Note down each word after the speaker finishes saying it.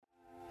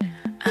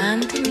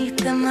Underneath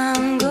the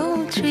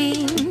mango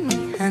tree,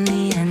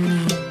 honey,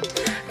 honey,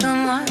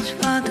 come watch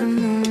for the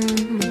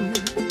moon.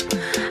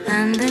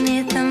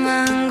 Underneath the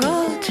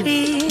mango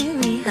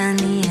tree,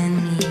 honey,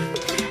 honey,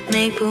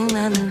 make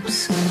love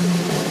soon.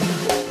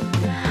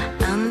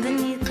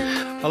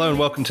 Hello and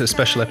welcome to a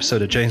special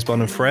episode of James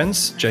Bond and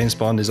Friends. James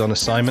Bond is on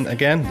assignment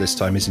again. This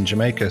time he's in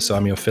Jamaica, so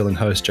I'm your fill-in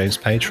host, James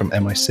Page from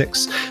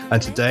MI6. And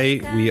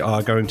today we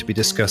are going to be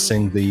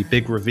discussing the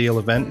big reveal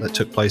event that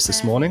took place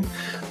this morning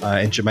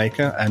in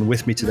Jamaica. And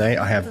with me today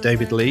I have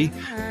David Lee,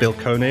 Bill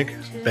Koenig,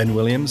 Ben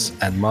Williams,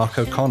 and Mark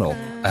O'Connell.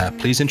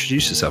 Please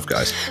introduce yourself,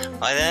 guys.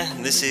 Hi there,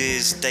 this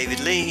is David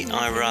Lee.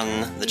 I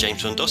run the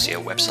James Bond Dossier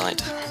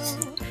website.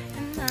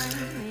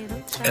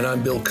 And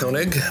I'm Bill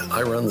Koenig.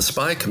 I run the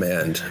Spy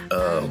Command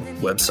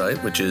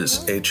website, which is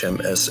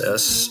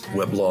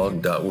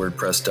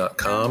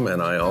hmssweblog.wordpress.com.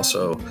 And I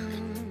also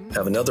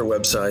have another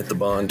website, the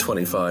Bond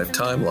 25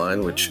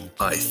 Timeline, which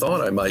I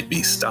thought I might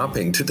be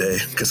stopping today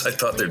because I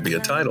thought there'd be a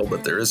title,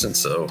 but there isn't,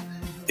 so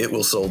it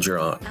will soldier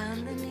on.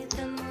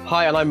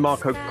 Hi, and I'm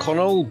Mark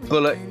O'Connell,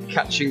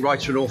 bullet-catching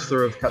writer and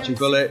author of Catching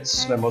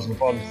Bullets, Memoirs of a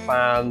Bond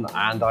fan,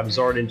 and I'm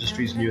Zorin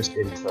Industries' newest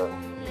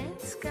intern.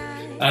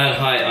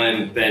 Hi,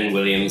 I'm Ben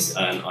Williams,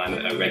 and I'm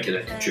a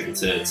regular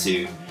contributor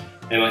to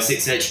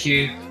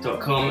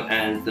mi6hq.com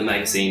and the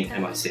magazine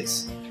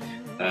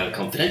MI6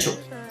 Confidential.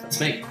 That's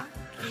me.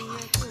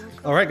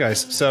 All right,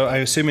 guys. So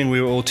I'm assuming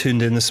we were all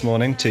tuned in this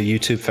morning to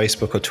YouTube,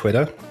 Facebook, or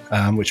Twitter,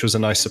 which was a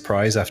nice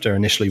surprise after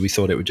initially we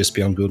thought it would just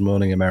be on Good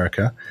Morning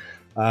America.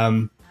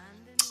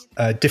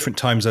 Different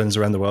time zones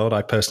around the world.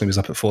 I personally was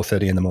up at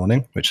 4:30 in the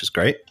morning, which is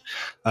great.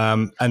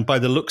 And by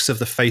the looks of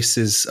the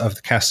faces of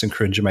the cast and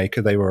crew in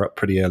Jamaica, they were up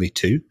pretty early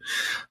too,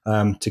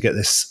 to get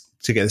this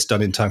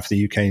done in time for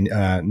the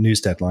UK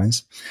news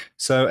deadlines.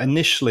 So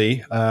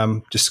initially,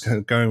 just kind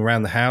of going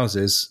around the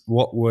houses,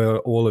 what were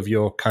all of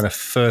your kind of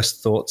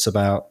first thoughts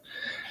about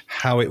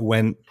how it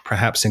went,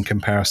 perhaps in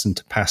comparison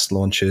to past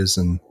launches,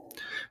 and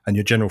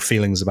your general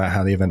feelings about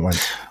how the event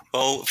went?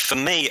 Well, for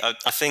me,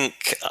 I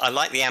think I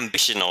like the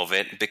ambition of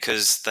it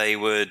because they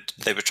were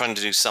trying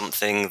to do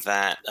something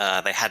that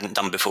they hadn't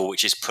done before,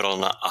 which is put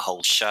on a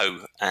whole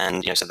show.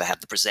 And so they had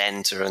the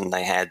presenter and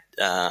they had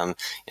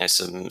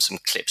some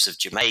clips of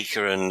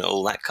Jamaica and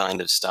all that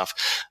kind of stuff.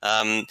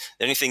 The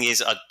only thing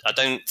is, I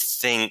don't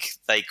think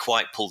they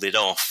quite pulled it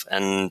off.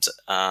 And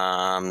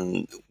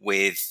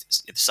with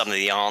some of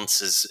the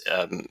answers,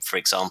 for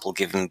example,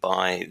 given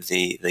by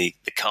the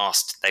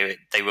cast, they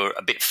were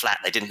a bit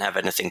flat. They didn't have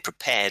anything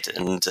prepared.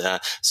 And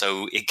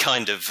so it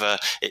kind of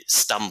it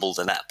stumbled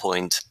at that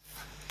point.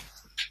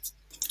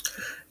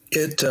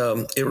 It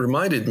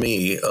reminded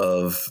me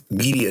of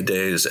media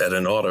days at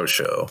an auto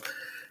show.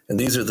 And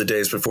these are the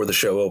days before the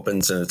show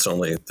opens and it's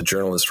only the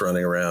journalists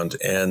running around.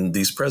 And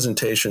these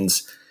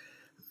presentations,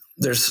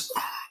 there's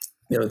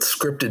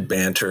scripted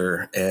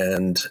banter,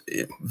 and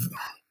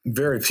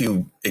very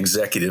few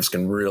executives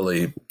can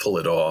really pull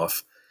it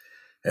off.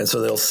 And so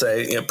they'll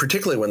say,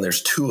 particularly when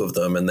there's two of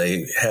them and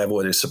they have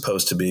what is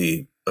supposed to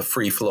be a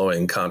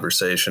free-flowing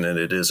conversation, and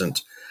it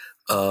isn't.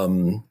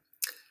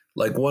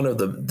 Like one of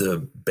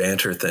the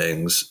banter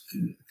things,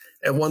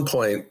 at one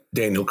point,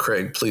 Daniel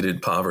Craig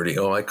pleaded poverty.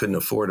 Oh, I couldn't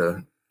afford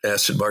a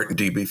Aston Martin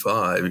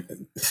DB5.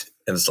 And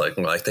it's like,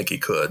 well, I think he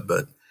could,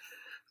 but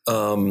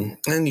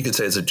and you could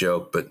say it's a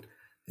joke, but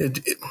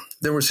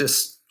there was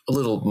just a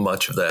little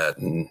much of that.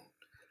 And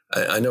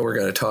I know we're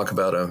going to talk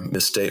about a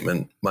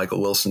misstatement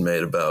Michael Wilson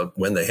made about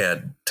when they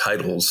had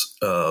titles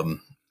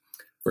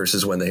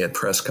versus when they had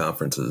press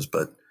conferences.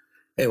 But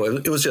anyway,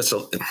 it was just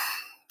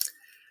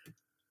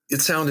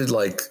it sounded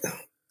like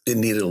it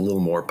needed a little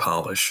more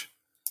polish.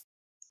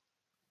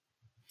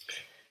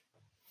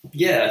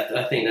 Yeah,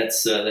 I think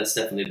that's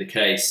definitely the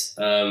case.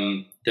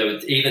 There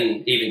was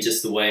even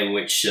just the way in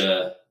which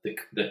the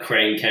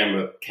crane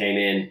camera came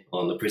in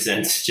on the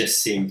presenter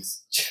just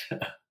seems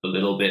a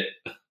little bit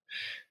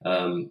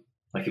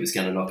like it was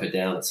going to knock her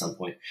down at some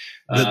point.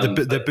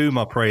 The boom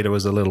operator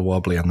was a little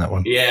wobbly on that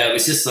one. Yeah, it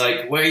was just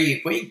like, where are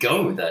you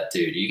going with that,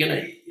 dude?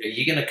 Are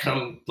you gonna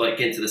come like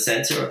into the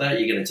center of that? Are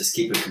you gonna just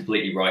keep it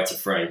completely right to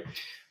frame?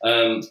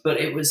 But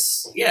it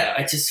was,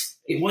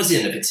 it was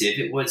innovative.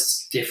 It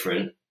was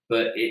different,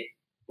 but it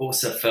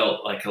also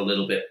felt like a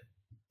little bit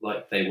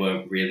like they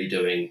weren't really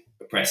doing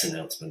a press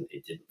announcement.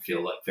 It didn't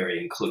feel like very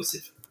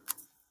inclusive.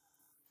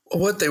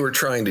 What they were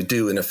trying to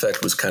do, in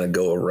effect, was kind of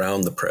go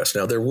around the press.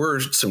 Now, there were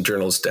some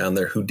journalists down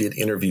there who did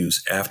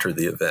interviews after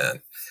the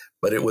event,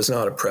 but it was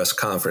not a press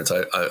conference.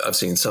 I've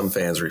seen some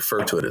fans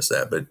refer to it as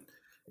that, but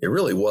it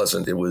really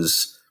wasn't. It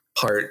was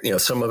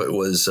some of it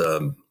was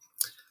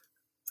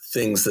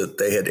things that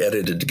they had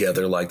edited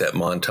together, like that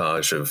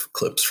montage of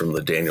clips from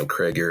the Daniel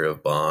Craig era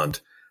of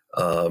Bond.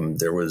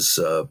 There was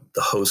the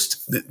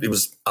host. It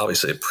was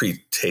obviously a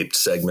pre-taped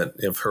segment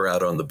of her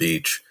out on the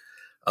beach.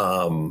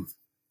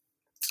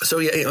 So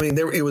yeah, I mean,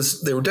 they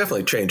were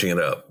definitely changing it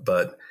up,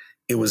 but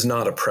it was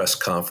not a press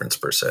conference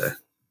per se.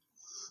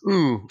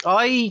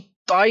 I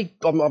had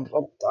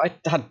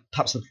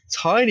perhaps a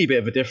tiny bit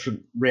of a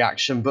different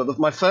reaction, but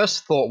my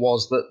first thought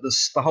was that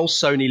the whole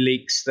Sony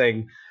leaks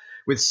thing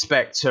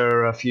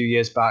Spectre a few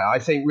years back, I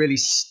think really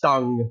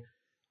stung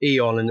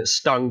Eon, and it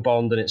stung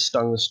Bond, and it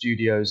stung the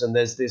studios. And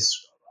there's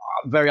this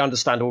very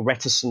understandable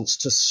reticence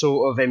to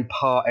sort of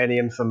impart any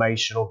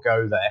information or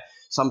go there.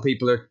 Some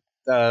people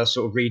are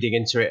sort of reading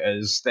into it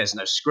as there's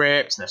no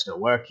script, they're still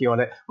working on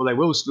it. Well, they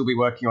will still be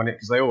working on it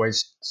because they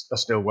always are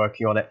still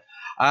working on it.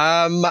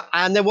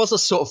 And there was a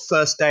sort of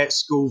first day at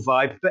school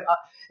vibe, but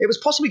it was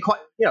possibly quite,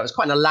 it was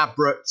quite an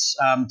elaborate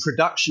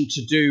production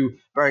to do,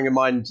 bearing in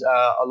mind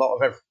a lot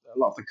of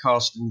the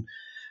cast and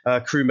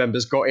crew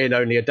members got in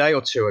only a day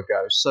or two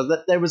ago, so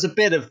that there was a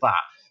bit of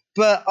that.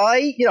 But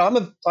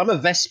I'm a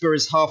Vesper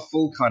is half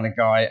full kind of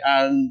guy,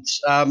 and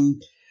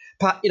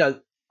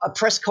a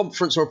press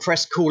conference or a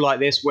press call like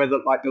this, whether,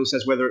 like Bill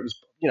says, whether it was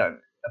a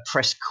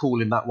press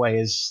call in that way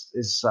is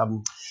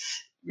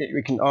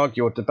we can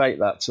argue or debate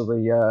that till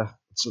the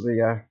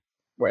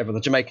whatever,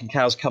 the Jamaican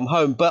cows come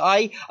home. But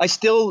I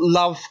still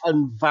love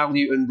and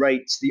value and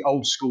rate the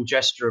old school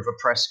gesture of a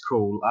press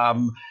call.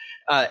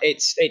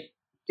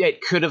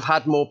 It could have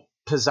had more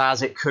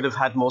pizzazz, it could have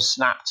had more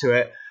snap to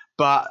it,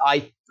 but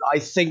I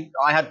think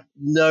I had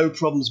no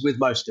problems with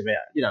most of it.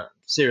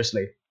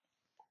 Seriously.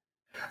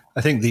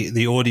 I think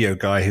the audio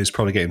guy who's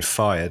probably getting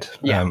fired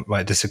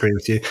might disagree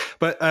with you.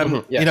 But,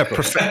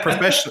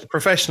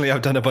 professionally,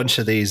 I've done a bunch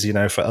of these,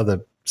 for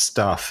other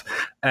stuff.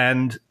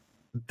 And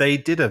they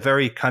did a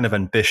very kind of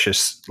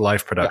ambitious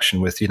live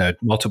production with,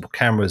 multiple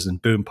cameras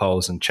and boom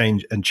poles and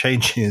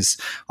changes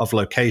of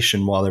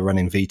location while they're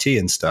running VT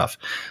and stuff.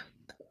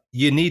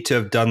 You need to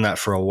have done that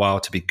for a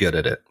while to be good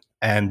at it.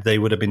 And they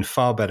would have been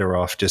far better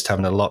off just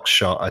having a locked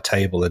shot, a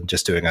table, and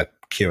just doing a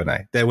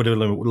Q&A. They would have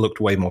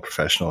looked way more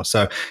professional.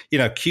 So,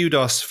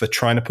 kudos for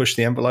trying to push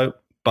the envelope,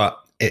 but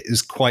it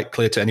is quite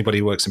clear to anybody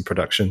who works in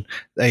production,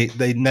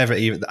 they never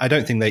even, I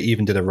don't think they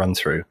even did a run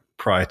through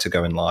prior to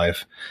going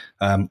live,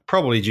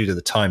 probably due to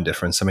the time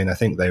difference. I mean, I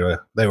think they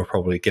were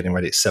probably getting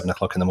ready at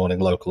 7:00 in the morning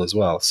local as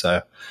well.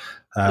 So,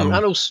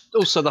 and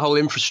also the whole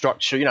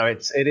infrastructure.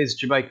 It is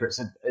Jamaica.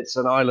 It's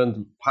an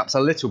island, perhaps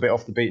a little bit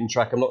off the beaten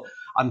track.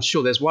 I'm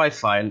sure there's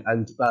Wi-Fi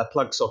and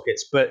plug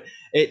sockets, but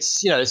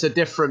it's a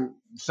different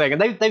thing.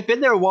 And they've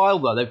been there a while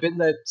though. They've been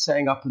there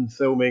setting up and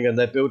filming, and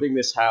they're building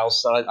this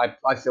house. So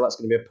I feel that's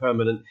going to be a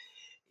permanent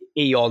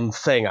Eon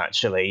thing,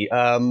 actually.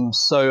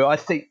 So I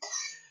think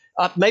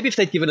maybe if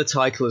they'd given a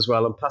title as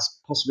well, and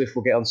possibly if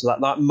we'll get onto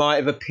that might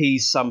have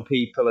appeased some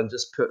people and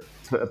just put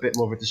a bit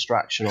more of a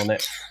distraction on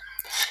it.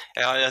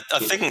 Yeah, I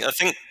think.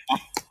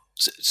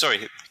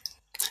 Sorry.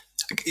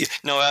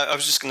 No, I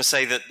was just going to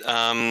say that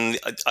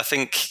I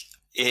think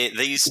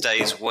these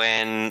days,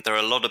 when there are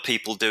a lot of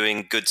people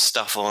doing good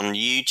stuff on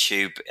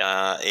YouTube,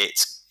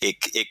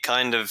 it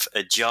kind of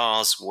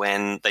jars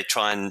when they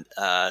try and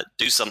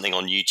do something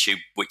on YouTube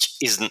which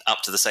isn't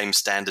up to the same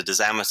standard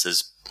as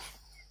amateurs.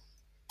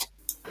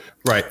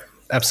 Right.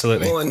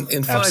 Absolutely. Well,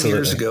 and 5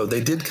 years ago,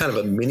 they did kind of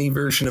a mini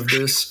version of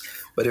this,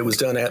 but it was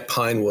done at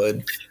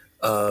Pinewood.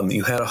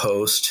 You had a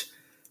host,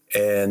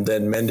 and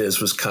then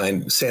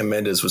Sam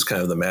Mendes was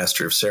kind of the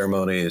master of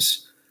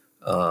ceremonies.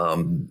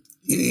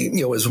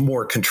 It was a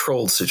more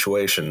controlled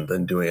situation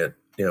than doing it,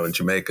 in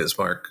Jamaica, as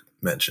Mark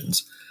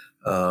mentions.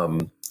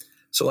 So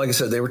like I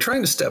said, they were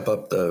trying to step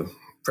up the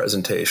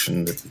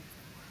presentation.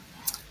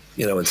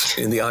 It's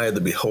in the eye of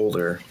the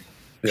beholder,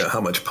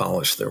 how much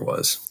polish there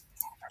was.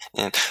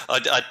 Yeah,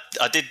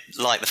 I did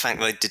like the fact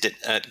they did it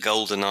at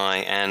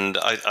GoldenEye, and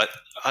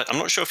I'm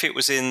not sure if it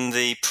was in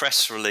the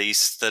press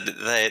release that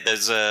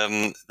there's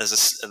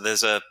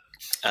a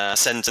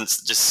sentence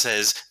that just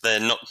says they're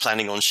not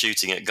planning on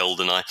shooting at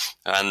GoldenEye,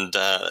 and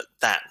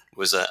that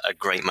was a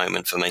great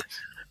moment for me.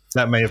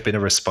 That may have been a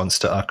response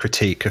to our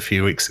critique a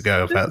few weeks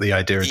ago about the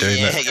idea of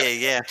doing that.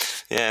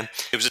 Yeah.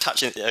 It was a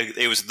touch.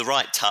 It was the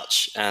right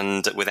touch,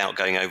 and without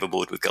going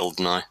overboard with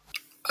GoldenEye.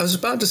 I was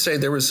about to say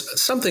there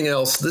was something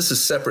else. This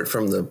is separate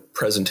from the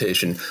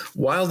presentation.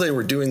 While they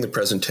were doing the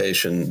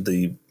presentation,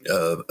 the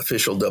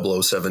official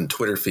 007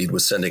 Twitter feed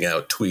was sending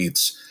out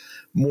tweets,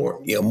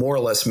 more or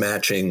less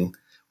matching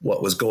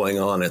what was going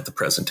on at the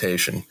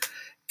presentation.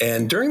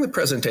 And during the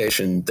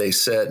presentation, they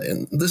said,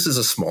 and this is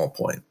a small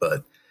point,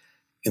 but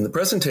in the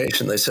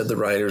presentation, they said the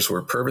writers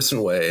were Purvis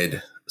and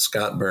Wade,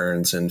 Scott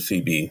Burns, and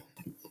Phoebe.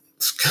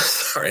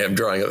 Sorry, I'm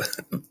drawing a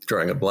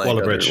blank on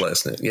her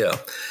last name. Yeah.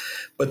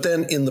 But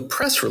then in the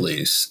press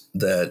release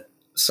that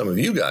some of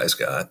you guys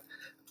got,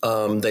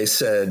 they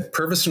said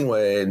Purvis and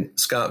Wade,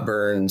 Scott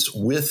Burns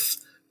with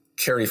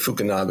Cary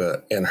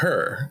Fukunaga and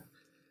her.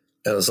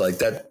 And I was like,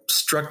 that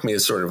struck me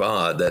as sort of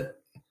odd that,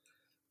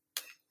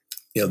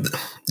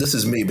 this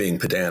is me being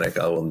pedantic,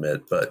 I'll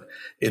admit, but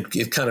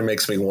it kind of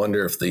makes me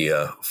wonder if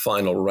the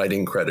final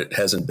writing credit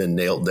hasn't been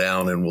nailed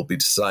down and will be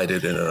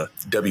decided in a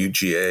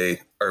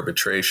WGA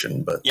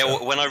arbitration. But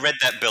when I read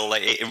that, Bill,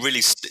 it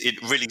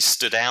really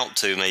stood out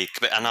to me,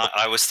 and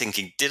I was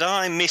thinking, did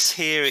I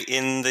mishear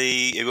in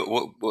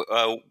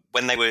the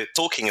when they were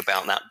talking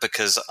about that,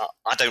 because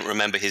I don't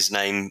remember his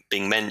name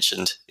being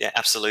mentioned. Yeah,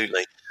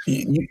 absolutely.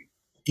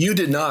 You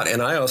did not,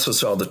 and I also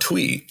saw the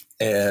tweet,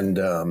 and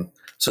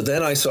So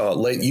then I saw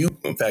late.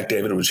 In fact,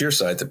 David, it was your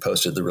site that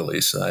posted the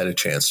release, and I had a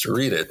chance to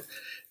read it.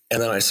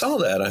 And then I saw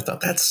that. I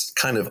thought that's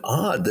kind of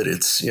odd that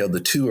it's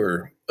the two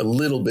are a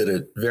little bit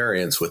at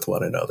variance with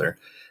one another.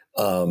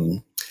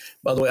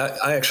 By the way,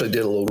 I actually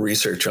did a little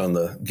research on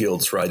the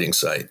Guild's writing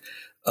site.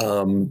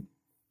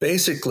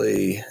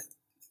 Basically,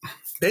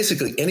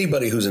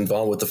 anybody who's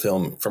involved with the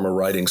film from a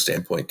writing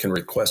standpoint can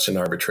request an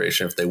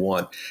arbitration if they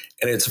want,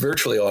 and it's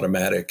virtually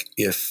automatic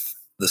if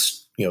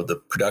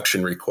the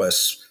production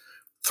requests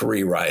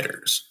 3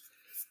 writers.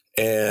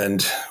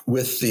 And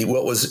with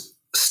what was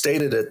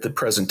stated at the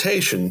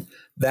presentation,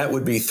 that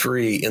would be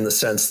 3 in the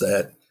sense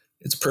that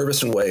it's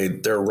Purvis and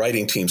Wade, they're a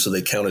writing team, so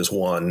they count as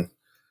one,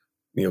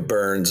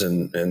 Burns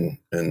and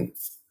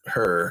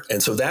her.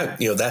 And so that,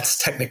 that's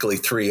technically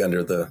 3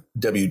 under the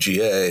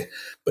WGA,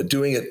 but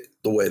doing it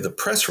the way the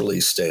press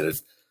release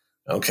stated,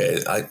 okay,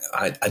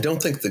 I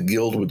don't think the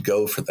Guild would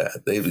go for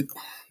that.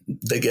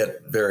 They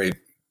get very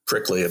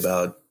prickly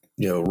about,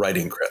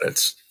 writing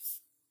credits.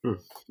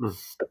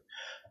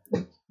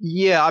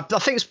 Yeah, I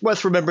think it's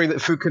worth remembering that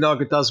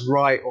Fukunaga does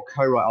write or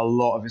co-write a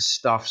lot of his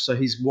stuff, so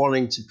he's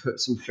wanting to put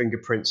some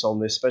fingerprints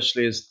on this,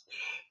 especially as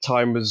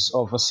time was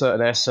of a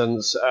certain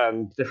essence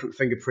and different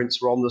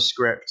fingerprints were on the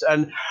script.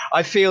 And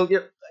I feel,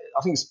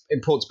 I think it's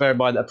important to bear in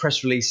mind that a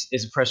press release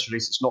is a press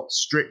release. It's not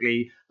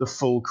strictly the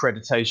full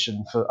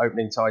creditation for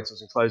opening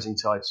titles and closing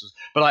titles.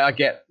 But I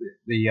get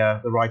the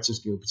Writers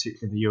Guild,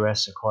 particularly in the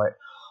US, are quite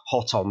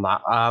hot on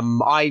that.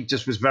 I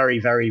just was very,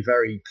 very,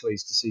 very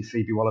pleased to see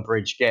Phoebe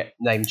Waller-Bridge get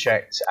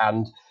name-checked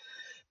and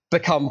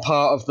become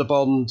part of the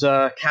Bond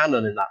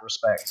canon in that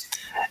respect.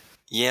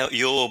 Yeah,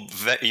 your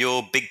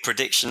big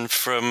prediction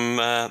from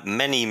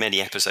many,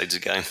 many episodes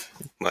ago.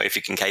 Well, if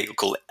you can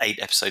call it 8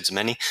 episodes of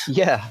many.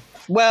 Yeah.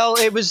 Well,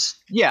 it was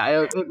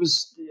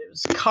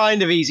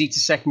kind of easy to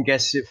second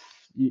guess if.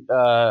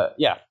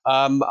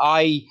 I'm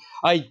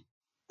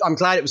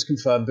glad it was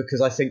confirmed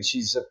because I think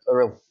she's a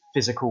real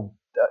physical.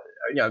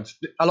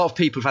 A lot of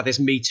people have had this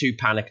Me Too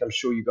panic. I'm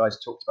sure you guys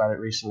talked about it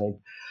recently.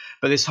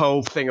 But this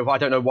whole thing of, I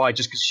don't know why,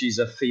 just because she's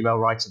a female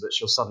writer, that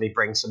she'll suddenly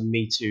bring some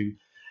Me Too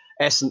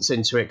essence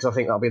into it, because I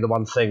think that'll be the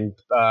one thing,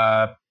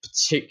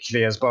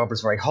 particularly as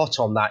Barbara's very hot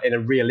on that, in a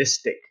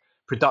realistic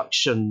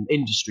production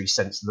industry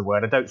sense of the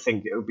word. I don't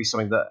think it would be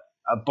something that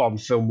a Bond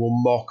film will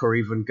mock or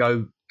even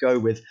go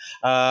with.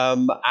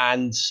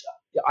 And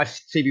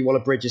Phoebe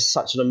Waller-Bridge is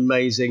such an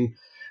amazing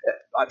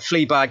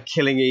Fleabag,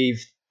 Killing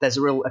Eve. There's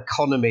a real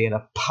economy and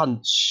a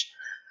punch,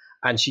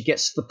 and she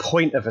gets to the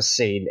point of a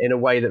scene in a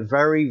way that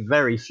very,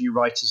 very few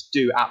writers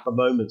do at the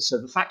moment.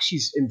 So the fact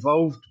she's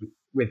involved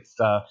with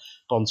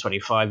Bond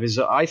 25 is,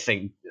 I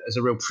think, is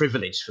a real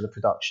privilege for the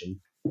production.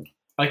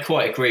 I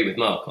quite agree with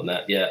Mark on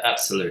that. Yeah,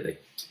 absolutely.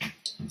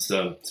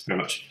 So it's very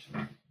much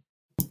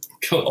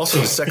cool. Also,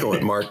 to second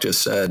what Mark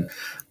just said,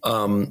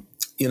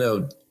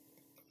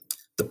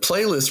 the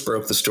playlist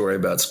broke the story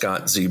about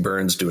Scott Z.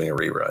 Burns doing a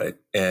rewrite.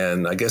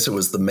 And I guess it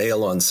was the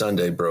Mail on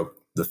Sunday broke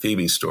the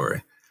Phoebe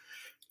story.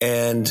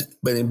 But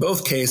in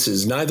both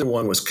cases, neither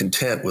one was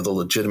content with a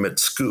legitimate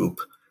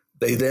scoop.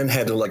 They then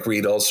had to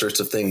read all sorts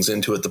of things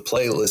into it. The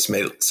playlist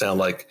made it sound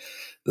like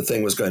the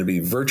thing was going to be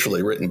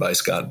virtually written by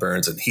Scott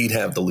Burns and he'd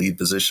have the lead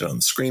position on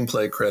the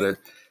screenplay credit.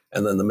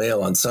 And then the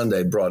Mail on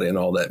Sunday brought in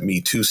all that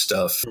Me Too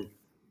stuff.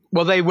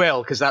 Well, they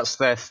will, because that's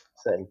their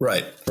thing.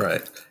 Right.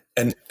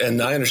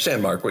 And I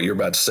understand, Mark, what you're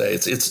about to say.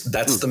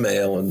 That's the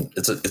Mail, and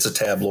it's a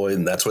tabloid,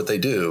 and that's what they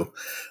do.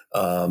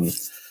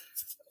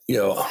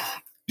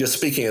 Just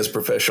speaking as a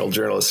professional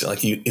journalist,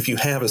 if you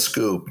have a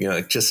scoop,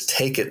 just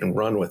take it and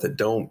run with it.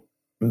 Don't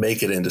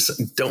make it into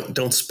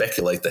don't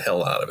speculate the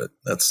hell out of it.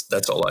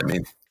 That's all I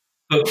mean.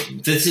 But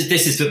this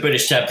is the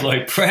British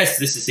tabloid press.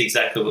 This is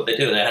exactly what they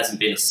do. There hasn't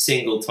been a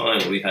single time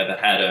that we've ever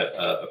had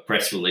a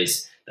press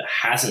release that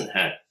hasn't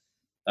had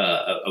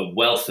a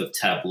wealth of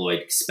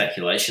tabloid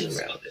speculation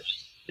around it.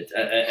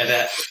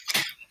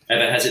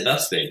 Ever has it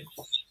thus been?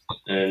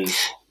 And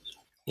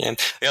yeah,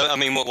 I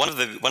mean, one of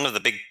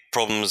the big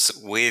problems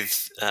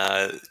with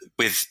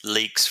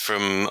leaks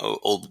from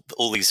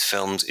all these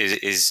films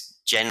is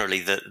generally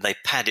that they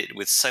pad it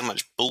with so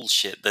much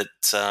bullshit that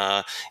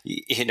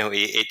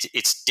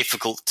it's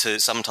difficult to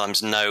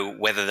sometimes know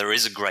whether there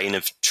is a grain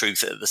of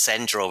truth at the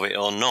center of it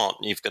or not.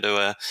 You've got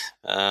to,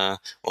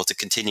 or to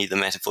continue the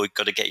metaphor, you've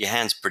got to get your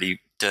hands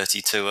pretty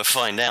dirty to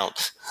find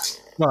out.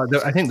 Well,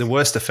 I think the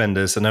worst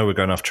offenders, I know we're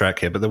going off track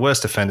here, but the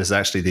worst offenders is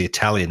actually the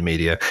Italian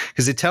media,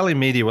 because the Italian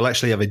media will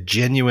actually have a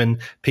genuine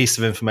piece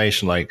of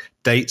information like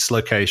dates,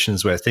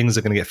 locations where things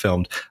are going to get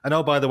filmed. And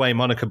oh, by the way,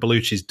 Monica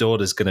Bellucci's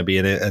daughter's going to be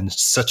in it and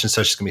such is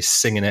going to be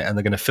singing it and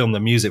they're going to film the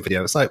music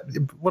video. It's like,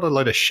 what a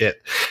load of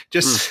shit.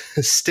 Just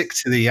stick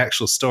to the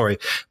actual story.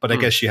 But I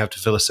guess you have to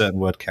fill a certain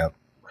word count.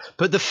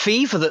 But the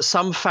fever that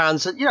some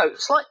fans,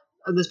 it's like,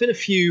 and there's been a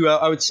few,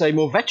 I would say,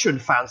 more veteran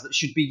fans that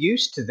should be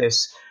used to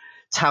this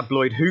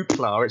tabloid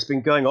hoopla. It's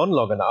been going on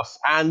long enough,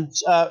 and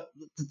the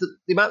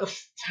amount of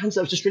fans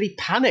that have just really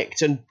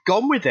panicked and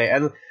gone with it.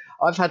 And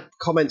I've had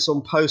comments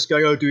on posts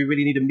going, "Oh, do we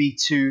really need a Me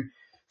Too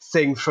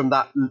thing from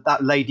that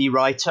lady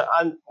writer?"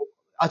 And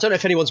I don't know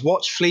if anyone's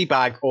watched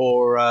Fleabag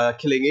or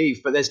Killing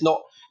Eve, but there's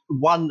not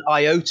one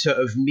iota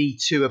of Me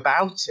Too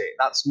about it.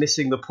 That's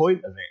missing the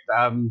point of it.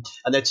 And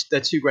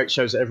they're two great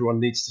shows that everyone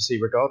needs to see,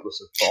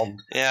 regardless of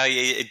Bond. Yeah,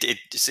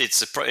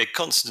 it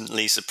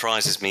constantly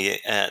surprises me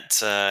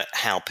at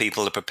how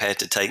people are prepared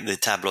to take the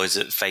tabloids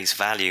at face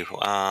value.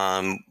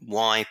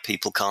 Why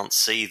people can't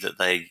see that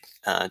they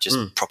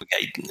just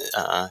propagate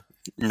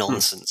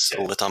nonsense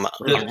all the time. I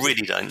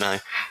really don't know.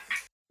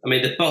 I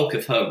mean, the bulk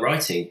of her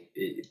writing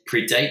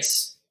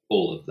predates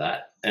all of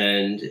that,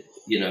 and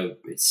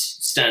it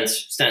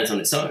stands on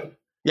its own.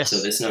 Yes. So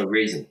there's no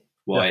reason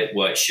why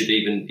it should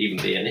even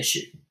be an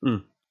issue.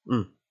 And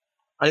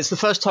it's the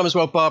first time as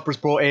well Barbara's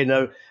brought in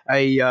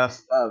a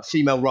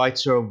female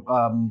writer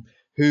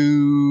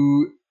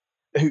who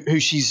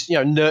she's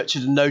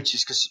nurtured and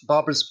noticed, because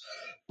Barbara's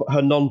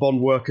her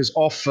non-Bond work is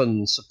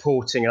often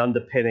supporting and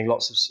underpinning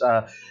lots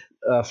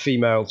of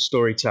female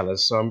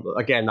storytellers. So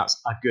again,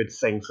 that's a good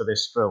thing for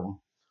this film.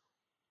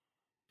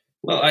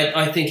 Well,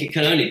 I think it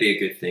can only be a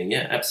good thing.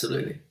 Yeah,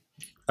 absolutely.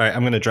 All right,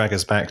 I'm going to drag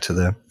us back to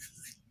the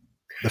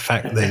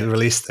fact the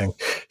release thing.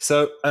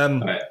 So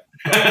when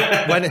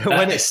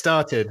it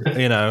started,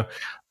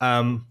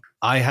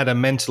 I had a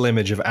mental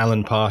image of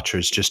Alan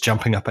Partridge just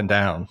jumping up and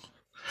down.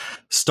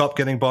 Stop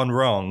getting Bond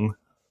wrong.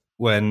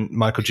 When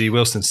Michael G.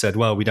 Wilson said,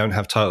 well, we don't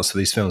have titles for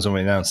these films when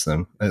we announce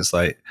them. And it's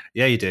like,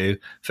 yeah, you do,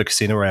 for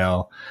Casino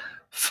Royale,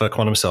 for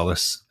Quantum of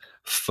Solace,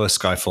 for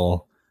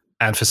Skyfall,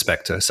 and for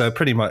Spectre. So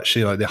pretty much,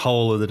 the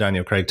whole of the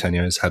Daniel Craig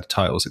tenure has had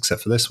titles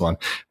except for this one,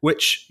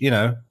 which,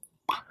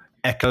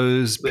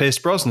 echoes Pierce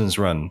Brosnan's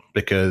run,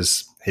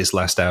 because his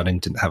last outing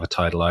didn't have a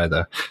title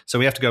either. So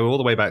we have to go all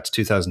the way back to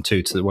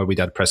 2002 to where we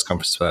did a press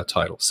conference for that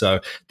title. So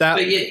that,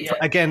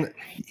 again,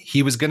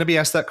 he was going to be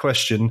asked that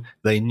question.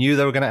 They knew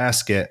they were going to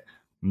ask it.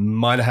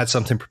 Might have had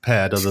something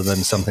prepared other than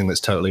something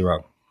that's totally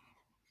wrong.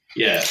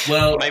 Yeah,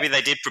 well, maybe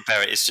they did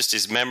prepare it. It's just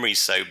his memory's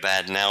so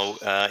bad now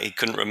he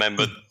couldn't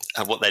remember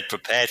what they'd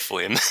prepared for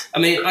him. I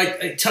mean,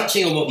 I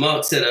touching on what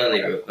Mark said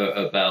earlier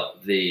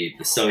about the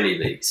Sony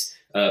leaks,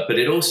 but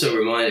it also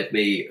reminded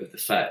me of the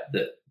fact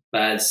that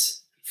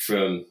Baz,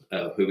 from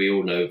who we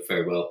all know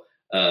very well,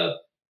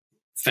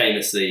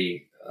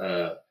 famously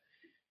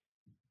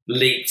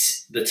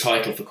leaked the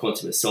title for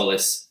Quantum of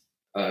Solace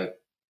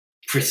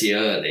pretty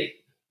early.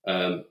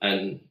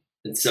 And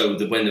so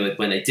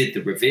when they did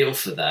the reveal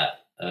for that,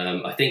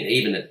 I think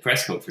even at the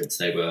press conference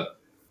they were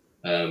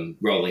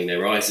rolling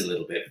their eyes a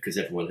little bit, because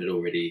everyone had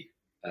already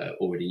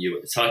knew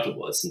what the title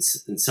was,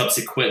 and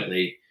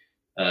subsequently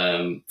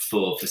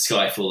for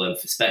Skyfall and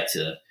for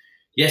Spectre,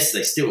 yes,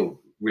 they still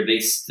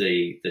released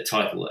the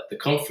title at the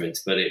conference,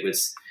 but there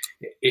was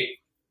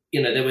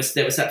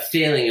that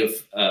feeling of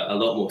a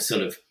lot more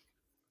sort of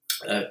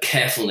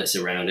carefulness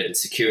around it and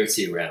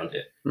security around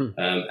it.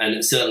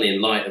 And certainly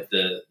in light of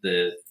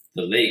the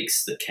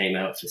leaks that came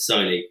out for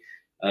Sony,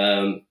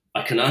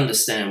 I can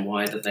understand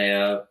why that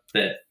they're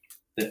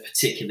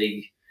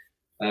particularly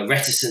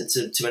reticent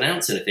to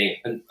announce anything,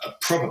 and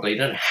probably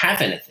don't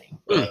have anything.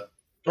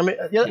 I mean,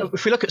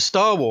 if we look at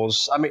Star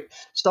Wars,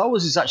 Star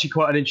Wars is actually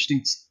quite an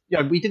interesting.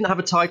 We didn't have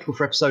a title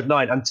for Episode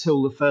 9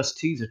 until the first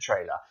teaser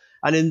trailer.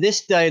 And in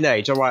this day and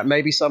age, all right,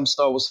 maybe some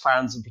Star Wars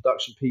fans and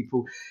production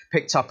people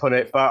picked up on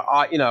it, but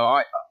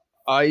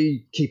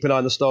I keep an eye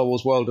on the Star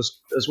Wars world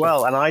as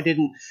well, and I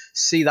didn't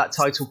see that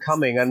title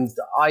coming. And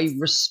I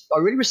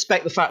really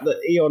respect the fact that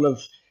Eon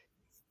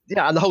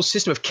and the whole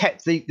system have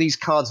kept these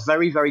cards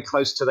very, very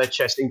close to their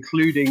chest,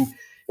 including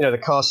the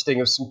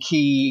casting of some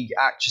key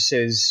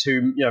actresses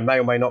who may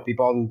or may not be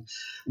Bond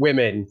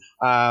women.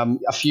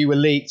 A few were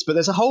leaked, but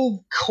there's a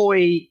whole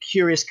coy,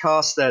 curious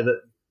cast there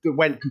that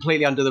went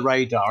completely under the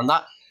radar, and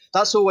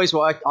that's always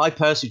what I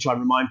personally try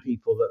and remind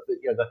people, that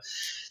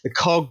the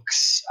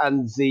cogs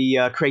and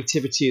the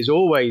creativity is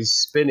always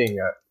spinning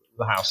at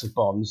the House of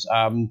Bonds.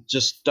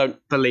 Just don't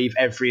believe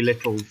every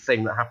little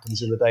thing that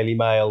happens in the Daily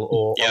Mail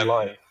or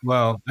online.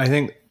 Well, I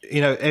think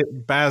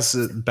Baz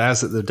at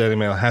the Daily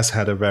Mail has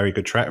had a very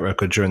good track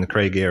record during the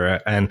Craig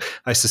era, and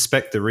I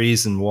suspect the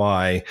reason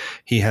why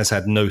he has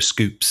had no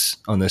scoops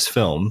on this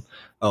film,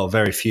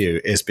 very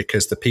few, is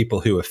because the people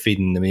who are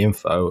feeding them the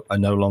info are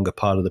no longer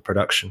part of the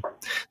production.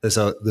 There's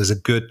a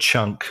good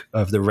chunk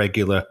of the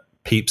regular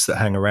peeps that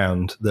hang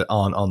around that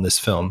aren't on this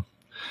film,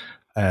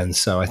 and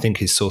so I think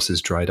his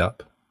sources dried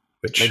up.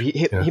 Which, maybe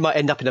he might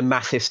end up in a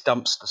Mathis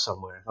dumpster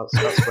somewhere.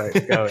 That's where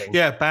it's going.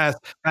 Yeah,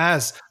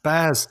 Baz,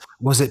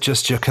 was it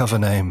just your cover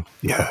name?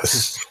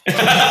 Yes.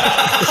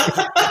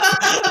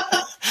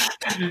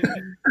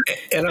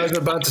 And I was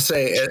about to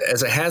say,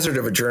 as a hazard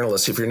of a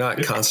journalist, if you're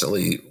not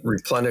constantly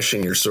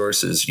replenishing your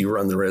sources, you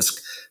run the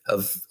risk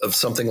of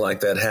something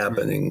like that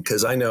happening.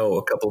 Because I know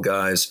a couple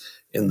guys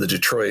in the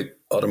Detroit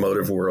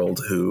automotive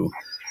world who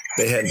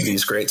they had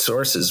these great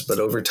sources, but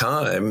over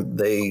time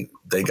they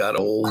got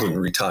old and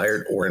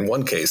retired, or in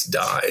one case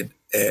died,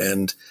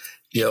 and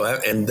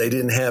and they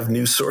didn't have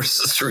new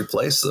sources to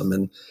replace them,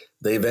 and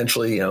they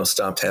eventually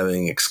stopped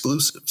having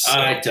exclusives. So.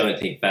 I don't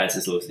think Baz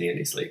is losing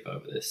any sleep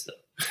over this stuff.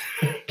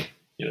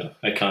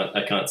 I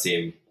can't see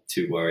him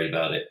too worried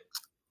about it.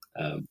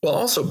 Well,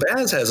 also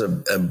Baz has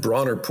a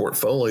broader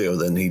portfolio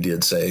than he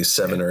did, say,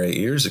 7 or 8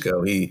 years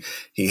ago. He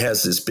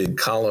has this big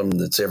column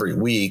that's every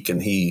week,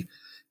 and he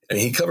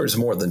covers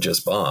more than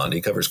just Bond.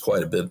 He covers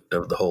quite a bit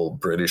of the whole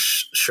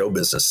British show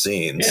business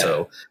scene. Yeah.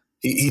 So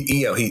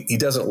he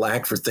doesn't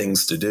lack for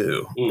things to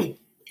do. Mm.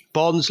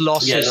 Bond's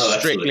loss is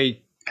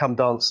strictly Come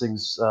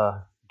Dancing's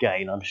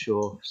gain, I'm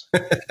sure.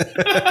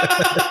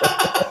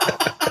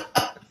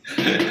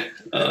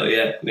 Oh,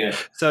 yeah.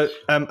 So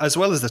as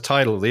well as the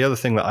title, the other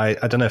thing that I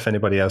don't know if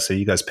anybody else or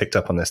you guys picked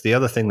up on this, the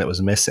other thing that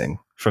was missing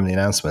from the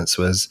announcements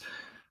was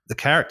the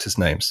characters'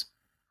 names.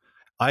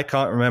 I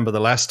can't remember the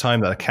last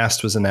time that a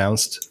cast was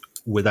announced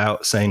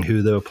without saying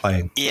who they were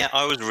playing. Yeah,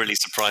 I was really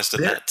surprised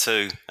at that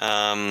too.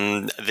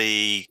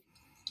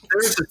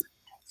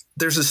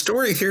 There's a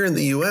story here in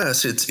the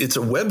U.S. It's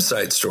a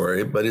website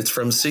story, but it's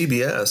from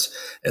CBS,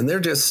 and they're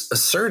just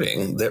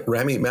asserting that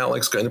Rami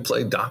Malek's going to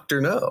play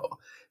Dr. No.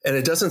 And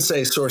it doesn't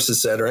say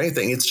sources said or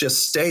anything. It's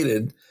just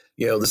stated,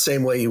 the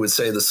same way you would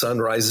say the sun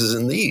rises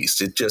in the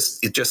east. It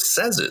just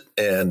says it.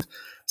 And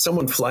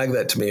someone flagged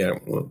that to me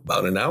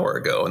about an hour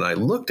ago, and I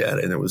looked at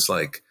it, and it was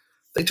like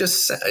they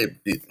just said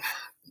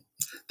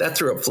that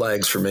threw up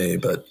flags for me.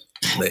 But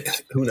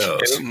who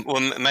knows? Well,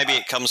 maybe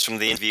it comes from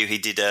the interview he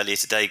did earlier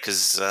today,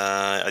 because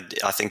I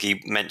think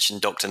he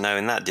mentioned Dr. No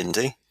in that, didn't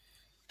he?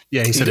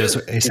 Yeah, he said his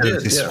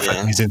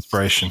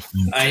inspiration.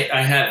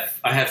 I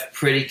have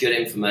pretty good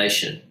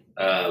information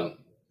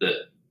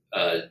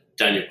that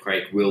Daniel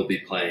Craig will be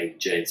playing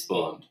James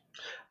Bond.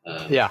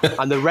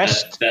 And the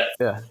rest,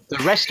 the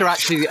rest are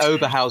actually the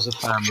Oberhauser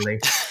family.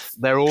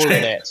 They're all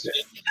in it.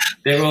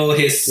 They're all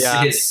his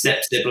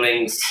step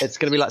siblings. It's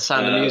going to be like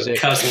Sound of Music.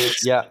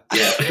 Cousins. Yeah.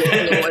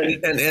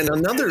 And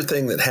another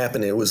thing that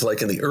happened, it was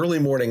like in the early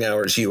morning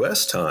hours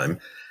U.S. time,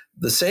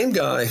 the same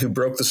guy who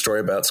broke the story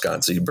about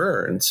Scott Z.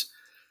 Burns,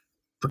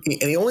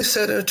 and he only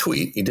said in a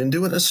tweet, he didn't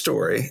do it in a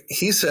story,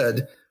 he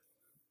said,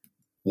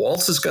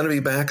 Waltz is going to be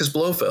back as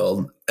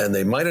Blofeld, and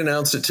they might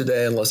announce it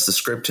today unless the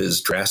script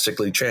has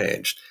drastically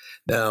changed.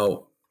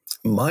 Now,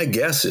 my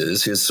guess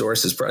is his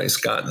source is probably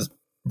Scott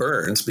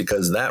Burns,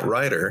 because that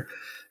writer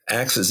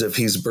acts as if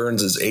he's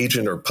Burns'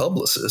 agent or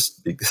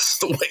publicist, because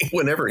the way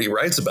whenever he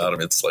writes about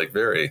him, it's like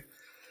very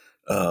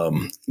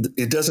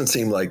it doesn't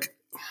seem like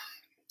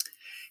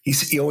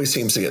he always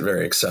seems to get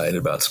very excited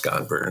about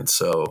Scott Burns.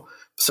 So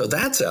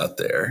that's out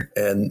there.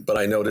 But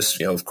I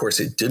noticed, of course,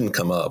 it didn't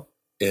come up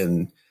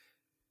in.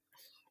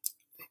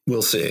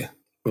 We'll see.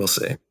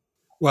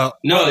 Well,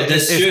 no,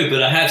 that's true.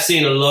 But I have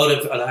seen a lot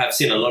of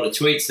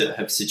tweets that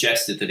have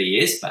suggested that he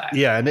is back.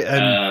 Yeah, and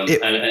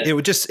it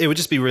would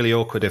just be really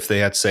awkward if they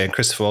had saying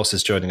Christopher Waltz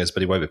is joining us,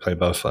 but he won't be playing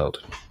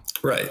Blofeld.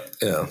 Right.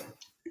 Yeah.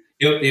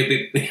 He'll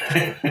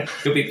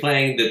be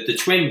playing the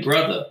twin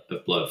brother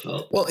of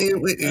Blofeld. Well,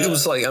 it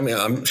was like,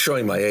 I'm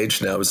showing my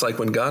age now. It was like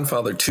when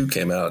Godfather 2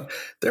 came out,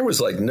 there was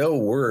like no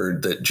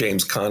word that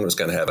James Caan was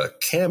going to have a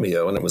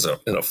cameo, and it was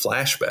in a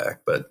flashback,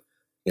 but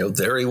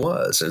there he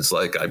was. It's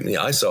like,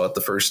 I saw it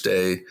the first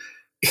day,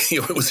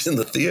 it was in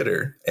the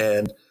theater,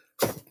 and,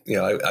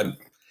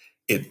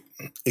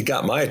 it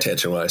got my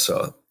attention when I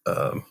saw it.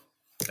 I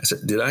said,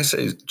 did I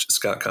say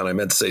Scott Caan? I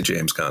meant to say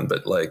James Caan,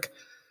 but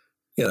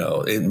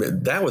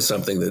that was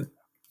something that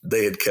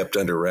they had kept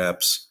under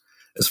wraps,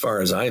 as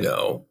far as I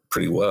know,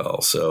 pretty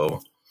well.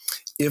 So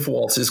if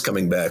Waltz is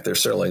coming back, they're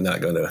certainly not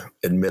going to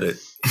admit it,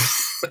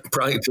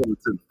 probably until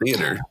it's in the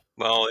theater.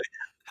 Well,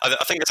 I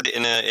think I said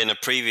it in a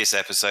previous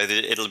episode.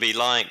 It'll be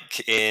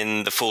like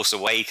in The Force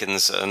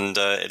Awakens, and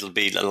it'll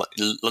be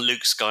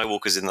Luke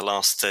Skywalker's in the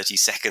last 30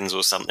 seconds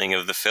or something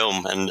of the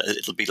film, and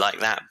it'll be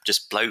like that.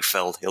 Just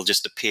Blofeld. He'll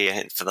just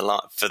appear for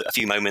a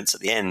few moments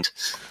at the end,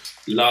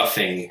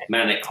 laughing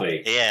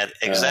manically. Yeah,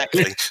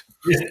 exactly.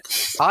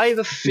 I have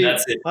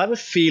a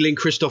feeling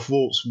Christoph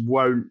Waltz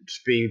won't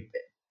be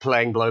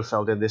playing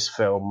Blofeld in this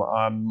film.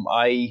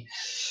 I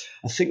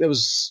think there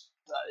was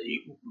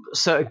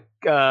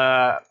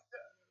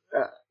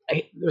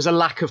there was a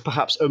lack of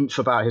perhaps oomph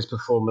about his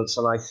performance,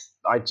 and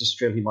I just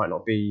feel he might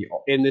not be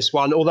in this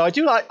one. Although I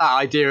do like that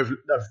idea of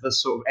the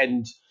sort of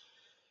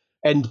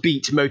end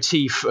beat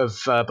motif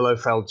of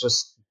Blofeld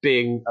just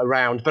being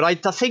around. But I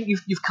think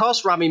you've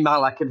cast Rami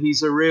Malek, and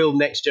he's a real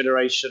next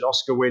generation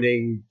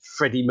Oscar-winning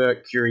Freddie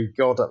Mercury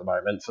god at the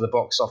moment for the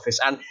box office,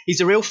 and he's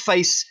a real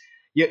face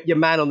your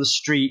man on the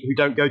street who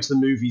don't go to the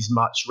movies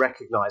much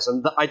recognize,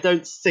 and I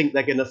don't think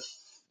they're going to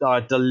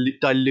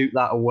dilute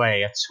that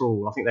away at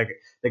all. I think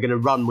they're going to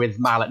run with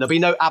Malek. There'll be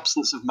no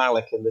absence of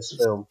Malek in this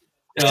film.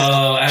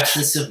 Oh,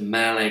 absence of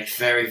Malek,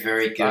 very,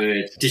 very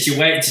good. Did you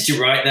write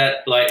that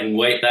and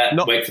wait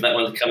for that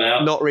one to come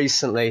out? Not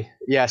recently.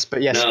 Yes,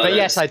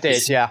 I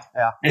did. Yeah.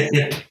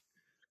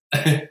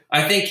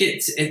 I think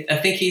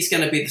he's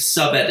going to be the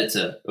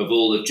sub-editor of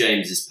all of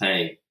James's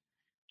pain.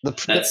 The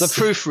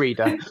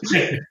proofreader.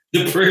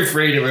 The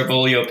proofreader of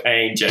all your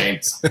pain,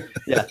 James.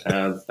 Yeah.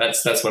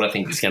 That's what I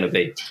think he's going to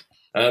be.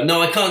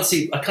 No, I can't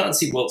see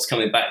Waltz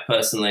coming back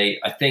personally.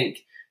 I think,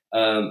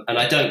 and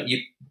I don't. You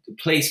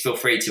please feel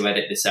free to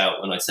edit this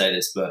out when I say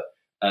this, but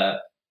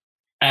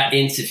at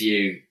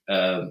interview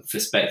for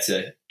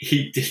Spectre,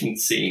 he didn't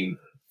seem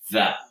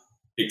that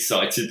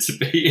excited to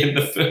be in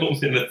the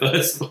film in the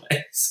first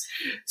place.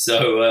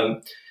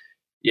 So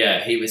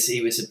he was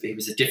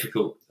a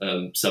difficult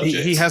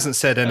subject. He hasn't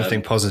said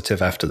anything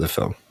positive after the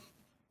film.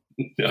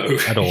 No,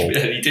 at all.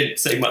 He didn't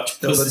say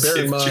much No, positive. but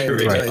bear in mind,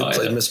 during I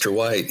played Mr.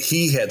 White.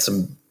 He had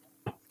some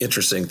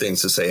interesting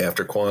things to say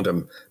after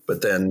Quantum,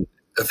 but then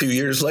a few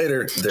years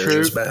later, there he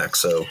was back.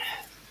 So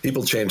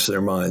people change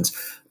their minds.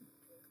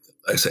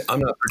 Like I say, I'm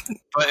not.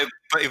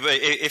 But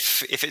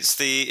if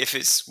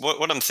it's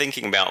what I'm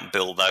thinking about,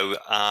 Bill, though,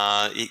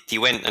 he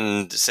went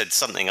and said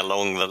something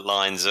along the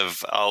lines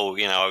of, "Oh,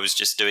 I was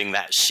just doing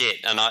that shit,"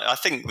 and I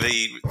think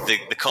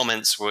the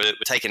comments were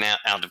taken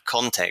out of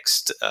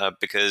context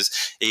because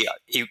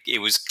it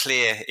was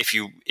clear if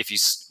you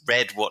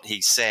read what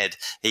he said,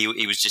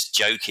 he was just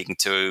joking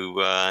to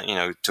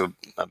to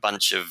a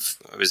bunch of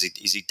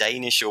is he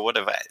Danish or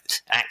whatever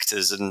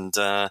actors, and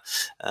I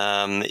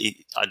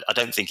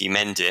don't think he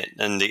meant it,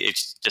 and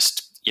it's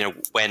just.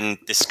 When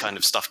this kind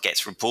of stuff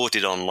gets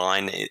reported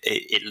online,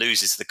 it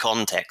loses the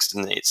context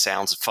and it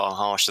sounds far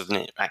harsher than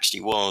it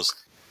actually was.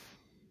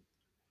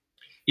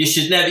 You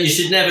should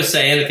never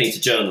say anything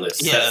to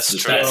journalists. Yeah, that's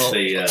true.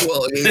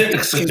 Well,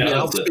 excuse me,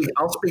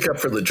 I'll speak up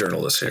for the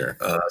journalists here,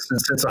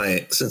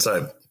 since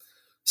I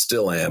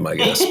still am, I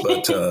guess.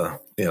 But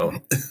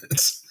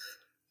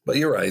but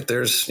you're right.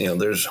 There's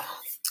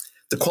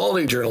the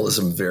quality of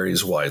journalism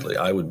varies widely.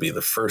 I would be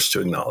the first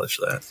to acknowledge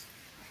that.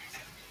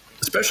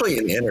 Especially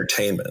in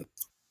entertainment.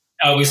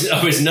 I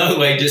was no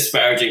way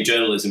disparaging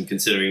journalism,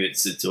 considering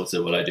it's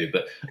also what I do.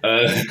 But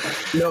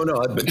no,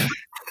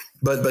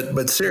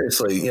 but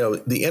seriously,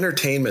 the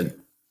entertainment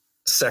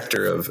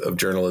sector of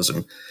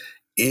journalism,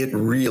 it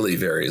really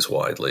varies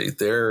widely.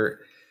 There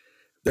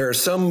are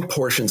some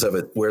portions of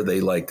it where they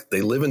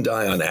live and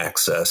die on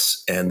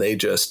access, and they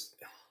just.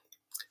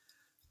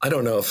 I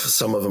don't know if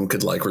some of them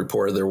could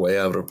report their way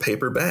out of a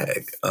paper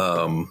bag.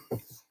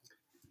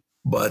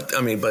 But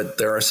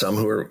there are some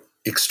who are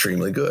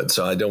extremely good.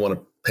 So I don't want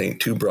to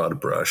paint too broad a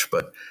brush,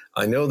 but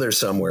I know there's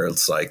some where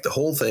it's the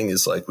whole thing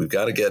is we've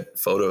got to get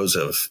photos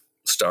of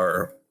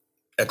star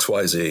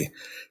XYZ,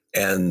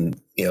 and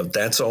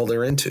that's all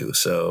they're into.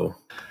 So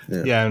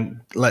yeah,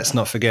 and let's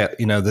not forget,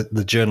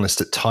 the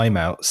journalist at Time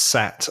Out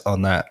sat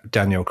on that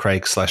Daniel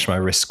Craig / my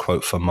wrist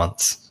quote for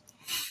months,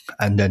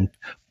 and then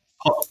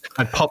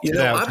I popped it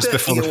out just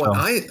before the film.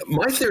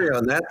 My theory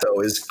on that,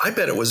 though, is I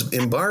bet it was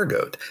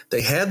embargoed.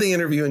 They had the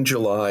interview in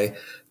July,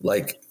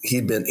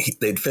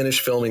 they'd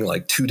finished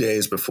filming 2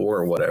 days before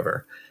or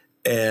whatever.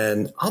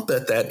 And I'll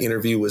bet that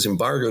interview was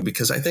embargoed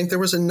because I think there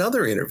was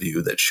another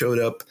interview that showed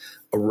up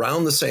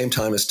around the same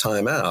time as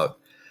Time Out.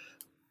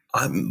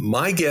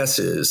 My guess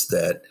is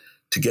that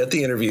to get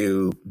the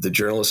interview, the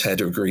journalist had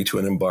to agree to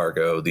an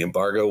embargo. The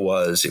embargo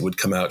was it would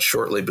come out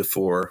shortly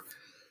before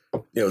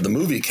the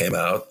movie came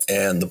out,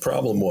 and the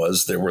problem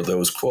was there were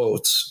those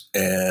quotes,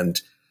 and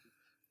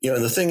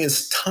and the thing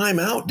is, Time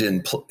Out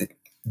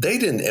they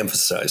didn't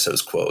emphasize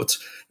those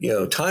quotes.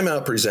 Time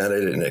Out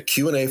presented it in a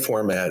Q&A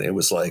format. It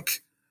was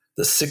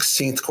the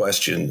 16th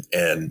question,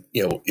 and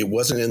it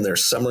wasn't in their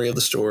summary of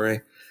the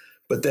story.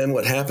 But then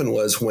what happened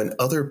was when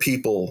other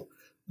people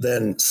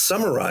then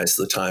summarized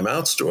the Time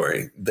Out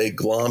story, they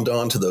glommed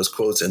onto those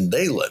quotes and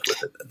they led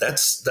with it.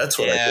 That's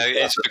what I think.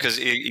 Yeah, it's because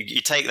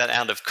you take that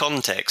out of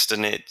context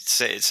and it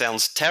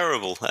sounds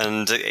terrible,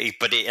 and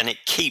it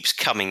keeps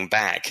coming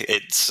back.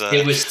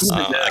 It was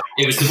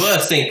the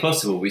worst thing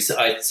possible.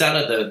 I sat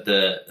at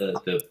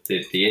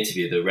the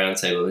interview, the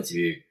roundtable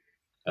interview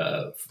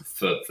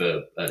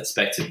for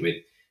Spectre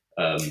with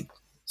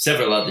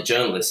several other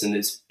journalists, and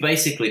it's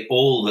basically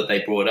all that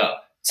they brought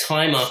up.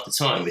 Time after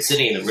time, we're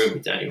sitting in a room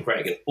with Daniel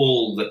Craig, and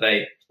all that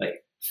they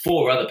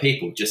four other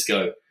people just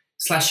go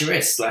slash your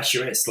wrist, slash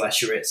your wrist,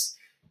 slash your wrist,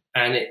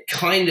 and it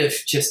kind of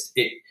just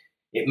it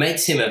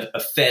makes him a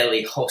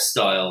fairly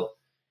hostile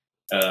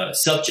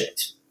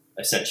subject,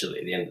 essentially,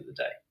 at the end of the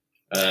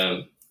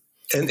day.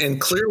 And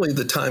clearly,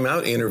 the Time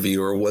Out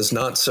interviewer was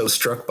not so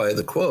struck by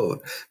the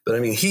quote, but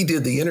he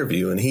did the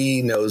interview and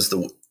he knows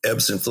the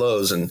ebbs and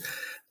flows. And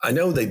I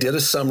know they did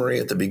a summary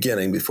at the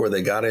beginning before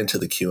they got into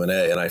the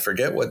Q&A, and I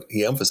forget what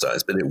he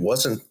emphasized, but it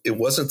wasn't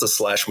the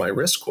slash my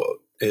wrist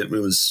quote. It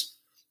was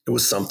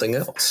something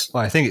else.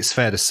 Well, I think it's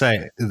fair to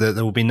say that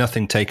there will be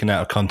nothing taken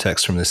out of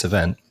context from this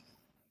event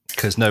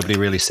because nobody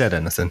really said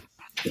anything.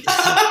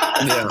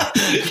 Yeah.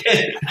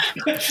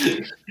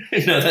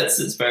 No,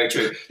 that's very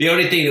true. The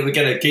only thing that we're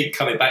going to keep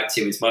coming back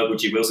to is Michael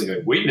G. Wilson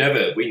going, we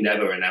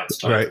never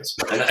announced titles.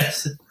 Right. And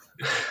that's,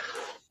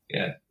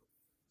 yeah.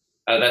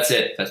 That's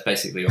it. That's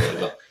basically all I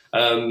got.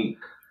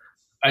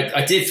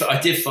 I did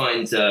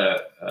find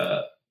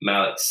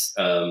Malick's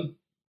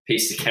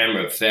piece to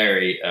camera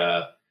very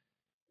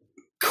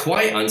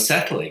quite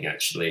unsettling,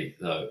 actually.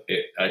 Though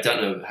I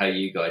don't know how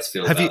you guys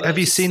feel. Have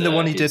you seen the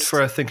one he did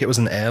for? I think it was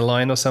an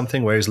airline or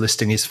something, where he's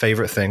listing his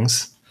favorite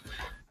things,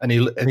 and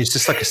he's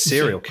just like a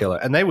serial killer.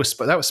 And that was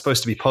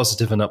supposed to be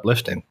positive and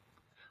uplifting.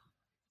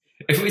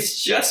 It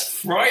was just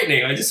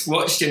frightening. I just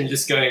watched him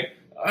just going,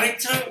 I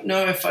don't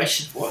know if I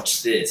should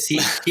watch this.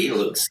 He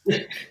looks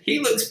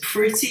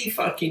pretty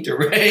fucking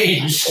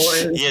deranged.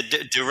 Yeah,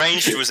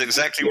 deranged was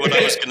exactly what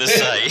I was going to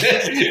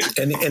say.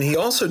 And he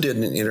also did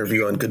an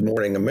interview on Good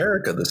Morning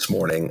America this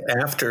morning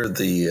after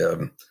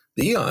the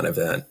Eon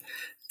event,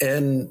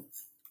 and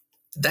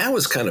that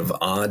was kind of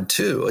odd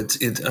too.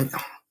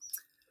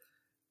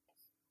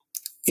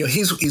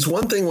 He's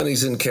one thing when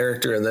he's in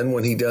character, and then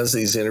when he does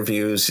these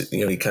interviews,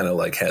 he kind of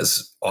like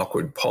has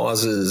awkward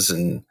pauses,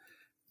 and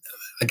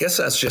I guess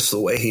that's just the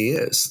way he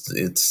is.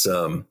 It's,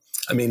 I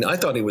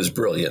thought he was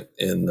brilliant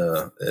in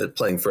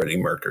playing Freddie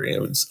Mercury.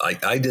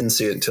 I didn't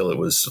see it until it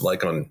was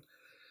like on,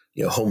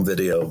 home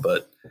video,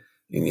 but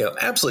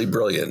absolutely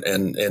brilliant,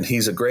 and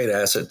he's a great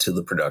asset to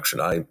the production.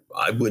 I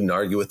wouldn't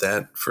argue with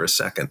that for a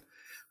second.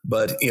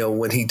 But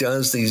when he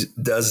does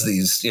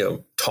these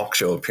talk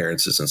show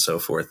appearances and so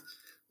forth,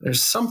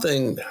 there's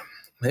something,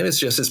 maybe it's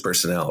just his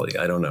personality.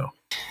 I don't know.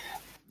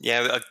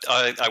 Yeah,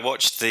 I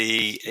watched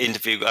the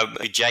interview.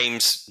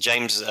 James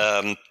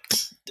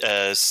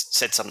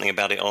said something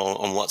about it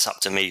on What's Up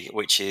to Me,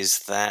 which is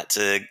that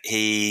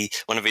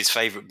one of his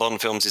favorite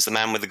Bond films is The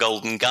Man with the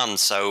Golden Gun.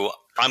 So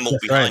I'm all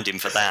behind him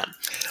for that.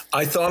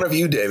 I thought of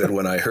you, David,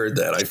 when I heard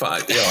that. I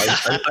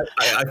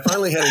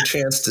finally had a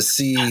chance to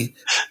see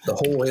the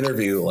whole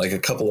interview like a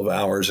couple of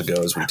hours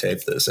ago as we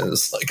taped this, and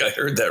it's like I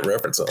heard that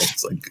reference.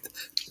 It's like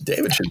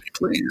David should be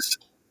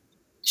pleased.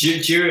 Do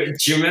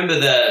you remember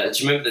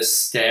the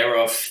stare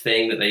off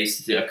thing that they used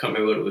to do? I can't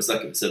remember what it was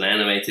like. It was an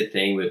animated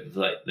thing with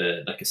like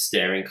a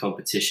staring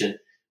competition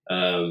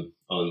on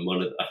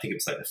one of, I think it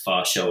was like the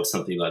Far Show or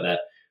something like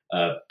that.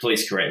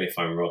 Please correct me if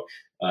I'm wrong.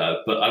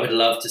 But I would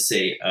love to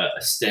see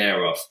a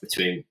stare off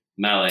between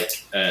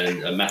Malik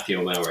and Matthew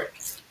Amalric,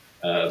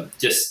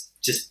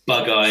 just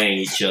bug eyeing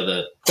each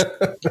other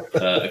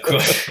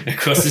across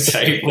the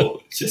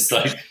table, just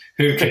like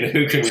who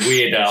can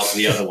weird out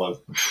the other one.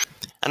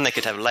 And they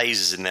could have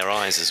lasers in their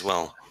eyes as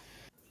well.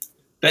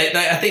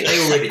 I think they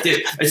already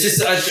do. It's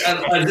just I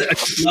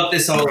just love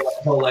this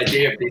whole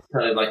idea of these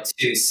kind of like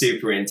two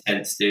super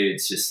intense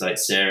dudes just like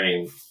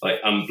staring like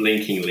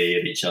unblinkingly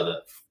at each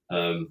other.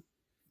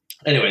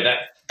 Anyway,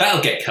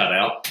 that'll get cut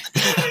out.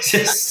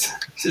 just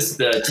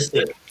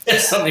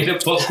something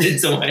that popped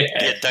into my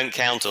head. Yeah, don't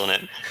count on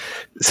it.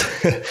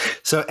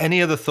 So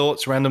any other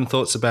thoughts, random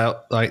thoughts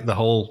about like the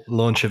whole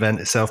launch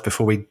event itself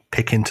before we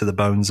pick into the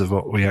bones of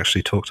what we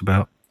actually talked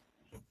about?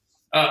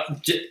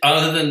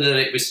 Other than that,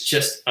 it was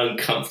just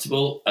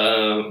uncomfortable.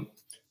 No,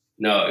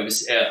 it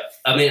was.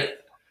 I'm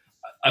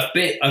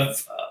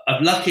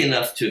lucky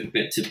enough to have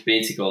been to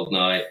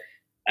GoldenEye,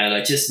 and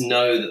I just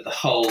know that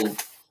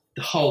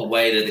the whole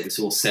way that it was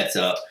all set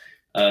up.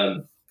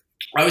 I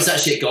was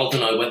actually at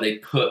GoldenEye when they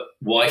put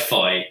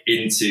Wi-Fi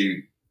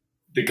into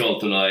the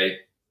GoldenEye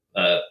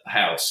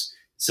house,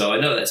 so I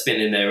know that's been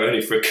in there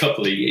only for a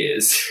couple of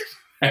years.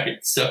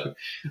 Right? So,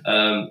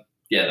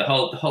 the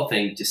whole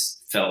thing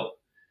just felt.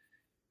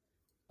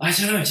 I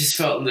don't know. It just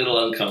felt a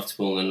little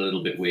uncomfortable and a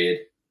little bit weird,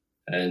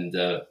 and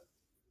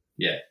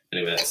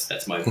Anyway,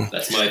 that's my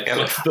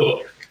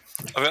thought.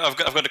 I've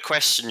got a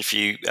question for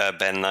you,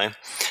 Ben. Though,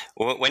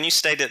 when you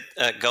stayed at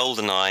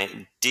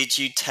GoldenEye, did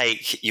you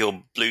take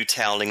your blue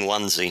toweling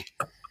onesie?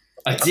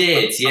 I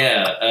did,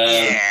 yeah.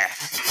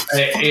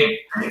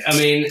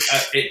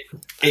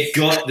 It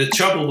got. The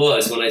trouble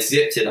was when I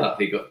zipped it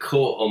up, it got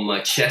caught on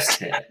my chest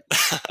hair.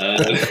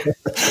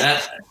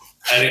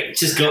 And it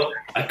just got.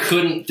 I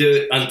couldn't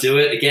undo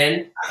it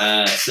again.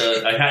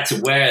 So I had to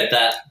wear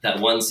that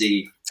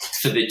onesie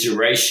for the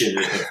duration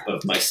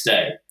of my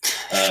stay,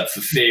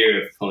 for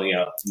fear of pulling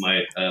out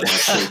my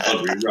Sean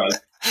Connery rug.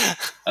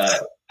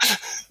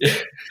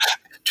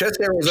 Chest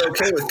hair was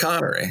okay with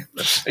Connery.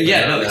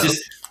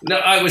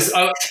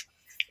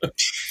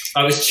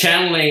 I was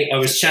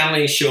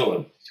channeling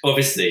Sean.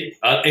 Obviously,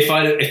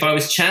 if I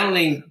was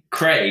channeling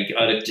Craig,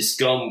 I'd have just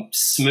gone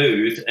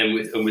smooth and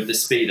with the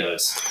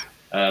Speedos.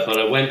 But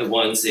I went the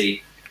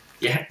onesie.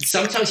 Yeah,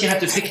 sometimes you have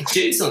to pick and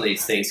choose on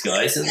these things,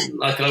 guys. And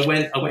like I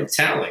went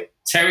toweling,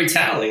 Terry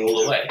toweling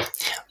all the way.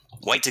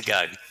 Way to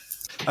go!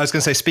 I was going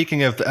to say,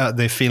 speaking of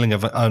the feeling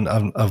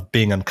of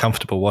being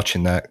uncomfortable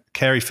watching that,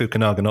 Cary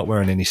Fukunaga not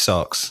wearing any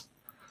socks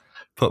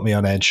put me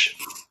on edge.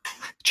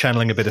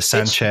 Channeling a bit of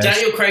Sanchez.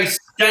 Daniel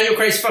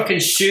Craig's fucking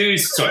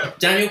shoes. Sorry,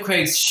 Daniel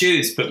Craig's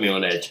shoes put me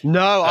on edge.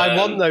 No, I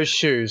want those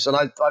shoes, and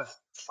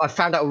I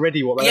found out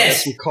already what they're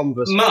some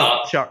Converse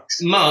Chucks.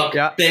 Mark,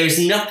 yeah. There is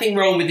nothing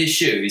wrong with his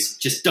shoes.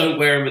 Just don't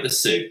wear them with a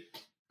suit.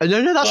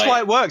 No, that's why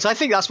it works. I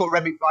think that's what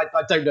Rami.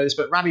 I don't know this,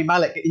 but Rami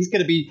Malek, he's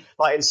going to be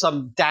like in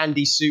some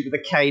dandy suit with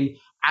a cane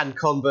and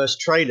Converse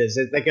trainers.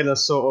 They're going to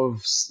sort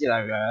of,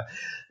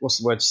 what's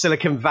the word?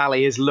 Silicon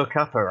Valley his look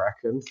up, I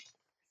reckon.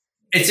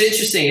 It's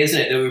interesting, isn't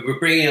it, that we're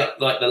bringing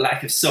up like the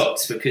lack of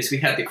socks, because we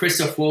had the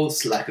Christoph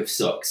Waltz lack of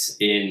socks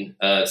in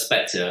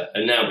Spectre,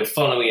 and now we're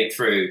following it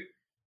through.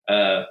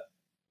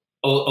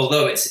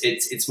 Although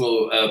it's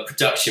more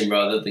production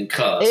rather than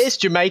cast. It is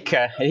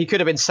Jamaica, and he could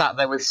have been sat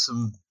there with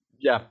some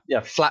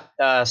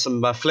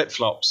some flip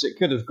flops. It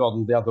could have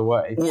gone the other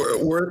way.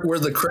 Were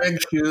the Craig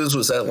shoes?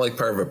 Was that like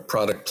part of a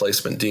product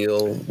placement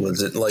deal?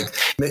 Was it like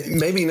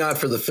maybe not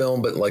for the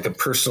film, but like a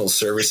personal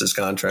services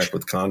contract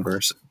with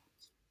Converse?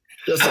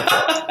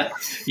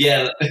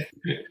 Yeah,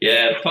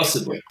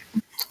 possibly.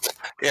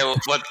 Yeah,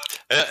 well,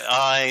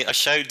 I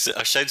showed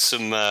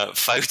some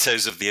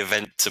photos of the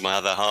event to my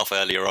other half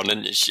earlier on,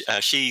 and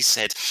she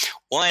said,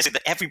 "Why is it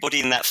that everybody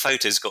in that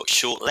photo's got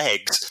short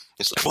legs?"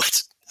 It's like,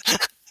 what?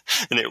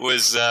 And it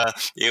was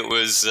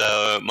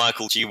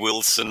Michael G.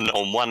 Wilson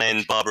on one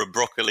end, Barbara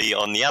Broccoli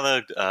on the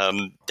other,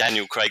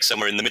 Daniel Craig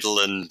somewhere in the middle,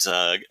 and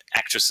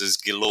actresses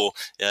galore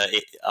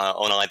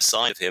on either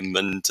side of him.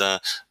 And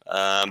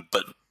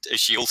but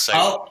she also,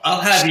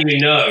 I'll have you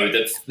know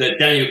that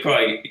Daniel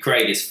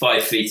Craig is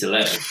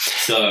 5'11".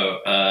 So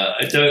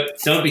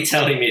don't be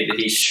telling me that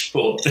he's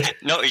short.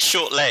 No, he's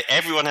short leg.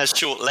 Everyone has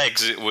short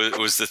legs. It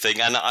was the thing,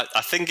 and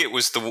I think it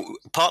was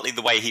partly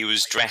the way he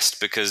was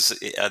dressed, because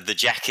the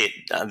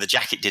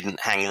jacket didn't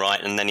hang right,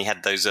 and then he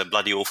had those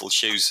bloody awful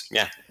shoes.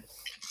 Yeah.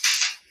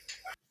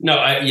 No,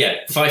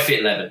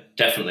 5'11",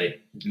 definitely,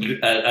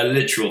 a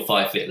literal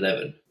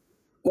 5'11".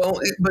 Well,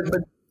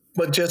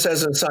 but just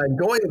as an aside,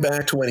 going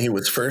back to when he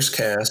was first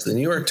cast, the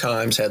New York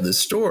Times had this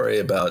story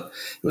about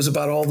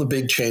all the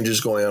big changes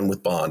going on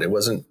with Bond. It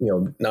wasn't,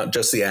 not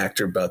just the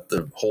actor, but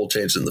the whole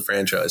change in the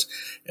franchise.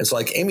 It's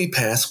like Amy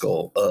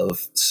Pascal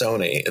of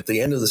Sony at the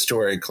end of the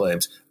story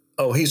claims,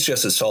 "Oh, he's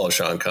just as tall as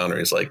Sean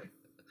Connery." It's like,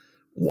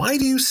 why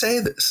do you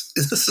say this?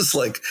 This is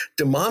like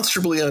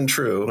demonstrably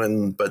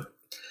untrue, but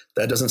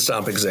that doesn't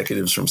stop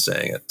executives from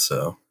saying it.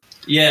 So.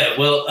 Yeah,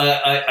 well,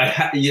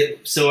 I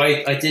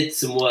did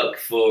some work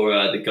for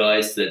the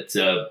guys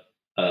that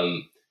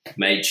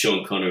made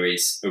Sean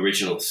Connery's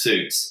original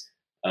suits,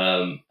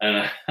 and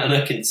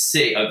I can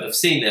see, I've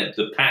seen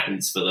the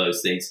patterns for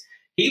those things.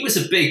 He was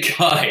a big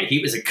guy.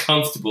 He was a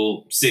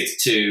comfortable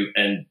 6'2"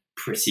 and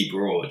pretty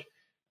broad.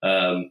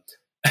 And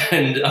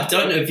I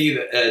don't know if did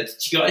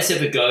you guys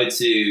ever go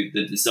to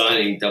the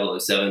Designing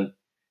 007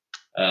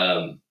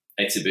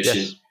 exhibition?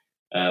 Yes.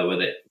 Where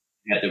they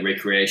had the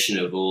recreation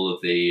of all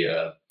of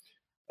the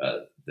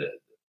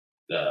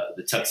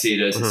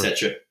tuxedos, Mm-hmm.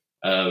 etc.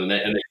 And they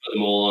put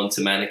them all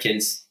onto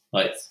mannequins.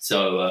 Like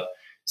so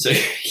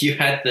you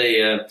had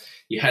the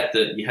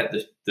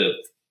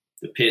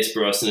Pierce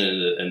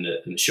Brosnan and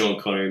the Sean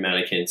Connery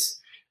mannequins,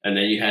 and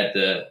then you had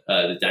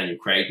the Daniel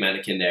Craig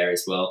mannequin there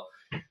as well.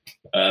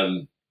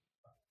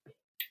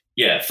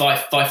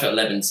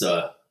 5'11"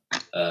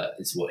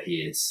 is what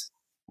he is.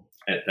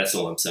 That's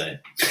all I'm saying.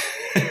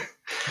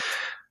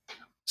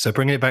 So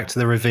bringing it back to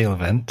the reveal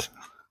event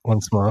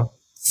once more.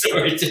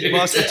 Sorry, dude.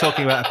 Whilst we're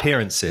talking about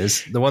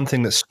appearances, the one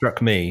thing that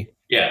struck me,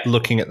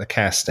 looking at the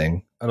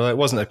casting, although it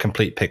wasn't a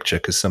complete picture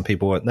because some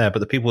people weren't there, but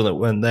the people that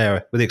weren't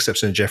there, with the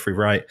exception of Jeffrey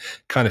Wright,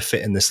 kind of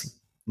fit in this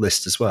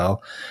list as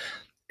well.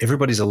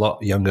 Everybody's a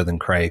lot younger than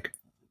Craig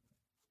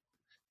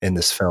in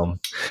this film.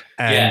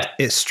 And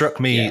it struck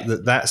me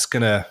that that's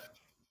going to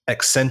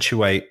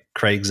accentuate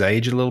Craig's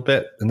age a little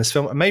bit in this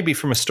film. And maybe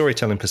from a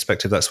storytelling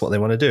perspective, that's what they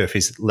want to do if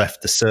he's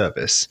left the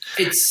service.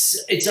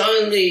 It's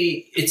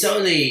only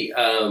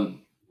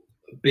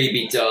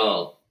BB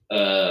Dahl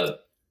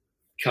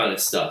kind of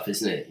stuff,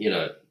 isn't it? Do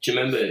you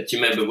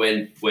remember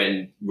when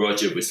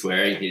Roger was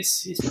wearing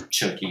his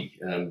chunky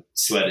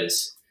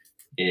sweaters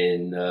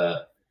in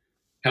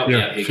help me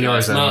out here,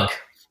 guys. Mark.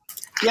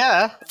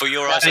 Yeah. For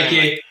your eyes Thank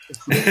only. you.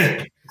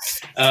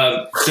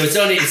 So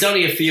it's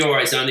only a for your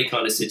eyes only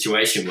kind of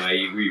situation where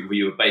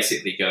you were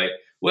basically going,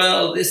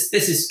 well, this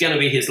is going to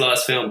be his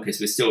last film because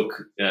we're still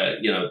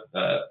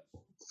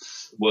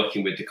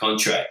working with the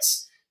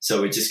contracts,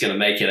 so we're just going to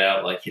make it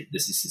out like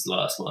this is his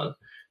last one.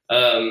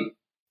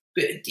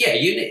 But yeah,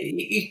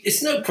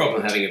 it's no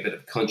problem having a bit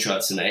of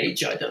contrast in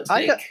age. I don't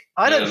think.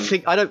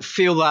 I don't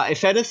feel that.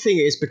 If anything,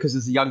 it's because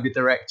he's a younger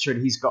director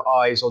and he's got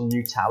eyes on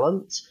new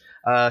talent.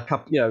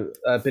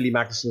 Billy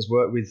Magnuson's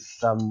worked with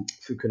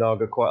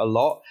Fukunaga quite a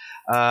lot.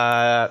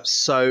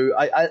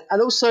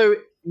 And also,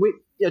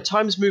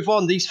 times move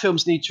on. These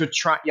films need to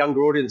attract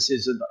younger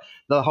audiences, and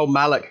the whole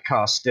Malick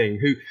casting.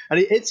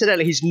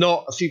 Incidentally, he's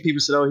not. A few people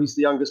said, "Oh, he's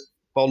the youngest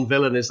Bond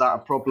villain. Is that a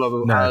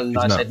problem?" No, and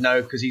I said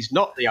no, because he's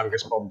not the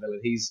youngest Bond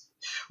villain. He's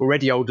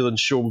already older than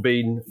Sean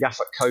Bean,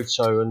 Yaphet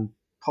Kotto, and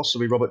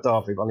possibly Robert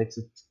Darby. I need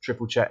to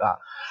triple check that.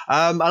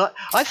 And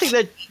I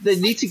think they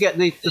need to get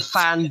the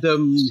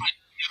fandom,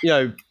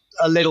 a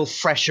little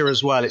fresher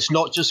as well. It's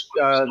not just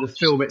the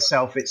film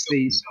itself; it's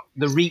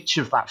the reach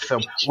of that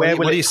film.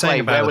 What are you saying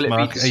about it,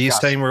 Mark? Are you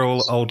saying we're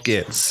all old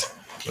gits?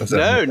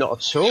 No, not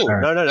at all.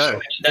 No.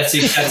 That's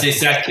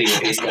exactly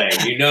what he's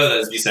saying.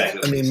 That's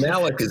exactly. I mean,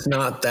 Malick is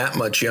not that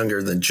much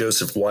younger than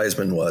Joseph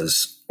Wiseman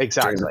was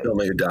during the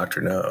filming of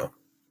Dr. No.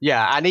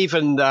 Yeah, and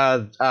even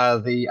the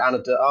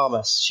Ana de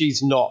Armas,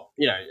 she's not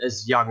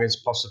as young as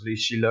possibly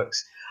she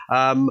looks.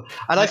 I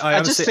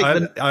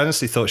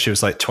honestly thought she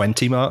was like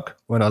 20, Mark,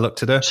 when I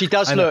looked at her. She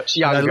does look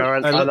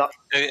younger.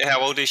 How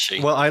old is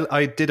she? Well,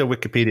 I did a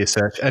Wikipedia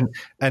search, and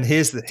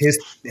here's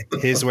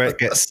where it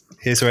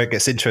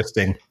gets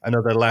interesting.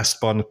 Another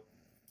last Bond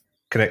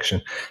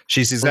connection.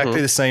 She's exactly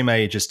the same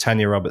age as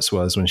Tanya Roberts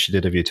was when she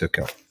did A View to a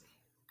Kill.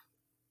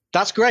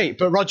 That's great,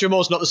 but Roger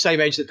Moore's not the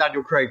same age that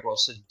Daniel Craig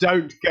was, so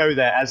don't go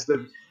there as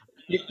the...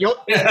 You're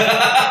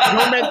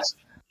meant...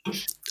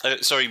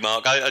 Sorry,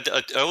 Mark. I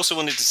also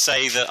wanted to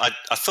say that I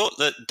thought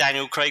that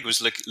Daniel Craig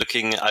was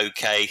looking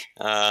okay.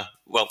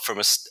 Well, from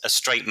a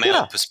straight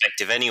male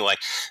perspective, anyway.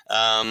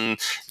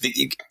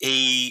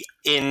 He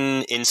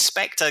in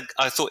Spectre,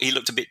 I thought he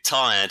looked a bit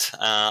tired.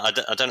 I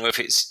don't know if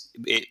it's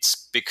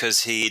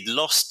because he'd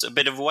lost a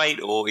bit of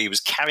weight, or he was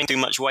carrying too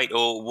much weight,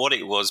 or what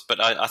it was.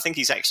 But I think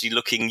he's actually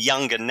looking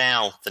younger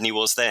now than he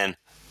was then.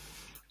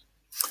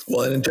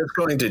 Well, and just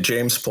going to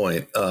James'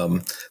 point,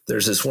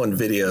 there's this one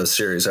video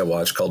series I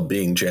watched called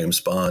Being James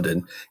Bond,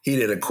 and he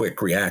did a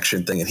quick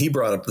reaction thing, and he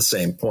brought up the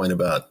same point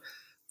about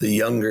the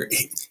younger.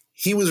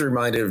 He was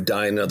reminded of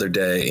Die Another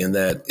Day in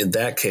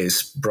that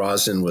case,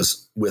 Brosnan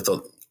was with a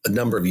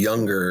number of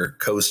younger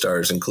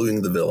co-stars,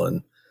 including the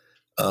villain.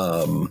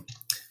 I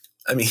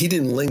mean, he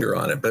didn't linger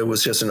on it, but it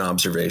was just an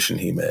observation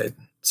he made.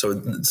 So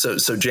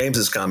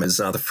James's comment is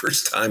not the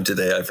first time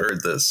today I've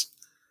heard this.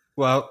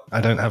 Well,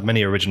 I don't have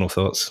many original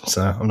thoughts,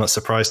 so I'm not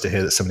surprised to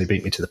hear that somebody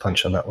beat me to the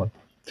punch on that one.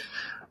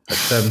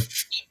 But,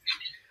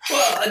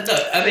 well,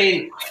 I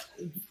mean,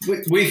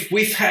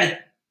 we've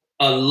had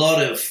a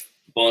lot of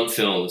Bond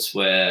films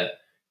where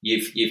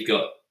you've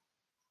got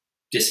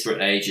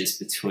disparate ages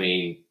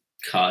between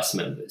cast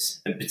members,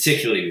 and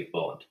particularly with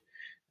Bond,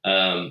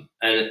 and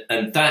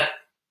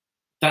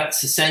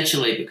that's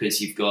essentially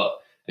because you've got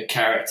a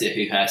character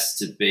who has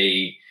to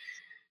be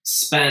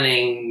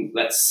spanning,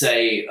 let's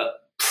say,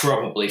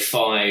 probably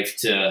 5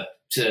 to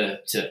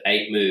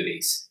 8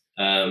 movies,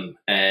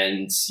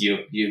 and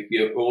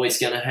you're always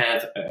going to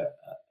have a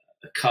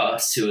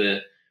cast who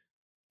are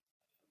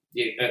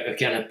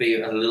going to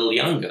be a little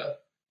younger,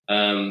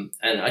 and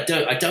I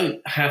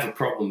don't have a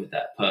problem with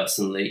that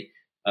personally,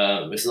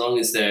 as long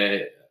as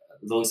their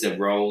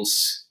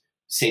roles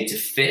seem to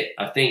fit.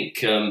 I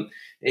think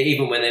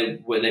even when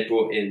they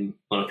brought in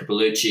Monica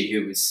Bellucci,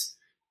 who was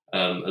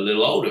a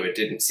little older, it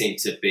didn't seem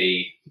to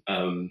be.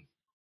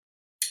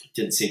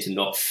 Didn't seem to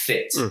not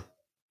fit.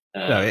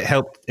 No, it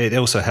helped. It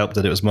also helped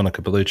that it was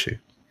Monica Bellucci.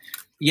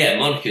 Yeah,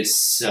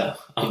 Monica's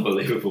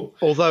unbelievable.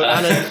 Although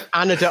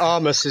Ana de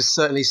Armas has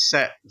certainly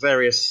set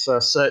various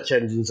search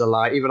engines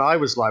alight. Even I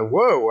was like,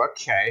 "Whoa,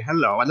 okay,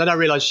 hello," and then I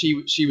realised she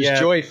was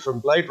Joy from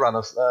Blade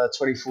Runner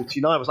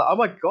 2049. I was like, "Oh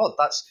my god,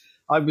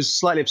 I was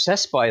slightly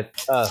obsessed by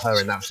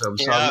her in that film."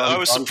 So I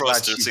was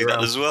surprised to see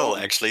that as well.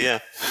 Actually, yeah.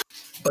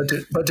 But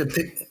to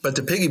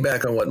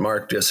piggyback on what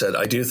Mark just said,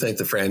 I do think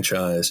the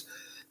franchise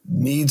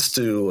needs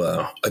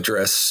to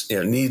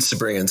needs to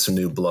bring in some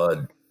new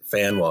blood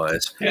fan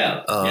wise.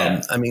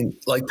 I mean,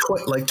 like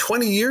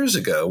 20 years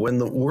ago, when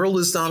The World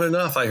Is Not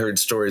Enough, I heard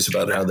stories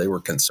about how they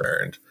were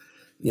concerned,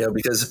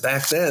 because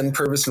back then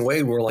Purvis and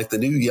Wade were like the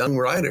new young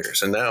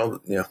writers, and now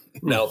they're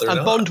not.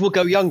 And Bond will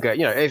go younger.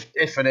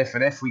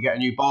 If we get a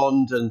new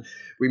Bond and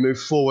we move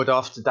forward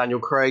after Daniel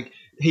Craig,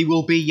 he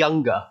will be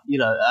younger,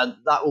 and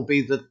that will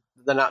be the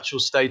natural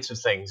state of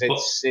things.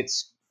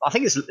 I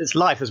think it's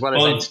life as well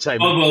as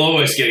entertainment. Bond will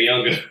always get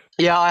younger.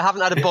 Yeah, I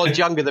haven't had a Bond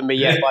younger than me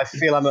yet, but I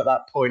feel I'm at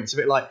that point. It's a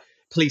bit like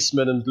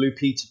Policeman and Blue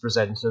Peter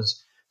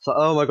presenters. It's like,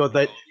 oh my god,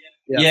 I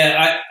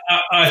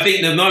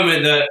think the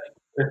moment that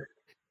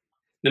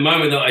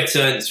I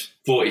turned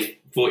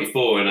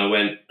 44 and I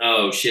went,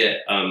 oh shit,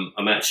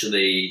 I'm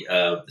actually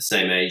the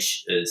same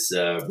age as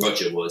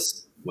Roger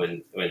was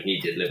when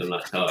he did Live and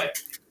Let Die.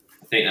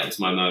 I think that was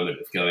my moment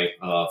of going,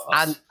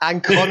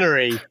 and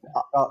Connery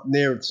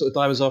near sort of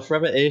Diamonds Are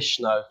Forever-ish.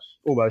 No,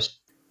 almost.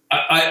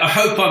 I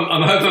hope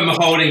I'm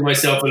holding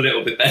myself a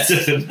little bit better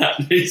than that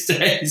these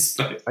days.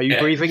 But, are you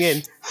breathing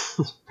in?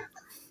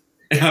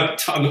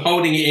 I'm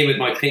holding it in with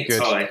my pink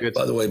tie. Good.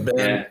 By the way,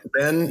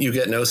 Ben, you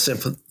get no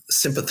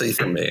sympathy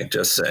from me.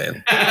 Just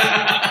saying.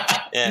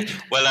 Yeah.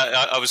 Well,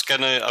 I was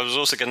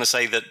also gonna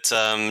say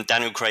that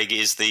Daniel Craig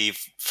is the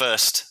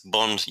first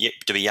Bond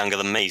to be younger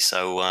than me,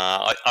 so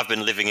I've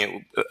been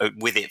living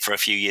with it for a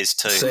few years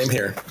too. Same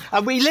here.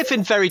 And we live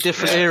in very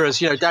different eras.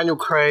 Daniel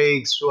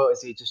Craig's, what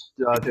is he? Just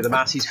do the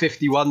maths. He's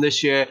 51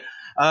 this year.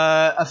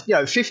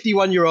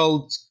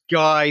 51-year-old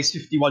guys,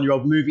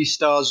 51-year-old movie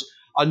stars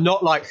are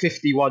not like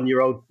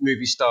 51-year-old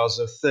movie stars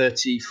of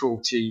 30,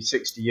 40,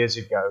 60 years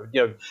ago.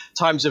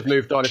 Times have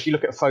moved on. If you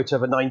look at a photo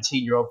of a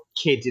 19-year-old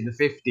kid in the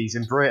 50s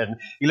in Britain,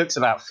 he looks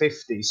about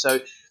 50. So,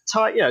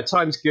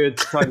 time's good,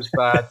 time's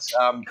bad.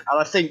 And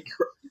I think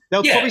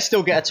they'll probably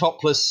still get a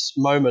topless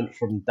moment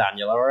from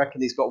Daniel. I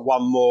reckon he's got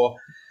one more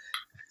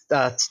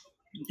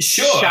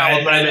sure.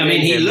 I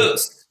mean, he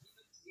looks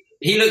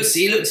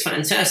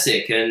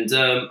fantastic. And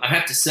I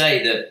have to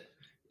say that,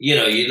 you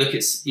look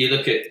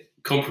at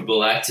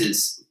comparable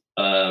actors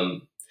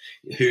who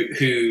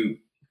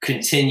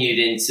continued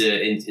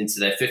into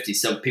their 50s.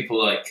 Some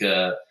people like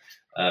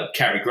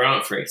Cary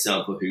Grant, for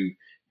example, who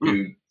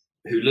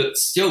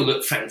still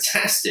look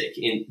fantastic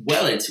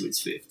well into his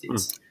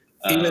 50s.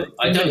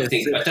 I don't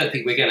think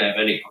we're going to have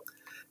any.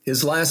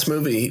 His last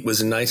movie was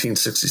in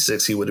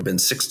 1966. He would have been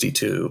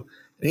 62,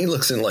 And he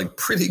looks in like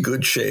pretty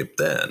good shape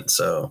then.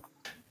 So,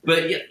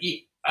 but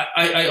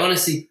I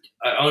honestly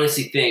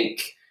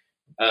think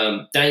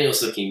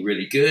Daniel's looking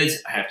really good.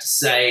 I have to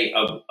say,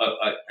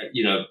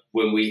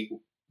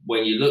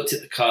 when you looked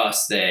at the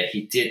cast there,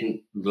 he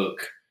didn't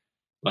look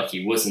like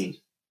he wasn't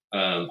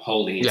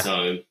holding his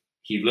own.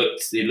 He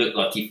looked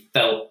like he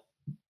felt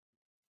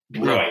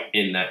right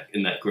in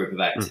that group of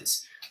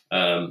actors.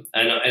 And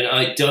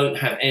I don't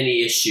have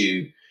any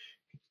issue.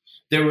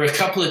 There were a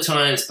couple of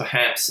times,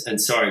 perhaps,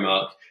 and sorry,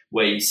 Mark,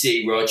 where you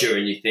see Roger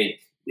and you think,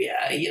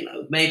 yeah,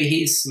 maybe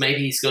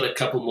he's got a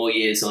couple more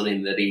years on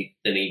him than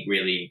he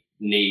really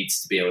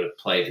needs to be able to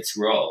play this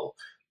role.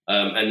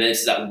 And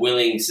there's that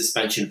willing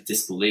suspension of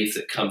disbelief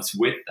that comes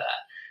with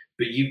that.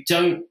 But you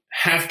don't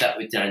have that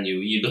with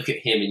Daniel. You look at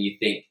him and you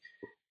think,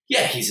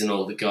 yeah, he's an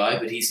older guy,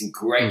 but he's in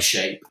great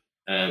shape.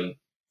 And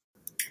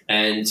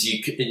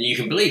you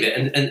can believe it.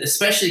 And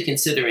especially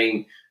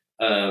considering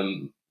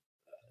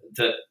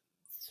that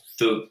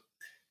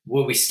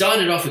when we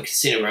started off with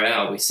Casino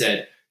Royale, we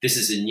said, this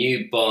is a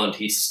new Bond.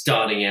 He's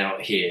starting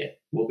out here.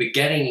 What we're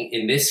getting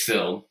in this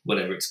film,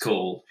 whatever it's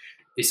called,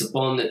 is a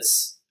Bond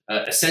that's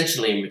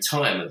essentially in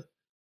retirement.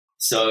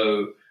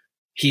 So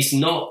he's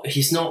not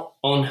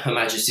on Her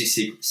Majesty's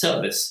Secret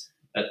Service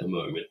at the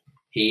moment.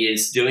 He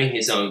is doing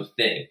his own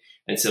thing.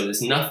 And so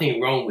there's nothing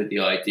wrong with the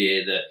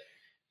idea that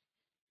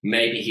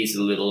maybe he's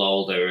a little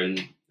older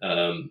and,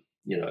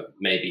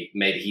 maybe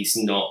he's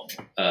not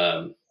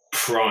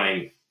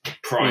prime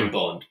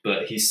Bond,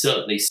 but he's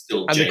certainly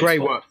still and James the grey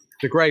Bond. work.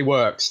 The grey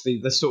works.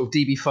 The sort of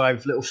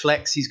DB5 little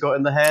flecks he's got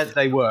in the hair,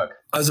 they work.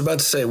 I was about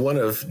to say one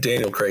of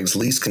Daniel Craig's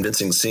least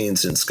convincing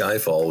scenes in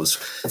Skyfall was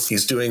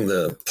he's doing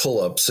the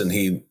pull-ups and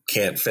he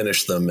can't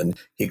finish them and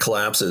he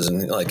collapses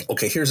and like,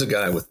 okay, here's a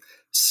guy with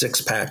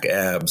 6-pack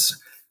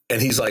abs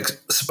and he's like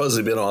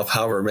supposedly been off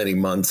however many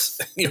months.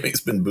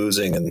 He's been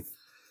boozing and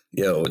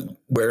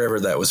wherever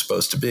that was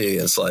supposed to be.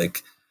 It's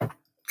like,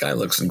 guy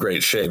looks in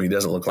great shape. He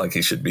doesn't look like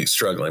he should be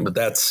struggling, but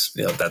that's.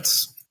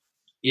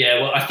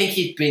 Yeah, well, I think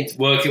he'd been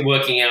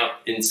working out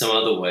in some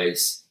other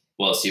ways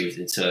whilst he was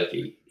in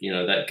Turkey.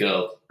 That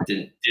girl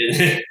didn't.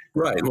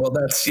 Right. Well,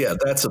 that's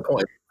the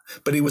point.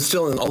 But he was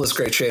still in all this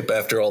great shape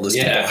after all this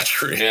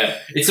debauchery. Yeah,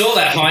 it's all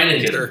that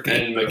Heineken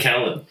and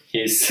McKellen.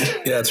 Yeah,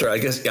 that's right. I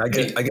guess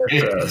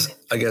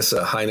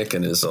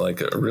Heineken is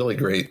like a really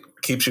great,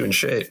 keeps you in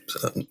shape.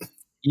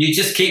 You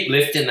just keep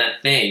lifting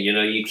that thing.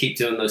 You keep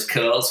doing those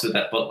curls with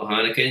that bottle of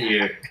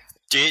Heineken.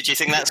 Do you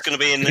think that's going to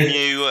be in the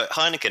new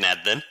Heineken ad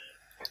then?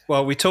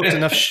 Well, we talked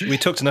enough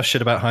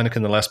shit about Heineken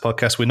in the last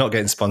podcast. We're not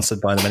getting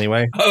sponsored by them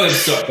anyway. Oh, I'm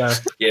sorry.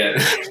 Yeah.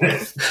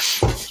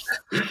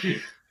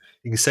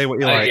 You can say what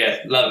you like. Yeah,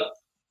 love it.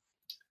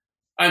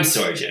 I'm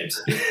sorry, James.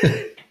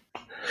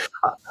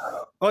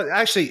 Well,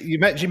 actually, you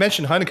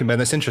mentioned Heineken, Ben.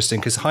 That's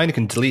interesting because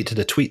Heineken deleted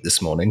a tweet this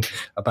morning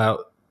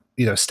about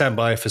stand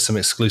by for some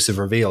exclusive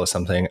reveal or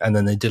something, and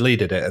then they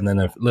deleted it, and then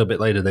a little bit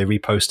later they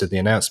reposted the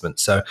announcement.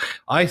 So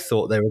I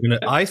thought they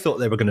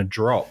were gonna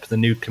drop the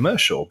new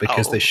commercial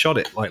because they shot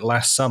it like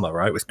last summer,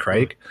 right, with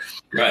Craig.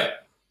 Right.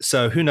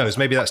 So who knows?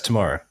 Maybe that's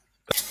tomorrow.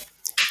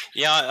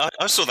 Yeah,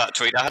 I saw that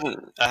tweet. I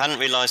hadn't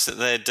realised that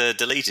they'd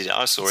deleted it.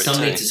 I saw it.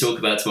 Something to talk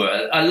about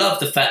tomorrow. I love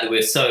the fact that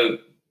we're so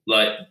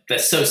they're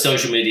so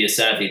social media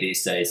savvy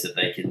these days that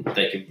they can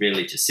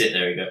really just sit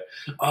there and go,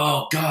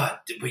 oh God,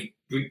 we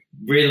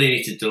really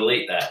need to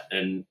delete that.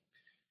 And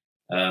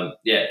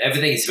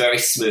everything is very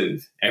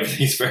smooth.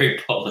 Everything's very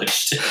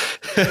polished.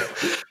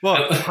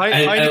 Well,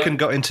 Heineken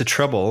got into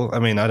trouble. I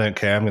mean, I don't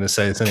care. I'm going to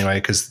say this anyway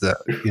because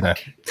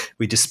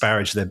we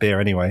disparage their beer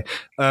anyway.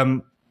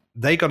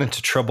 They got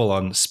into trouble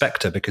on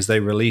Spectre because they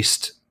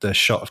released the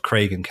shot of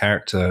Craig in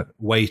character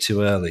way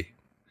too early.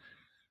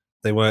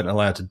 They weren't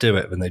allowed to do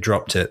it when they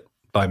dropped it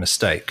by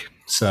mistake.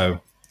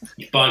 So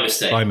by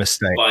mistake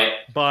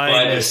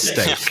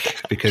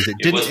because it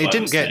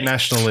didn't get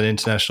national and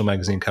international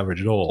magazine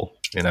coverage at all.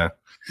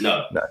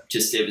 No.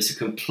 Just it was a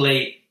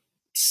complete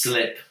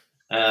slip.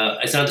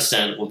 It's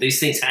understandable. These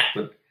things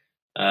happen.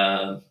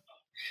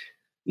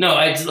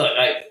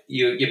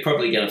 You're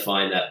probably going to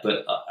find that,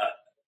 but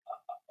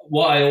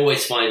what I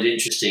always find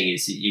interesting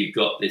is that you've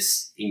got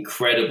this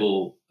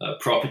incredible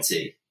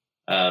property.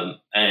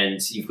 And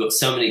you've got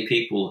so many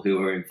people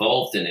who are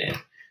involved in it,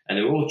 and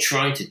they're all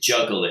trying to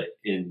juggle it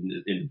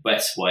in the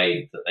best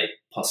way that they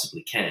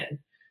possibly can.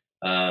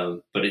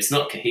 But it's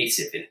not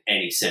cohesive in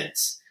any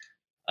sense.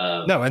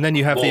 No, and then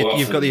you've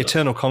got the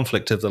eternal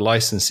conflict of the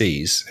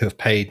licensees who have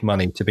paid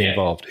money to be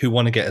involved, who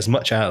want to get as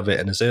much out of it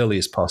and as early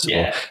as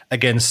possible,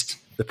 against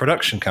the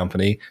production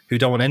company who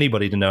don't want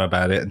anybody to know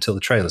about it until the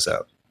trailer's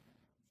out.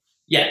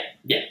 Yeah,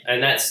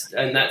 and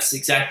that's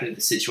exactly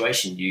the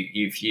situation.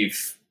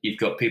 You've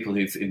got people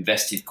who've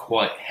invested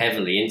quite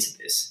heavily into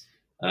this.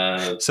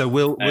 So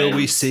will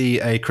we see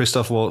a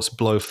Christoph Waltz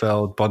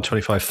Blofeld Bond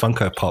 25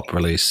 Funko Pop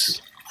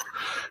release?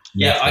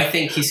 Yeah, I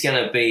think he's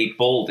going to be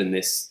bald in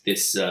this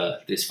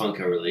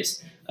Funko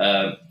release.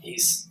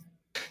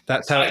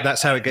 That's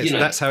how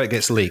it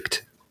gets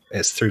leaked.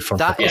 It's through Funko.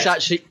 That is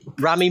actually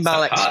Rami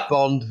Malek's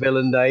Bond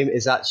villain name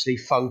is actually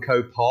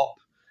Funko Pop.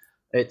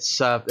 It's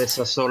a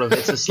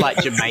slight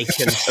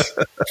Jamaican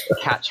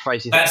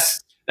catchphrase.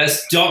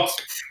 That's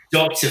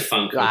Dr.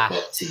 Funko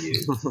Pop to you.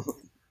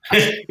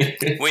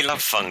 We love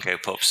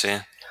Funko Pops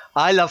here.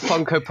 I love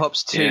Funko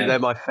Pops too. Yeah. They're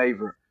my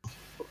favourite.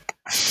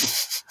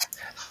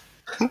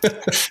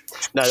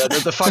 No,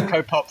 the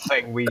Funko Pop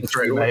thing we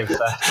may have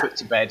put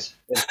to bed.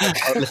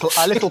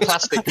 A little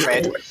plastic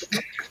bed.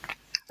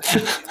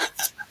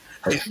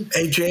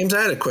 Hey, James,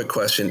 I had a quick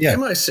question. Yeah.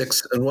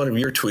 MI6 in one of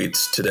your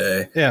tweets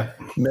today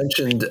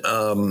mentioned,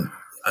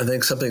 I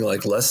think something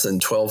like less than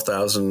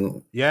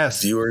 12,000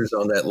 viewers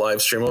on that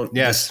live stream.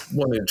 Just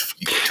wondered if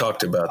you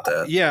talked about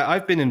that. Yeah,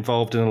 I've been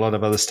involved in a lot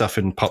of other stuff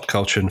in pop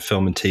culture and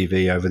film and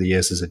TV over the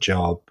years as a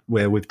job,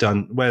 where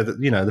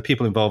the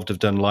people involved have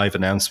done live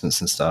announcements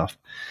and stuff,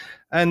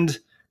 and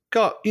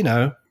got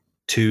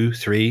 200,000,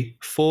 300,000,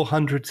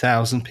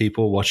 400,000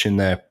 people watching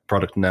their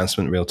product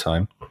announcement real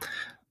time.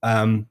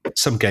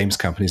 Some games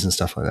companies and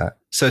stuff like that.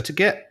 So to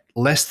get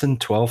less than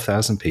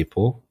 12,000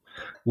 people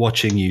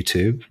watching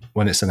YouTube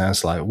when it's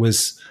announced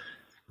was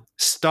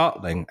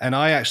startling. And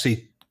I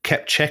actually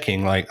kept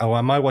checking,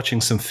 am I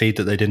watching some feed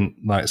that they didn't,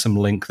 some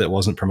link that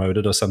wasn't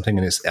promoted or something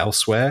and it's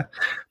elsewhere?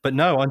 But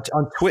no, on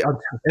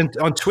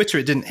Twitter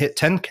it didn't hit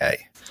 10K.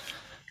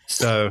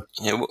 So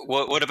yeah,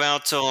 what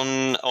about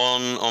on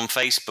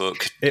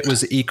Facebook? It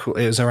was equal.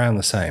 It was around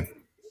the same.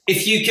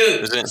 If you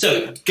go,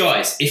 so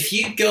guys, if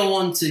you go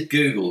onto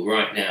Google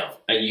right now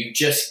and you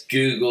just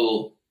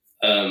Google,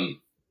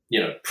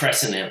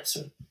 press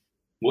announcement,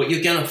 what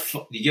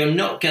you're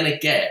not gonna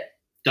get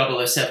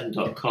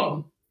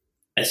 007.com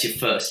as your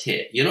first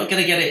hit. You're not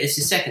gonna get it as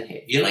your second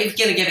hit. You're not even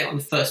gonna get it on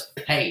the first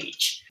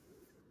page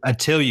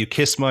until you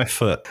kiss my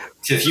foot.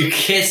 So if you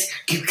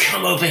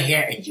come over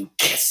here and you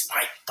kiss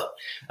my foot.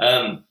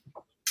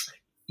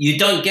 You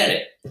don't get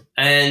it,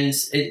 and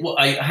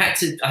I had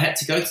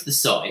to go to the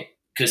site.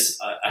 Because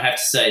I have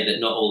to say that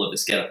not all of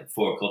us get up at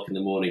 4:00 in the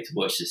morning to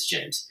watch this,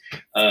 James.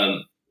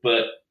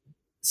 But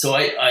so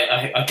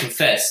I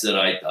confess that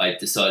I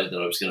decided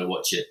that I was going to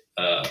watch it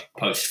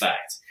post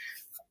fact.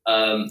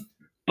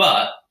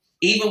 But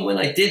even when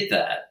I did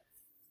that,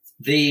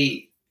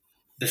 the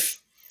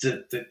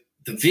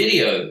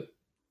video,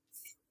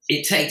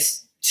 it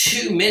takes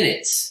 2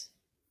 minutes.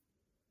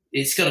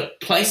 It's got a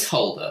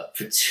placeholder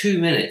for 2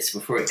 minutes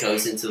before it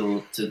goes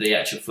into the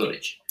actual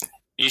footage.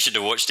 You should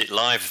have watched it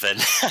live then.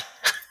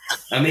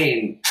 I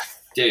mean,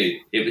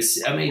 dude, it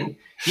was. I mean,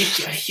 you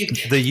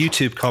the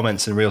YouTube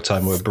comments in real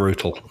time were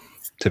brutal.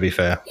 To be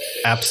fair,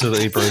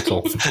 absolutely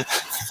brutal.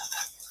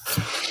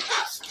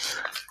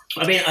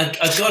 I mean, I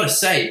gotta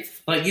say,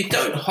 you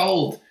don't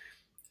hold,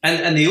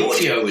 and the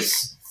audio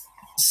is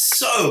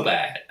so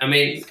bad. I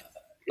mean,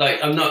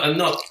 I'm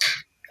not.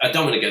 I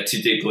don't want to go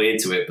too deeply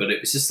into it, but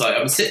it was just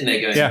I'm sitting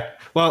there going, yeah.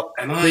 Well,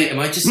 am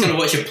I just going to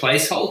watch a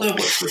placeholder?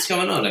 What's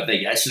going on? Have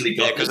they actually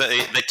got? Yeah, because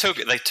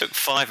they took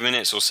 5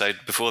 minutes or so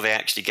before they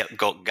actually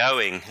got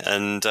going,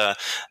 and I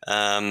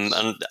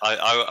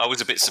was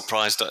a bit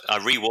surprised. I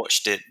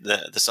rewatched it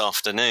this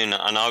afternoon,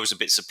 and I was a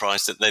bit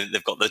surprised that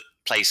they've got the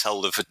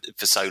placeholder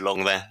for so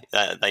long there.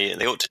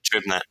 They ought to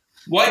trim that.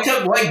 Why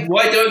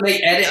don't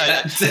they edit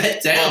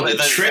that down and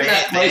trim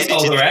that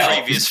placeholder out? The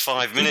previous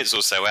 5 minutes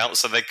or so out,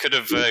 so they could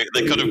have trimmed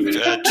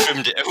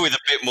it with a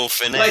bit more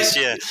finesse.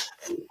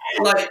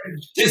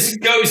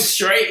 Just go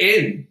straight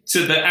in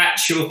to the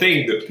actual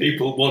thing that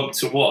people want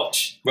to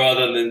watch,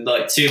 rather than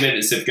 2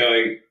 minutes of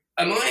going,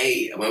 Am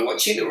I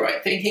watching the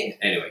right thing here?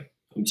 Anyway,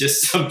 I'm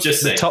just saying.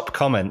 The top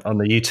comment on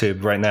the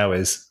YouTube right now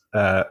is,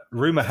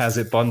 rumor has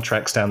it Bond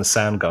tracks down the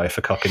sound guy for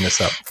cocking this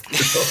up.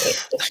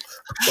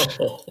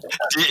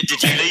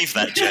 Did you leave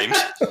that, James?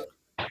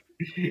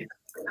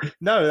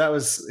 No, that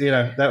was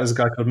a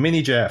guy called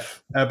Mini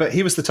Jeff, but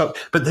he was the top.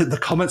 But the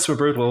comments were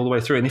brutal all the way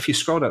through. And if you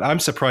scroll down, I'm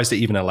surprised they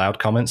even allowed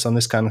comments on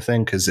this kind of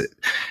thing, because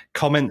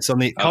comments on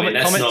the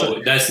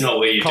that's not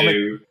what you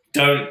do.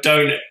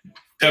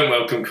 Don't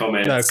welcome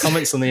comments. No,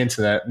 comments on the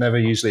internet never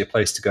usually a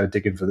place to go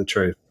digging for the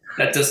truth.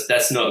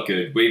 That's not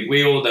good.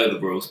 We all know the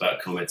rules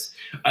about comments.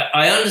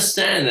 I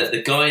understand that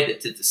the guy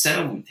that did the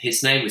sound,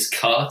 his name was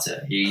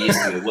Carter. He used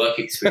to be a work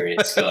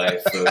experience guy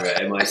for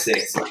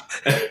MI6.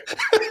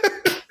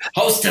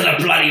 Holster the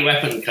bloody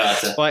weapon,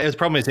 Carter. Well, the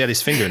problem is he had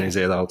his finger in his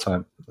ear the whole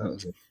time. That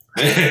was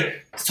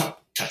it.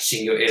 Stop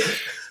touching your ear.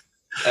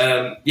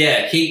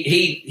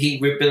 He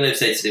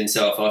rehabilitated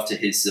himself after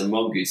his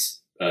mongoose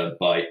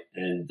bite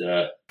and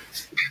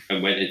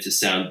went into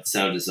sound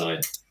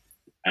design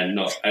and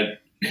not.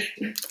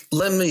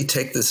 Let me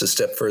take this a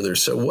step further.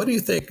 So what do you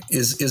think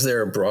is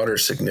there a broader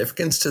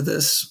significance to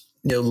this,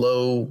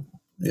 low,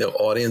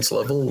 audience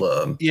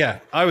level? Yeah,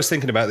 I was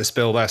thinking about this,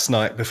 Bill, last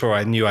night before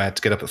I knew I had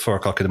to get up at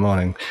 4:00 in the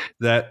morning,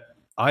 that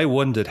I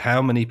wondered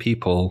how many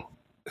people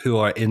who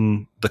are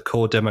in the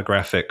core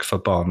demographic for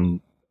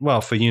Bond,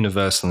 well, for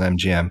Universal and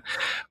MGM,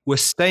 were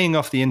staying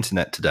off the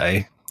internet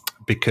today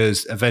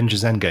because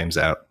Avengers Endgame's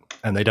out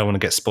and they don't want to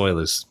get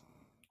spoilers.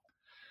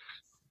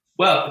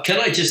 Well, can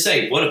I just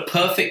say, what a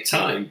perfect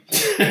time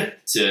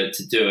to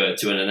do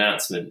an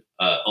announcement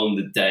on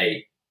the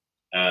day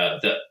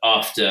that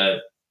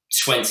after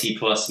 20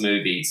 plus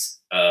movies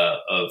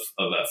of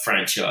a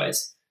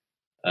franchise.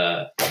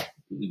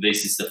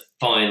 This is the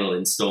final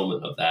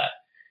installment of that.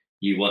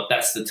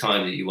 That's the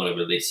time that you want to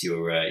release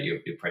your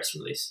press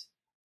release,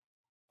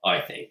 I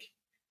think.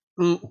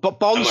 But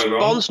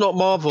Bond's not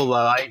Marvel though.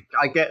 I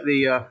get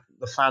the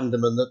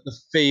fandom and the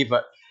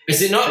fever.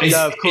 Is it not?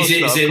 No, of course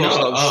not. Is it not?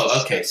 Not.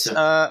 Oh, okay. So.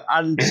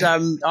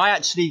 I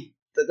actually,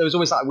 there was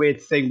always that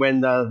weird thing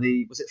when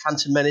was it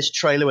Phantom Menace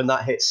trailer, when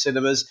that hit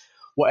cinemas,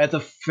 whatever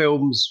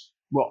films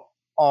were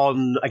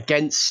on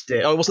against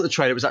it. Oh, it wasn't the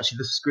trailer, it was actually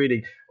the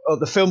screening.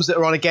 The films that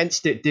were on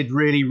against it did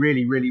really,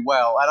 really, really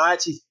well. And I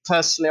actually,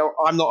 personally,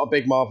 I'm not a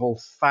big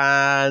Marvel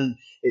fan.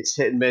 It's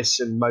hit and miss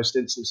in most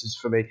instances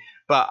for me.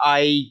 But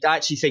I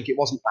actually think it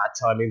wasn't bad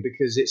timing,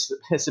 because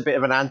it's a bit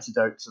of an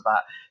antidote to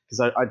that, because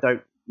I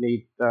don't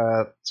need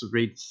to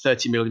read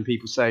 30 million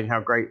people saying how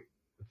great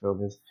the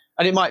film is.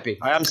 And it might be.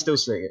 I am still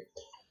seeing it.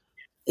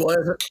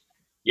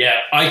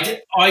 Yeah,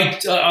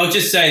 I'll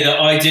just say that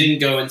I didn't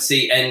go and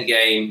see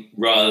Endgame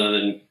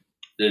rather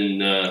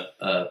than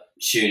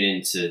tune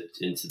into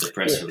the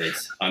press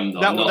release.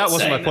 That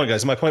wasn't my point,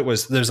 guys. My point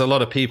was there's a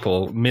lot of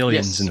people,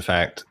 millions in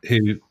fact,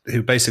 who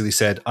basically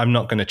said, I'm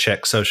not going to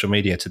check social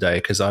media today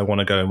because I want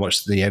to go and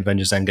watch the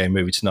Avengers Endgame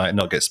movie tonight and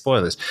not get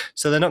spoilers.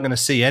 So they're not going to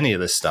see any of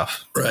this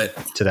stuff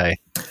today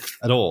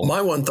at all.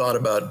 My one thought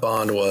about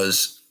Bond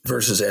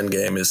versus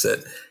Endgame is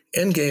that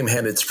Endgame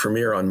had its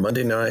premiere on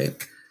Monday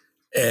night,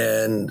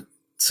 and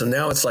so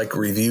now it's like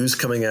reviews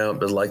coming out,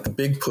 but like the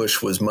big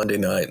push was Monday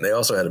night. And they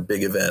also had a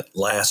big event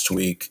last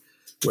week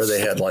where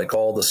they had like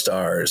all the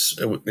stars.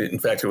 In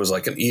fact, it was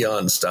like an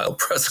Eon style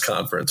press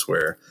conference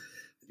where,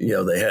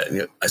 they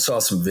had, I saw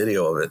some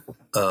video of it.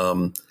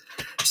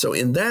 So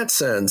in that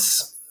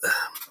sense,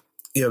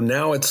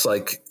 now it's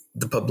like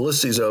the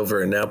publicity's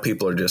over and now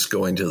people are just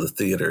going to the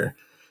theater.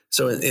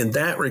 So in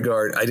that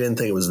regard, I didn't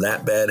think it was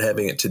that bad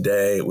having it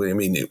today. I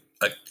mean,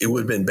 it would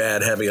have been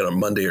bad having it on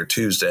Monday or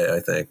Tuesday, I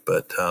think,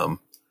 but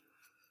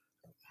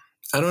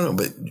I don't know,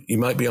 but you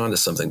might be onto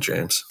something,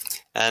 James.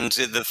 And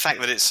the fact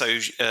that it's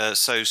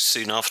so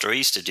soon after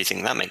Easter, do you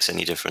think that makes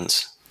any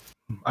difference?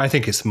 I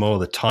think it's more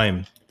the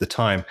time.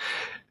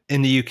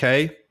 In the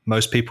UK,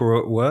 most people are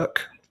at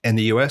work. In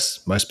the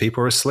US, most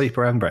people are asleep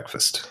or having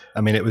breakfast.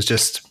 I mean, it was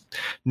just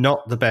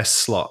not the best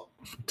slot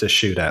to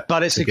shoot at.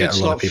 But it's a good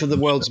slot for the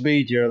world's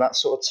media. That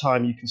sort of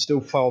time, you can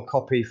still file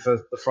copy for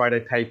the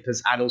Friday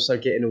papers and also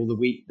get in all the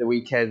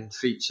weekend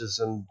features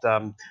and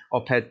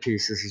op-ed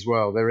pieces as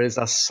well. There is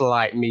a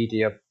slight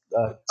media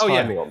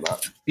timing on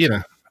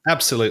that.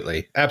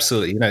 Absolutely.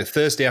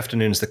 Thursday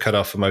afternoon is the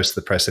cutoff for most of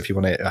the press if you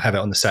want to have it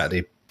on the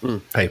Saturday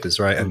papers,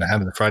 right? And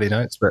having the Friday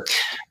nights. But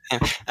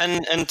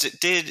and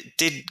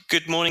did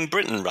Good Morning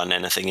Britain run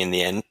anything in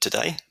the end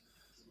today?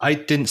 I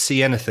didn't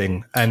see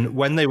anything. And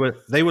when they were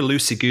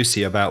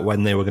loosey-goosey about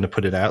when they were going to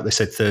put it out, they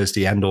said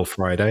Thursday and or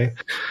Friday.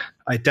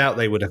 I doubt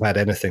they would have had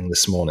anything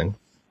this morning.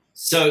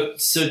 So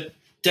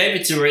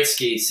David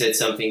Zaritsky said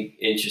something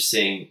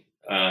interesting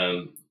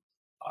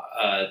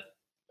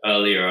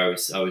earlier. I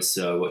was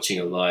watching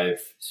a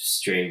live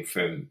stream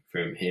from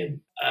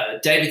him.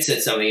 David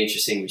said something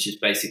interesting, which is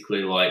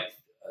basically like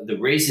the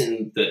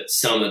reason that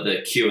some of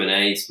the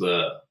Q&As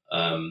were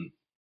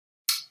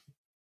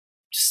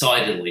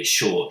decidedly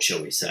short,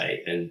 shall we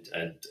say, and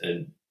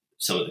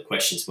some of the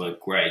questions weren't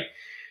great,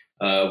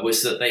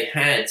 was that they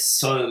had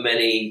so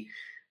many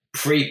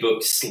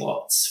pre-booked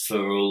slots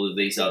for all of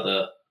these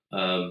other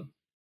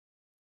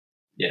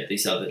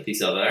these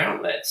other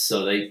outlets.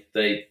 So they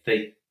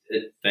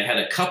had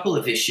a couple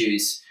of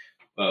issues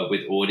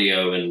with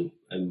audio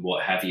and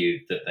what have you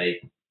that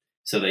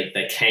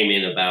they came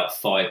in about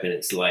 5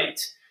 minutes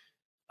late,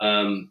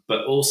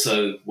 but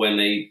also when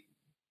they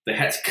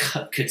had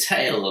to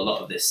curtail a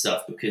lot of this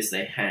stuff because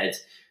they had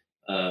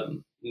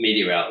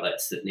media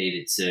outlets that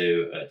needed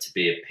to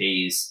be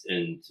appeased,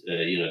 and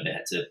they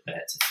had to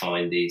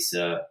find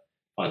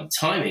find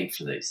timing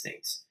for these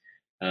things.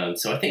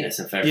 So I think that's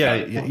a fair. Yeah,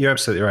 you're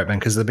absolutely right, man.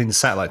 Because the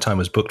satellite time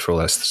was booked for all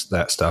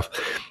that stuff.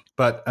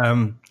 But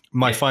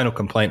my final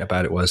complaint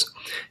about it was,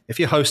 if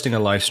you're hosting a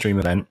live stream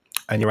event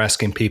and you're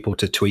asking people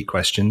to tweet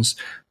questions,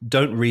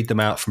 don't read them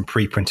out from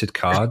pre-printed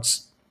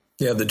cards.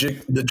 Yeah, the jig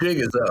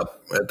is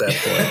up at that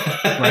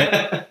point,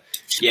 right?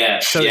 Yeah.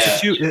 So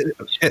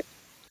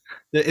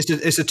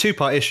it's a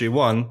two-part issue.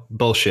 One,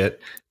 bullshit.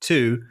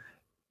 Two,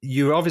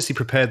 you obviously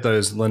prepared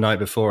those the night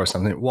before or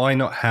something. Why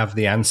not have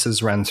the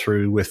answers ran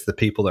through with the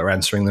people that are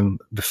answering them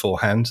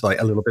beforehand, like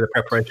a little bit of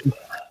preparation?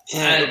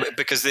 Yeah,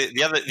 because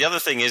the other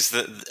thing is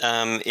that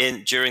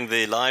during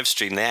the live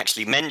stream they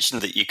actually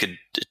mentioned that you could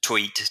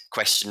tweet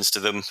questions to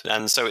them,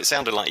 and so it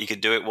sounded like you could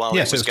do it while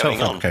it was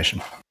going on.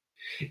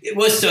 It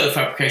was total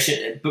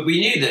fabrication, but we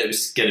knew that it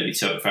was going to be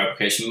total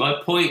fabrication. My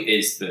point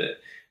is that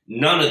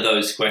none of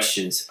those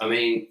questions. I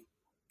mean,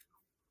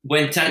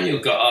 when Daniel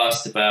got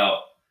asked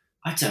about,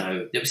 I don't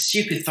know, there were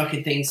stupid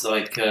fucking things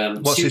like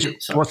what's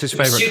his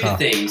favorite car?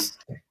 Things.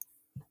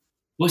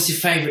 What's your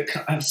favorite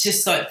car? It's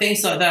just like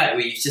things like that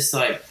where you just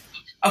like,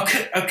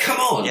 come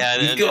on! Yeah,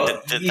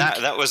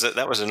 That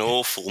that was an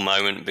awful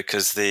moment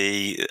because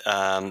the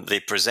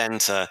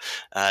presenter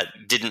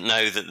didn't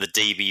know that the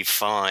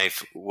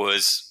DB5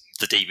 was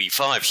the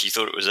DB5. She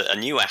thought it was a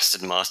new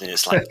Aston Martin.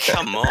 It's like,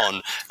 come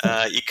on,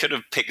 you could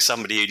have picked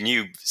somebody who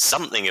knew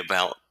something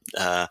about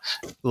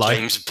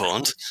James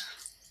Bond.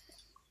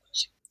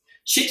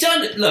 She'd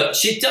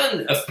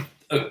done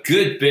a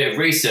good bit of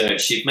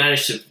research. She'd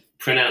managed to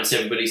pronounce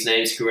everybody's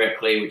names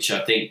correctly, which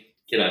I think,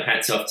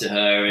 hats off to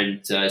her.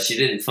 And she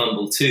didn't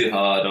fumble too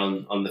hard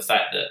on the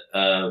fact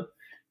that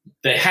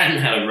they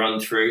hadn't had a run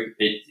through.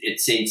 It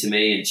seemed to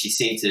me, and she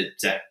seemed to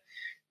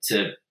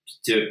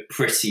do it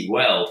pretty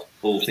well,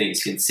 all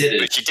things considered.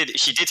 But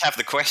she did have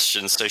the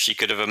questions, so she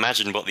could have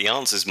imagined what the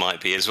answers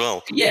might be as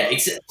well. Yeah,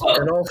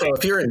 and also,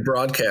 if you're in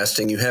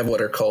broadcasting, you have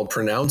what are called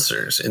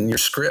pronouncers in your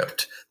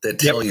script that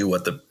tell you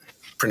what the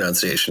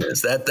pronunciation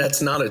is.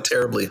 That's not a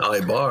terribly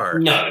high bar to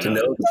know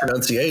the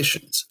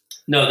pronunciations.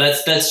 No,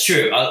 that's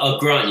true. I'll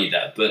grant you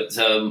that, but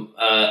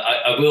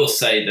I will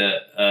say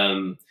that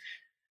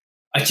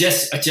I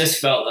just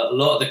felt that a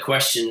lot of the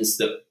questions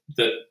that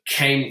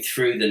came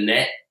through the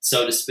net,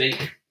 so to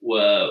speak,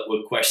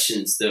 were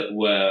questions that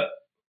were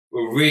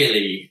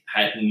really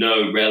had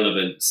no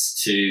relevance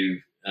to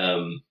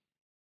the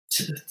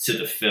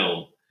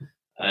film,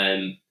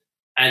 and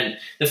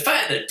the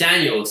fact that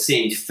Daniel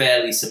seemed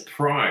fairly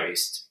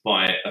surprised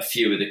by a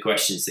few of the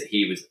questions that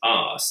he was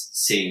asked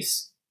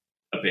seems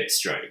a bit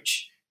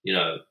strange. They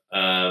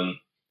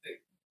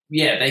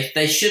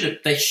should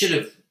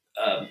have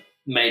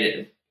made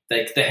it.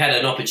 They had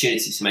an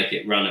opportunity to make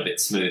it run a bit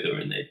smoother,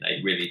 and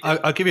they really did.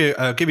 I'll give you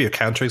a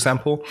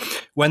counterexample.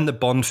 When the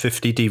Bond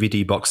 50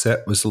 DVD box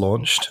set was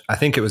launched, I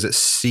think it was at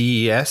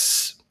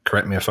CES.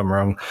 Correct me if I'm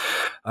wrong.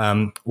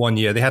 One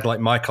year they had like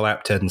Michael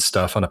Apted and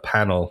stuff on a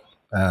panel,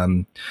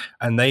 and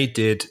they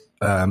did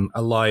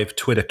a live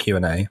Twitter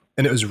Q&A,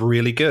 and it was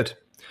really good.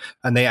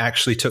 And they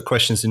actually took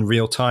questions in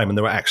real time, and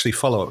there were actually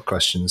follow-up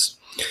questions.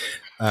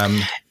 I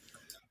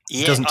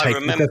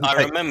remember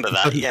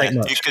that. Yeah,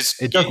 because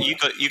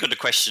you got the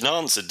question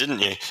answered,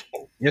 didn't you?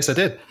 Yes, I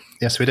did.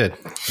 Yes, we did.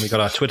 We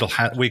got our Twiddle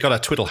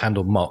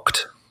handle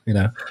mocked.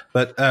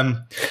 But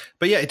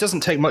yeah, it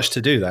doesn't take much to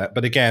do that.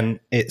 But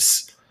again,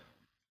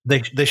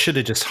 they should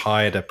have just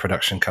hired a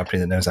production company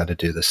that knows how to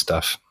do this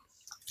stuff.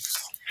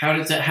 How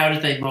did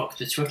they mock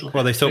the Twiddle?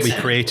 Well, they thought we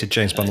created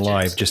James Bond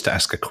Live just to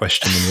ask a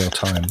question in real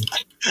time.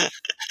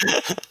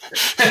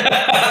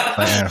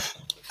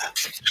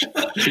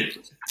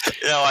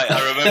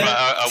 I remember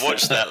I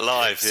watched that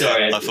live.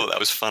 Sorry, I thought that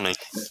was funny.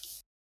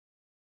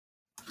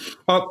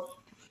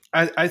 Well,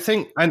 I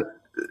think, and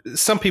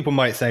some people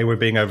might say we're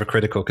being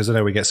overcritical because I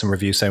know we get some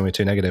reviews saying we're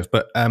too negative,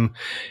 but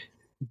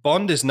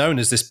Bond is known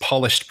as this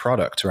polished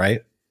product,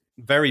 right?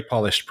 Very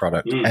polished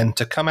product. And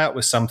to come out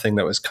with something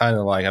that was kind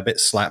of like a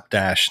bit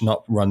slapdash,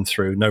 not run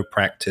through, no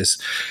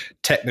practice,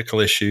 technical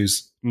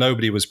issues,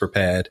 nobody was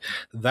prepared.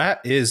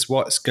 That is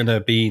what's going to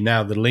be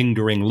now the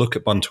lingering look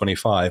at Bond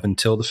 25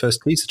 until the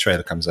first teaser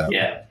trailer comes out.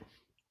 Yeah.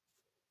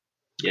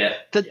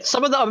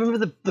 Some of that, I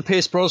remember the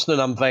Pierce Brosnan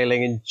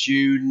unveiling in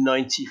June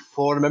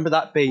 '94. I remember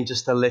that being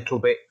just a little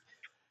bit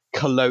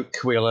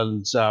colloquial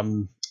and I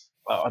don't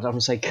want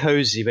to say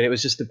cozy, but it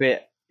was just a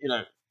bit,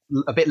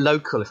 a bit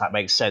local, if that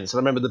makes sense. And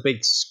I remember the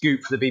big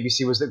scoop for the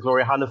BBC was that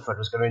Gloria Hunniford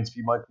was going to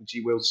interview Michael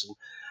G. Wilson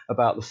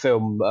about the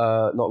film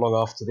not long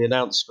after the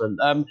announcement.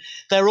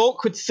 They're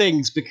awkward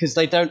things because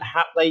they don't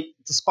have they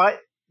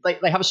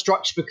have a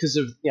structure because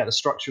of the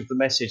structure of the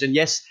message. And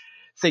yes,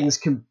 things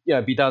can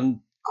be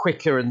done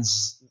quicker and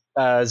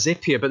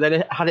zippier. But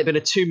then had it been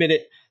a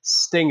 2-minute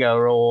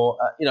stinger or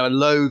a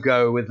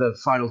logo with a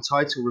final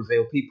title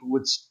reveal, people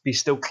would be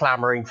still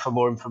clamoring for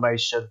more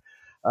information.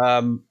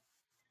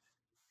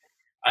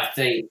 I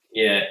think,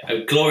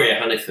 Gloria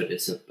Hunniford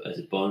as a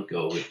Bond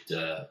girl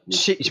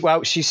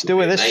she's still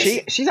with us.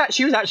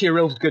 She was actually a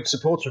real good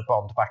supporter of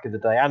Bond back in the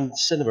day and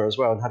cinema as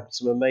well, and had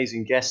some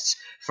amazing guests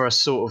for a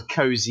sort of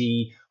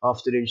cozy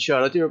afternoon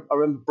show. And I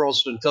remember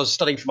Brosnan, because I was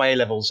studying for my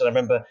A-levels, and I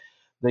remember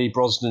the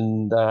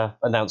Brosnan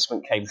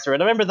announcement came through,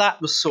 and I remember that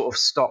was sort of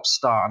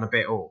stop-start and a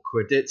bit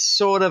awkward. It's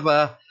sort of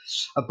a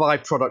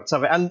byproduct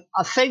of it, and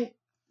I think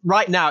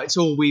right now it's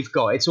all we've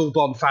got. It's all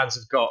Bond fans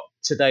have got.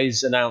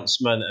 Today's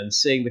announcement and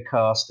seeing the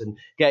cast and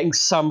getting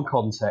some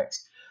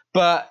context.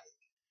 But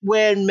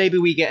when maybe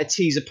we get a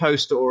teaser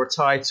poster or a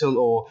title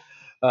or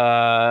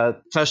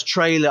first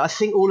trailer, I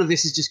think all of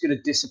this is just going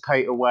to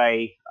dissipate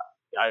away.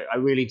 I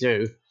really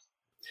do.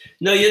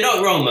 No, you're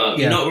not wrong, Mark.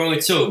 You're not wrong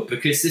at all,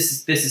 because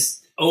this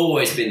has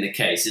always been the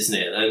case, isn't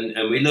it?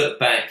 And we look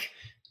back.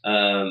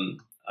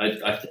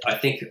 I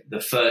think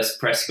the first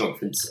press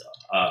conference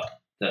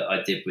that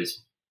I did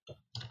was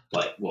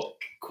like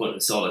Quantum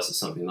Solace or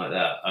something like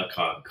that. I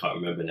can't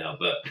remember now,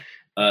 but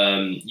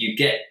you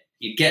get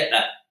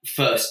that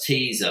first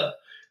teaser,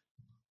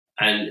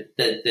 and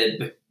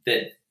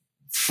that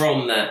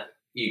from that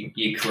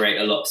you create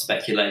a lot of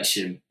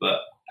speculation. But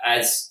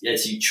as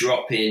you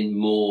drop in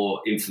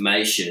more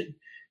information,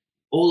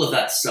 all of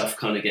that stuff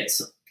kind of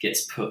gets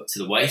put to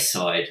the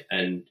wayside,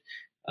 and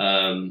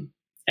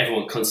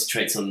everyone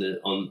concentrates on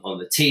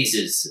the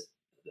teasers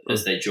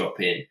as they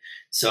drop in.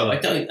 So I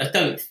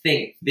don't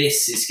think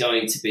this is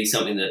going to be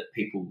something that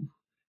people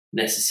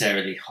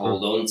necessarily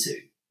hold on to.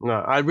 No,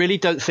 I really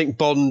don't think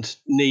Bond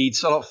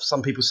needs.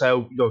 Some people say,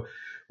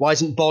 why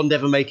isn't Bond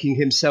ever making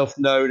himself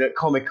known at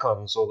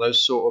Comic-Cons or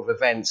those sort of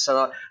events? And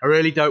I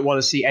really don't want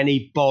to see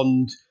any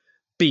Bond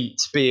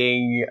beat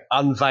being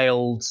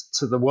unveiled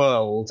to the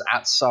world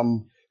at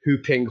some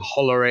hooping,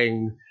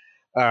 hollering,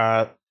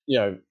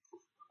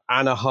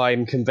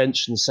 Anaheim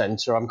Convention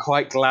Center. I'm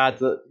quite glad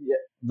that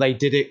they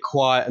did it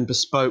quiet and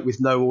bespoke with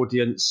no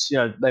audience.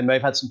 They may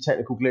have had some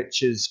technical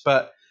glitches,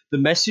 but the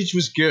message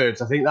was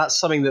good. I think that's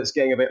something that's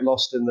getting a bit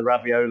lost in the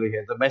ravioli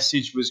here. The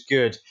message was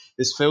good.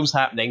 This film's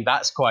happening.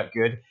 That's quite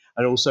good.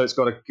 And also it's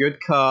got a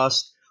good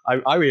cast.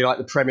 I really like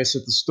the premise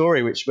of the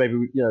story, which maybe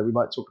we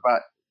might talk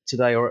about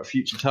today or at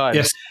future times.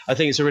 Yes. I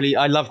think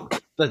I love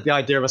the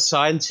idea of a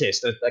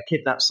scientist, a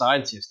kidnapped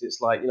scientist. It's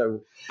like,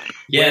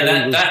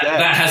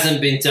 that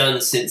hasn't been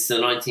done since the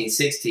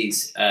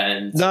 1960s.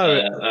 And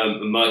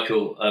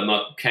Michael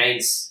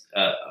Caine's.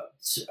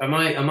 Am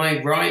I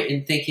right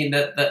in thinking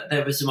that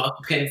there was a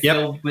Michael Caine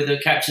film with a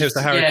capture? It was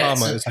the Harry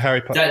Palmer. It was the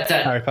Harry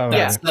Palmer.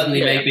 That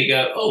suddenly made me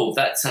go, oh,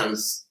 that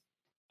sounds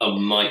a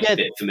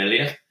bit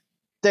familiar.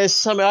 There's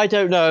something, I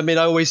don't know. I mean,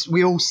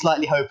 we all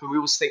slightly hope, and we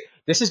always think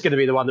this is going to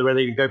be the one that we're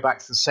going to go back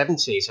to the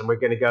 70s, and we're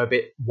going to go a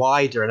bit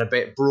wider and a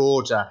bit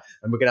broader,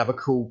 and we're going to have a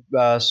cool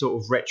sort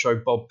of retro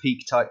Bob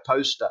Peak type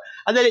poster.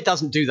 And then it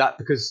doesnn't do that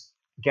because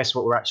guess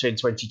what? We're actually in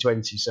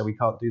 2020, so we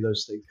can't do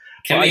those things.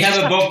 Can we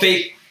have a Bob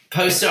Peak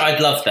poster?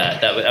 I'd love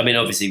that.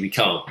 Obviously we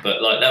can't,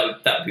 but like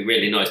that would be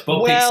really nice.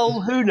 Bob Peak's...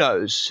 who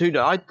knows?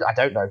 I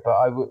don't know, but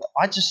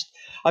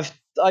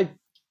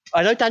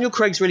I know Daniel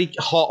Craig's really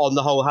hot on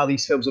the whole how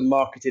these films are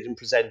marketed and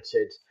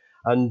presented,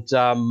 and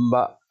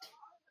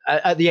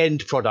at the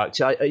end product,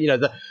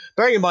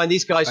 bearing in mind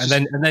these guys,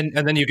 and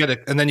then you get a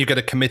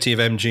committee of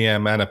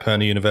MGM,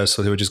 Annapurna,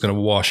 Universal who are just going to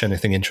wash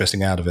anything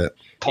interesting out of it.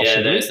 Possibly.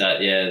 Yeah, there's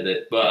that. Yeah,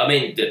 but I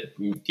mean,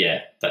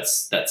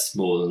 that's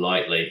more than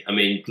likely. I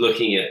mean,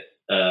 looking at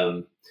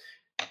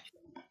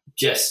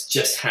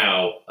just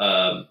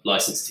how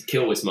License to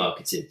Kill was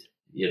marketed,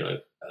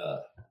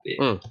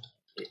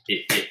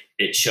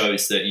 it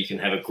shows that you can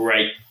have a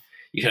great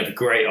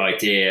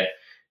idea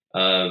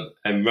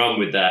and run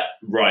with that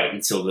right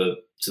until the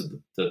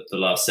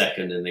last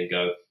second, and then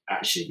go,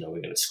 actually, no,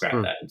 we're going to scrap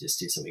that and just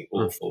do something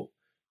awful.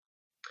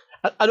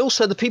 And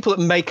also, the people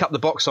that make up the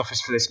box office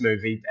for this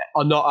movie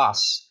are not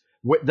us.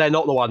 They're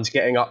not the ones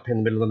getting up in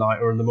the middle of the night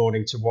or in the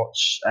morning to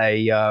watch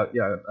a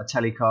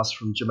telecast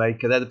from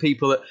Jamaica. They're the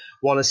people that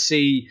want to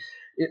see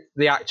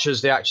the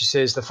actors, the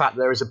actresses, the fact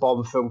that there is a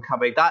Bond film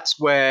coming. That's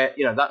where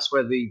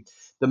the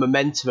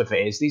momentum of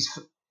it is.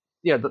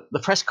 The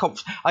press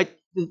conference.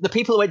 The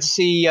people that went to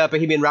see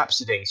Bohemian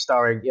Rhapsody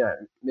starring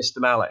Mr.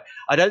 Mallet,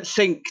 I don't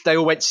think they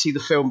all went to see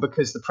the film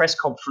because the press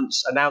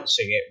conference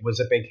announcing it was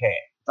a big hit.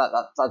 That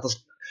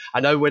does. I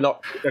know we're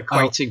not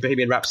equating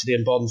Bohemian Rhapsody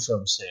and Bond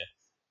films here.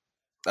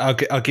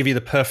 I'll give you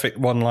the perfect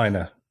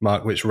one-liner,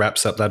 Mark, which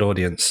wraps up that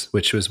audience,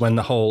 which was when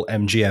the whole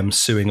MGM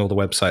suing all the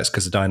websites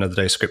because the Die Another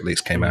Day script leaks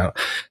came out.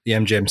 The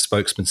MGM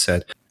spokesman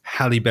said,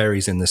 Halle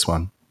Berry's in this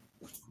one.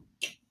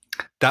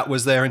 That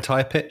was their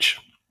entire pitch.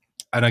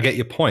 And I get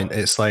your point.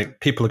 It's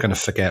like people are going to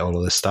forget all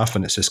of this stuff,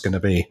 and it's just going to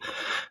be,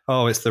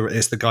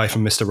 it's the guy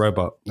from Mr.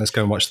 Robot. Let's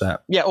go and watch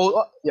that. Yeah,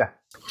 yeah.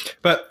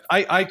 But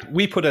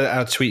we put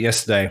out a tweet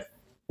yesterday,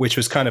 which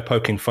was kind of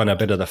poking fun a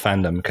bit of the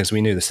fandom because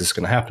we knew this is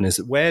going to happen.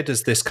 Is where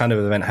does this kind of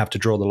event have to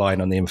draw the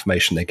line on the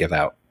information they give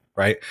out?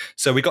 Right.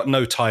 So we got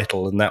no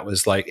title, and that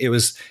was like, it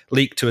was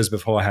leaked to us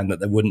beforehand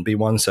that there wouldn't be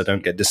one. So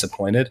don't get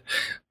disappointed.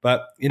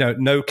 But,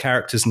 no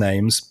characters'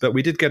 names, but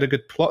we did get a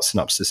good plot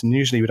synopsis, and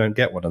usually we don't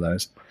get one of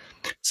those.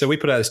 So we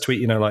put out this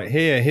tweet,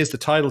 here's the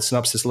title,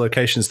 synopsis,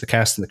 locations, the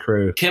cast, and the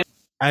crew.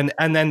 And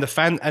then the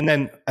fans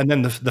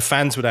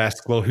would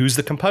ask, well, who's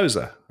the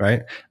composer,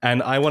 right?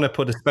 And I want to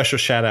put a special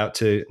shout out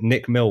to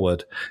Nick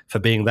Millwood for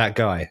being that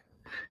guy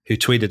who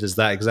tweeted us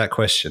that exact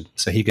question.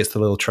 So he gets the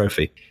little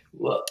trophy.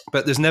 Well,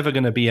 but there's never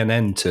going to be an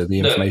end to the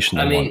information.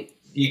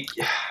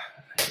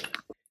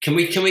 Can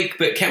we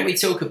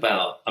talk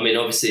about? I mean,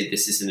 obviously,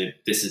 this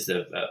is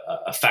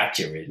a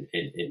factor in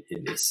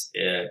this.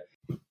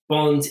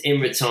 Bond in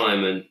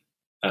retirement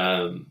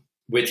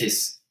with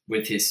his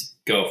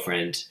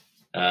girlfriend.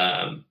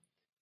 All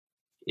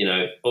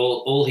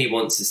he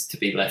wants is to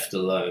be left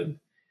alone.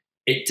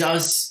 It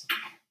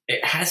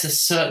has a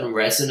certain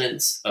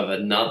resonance of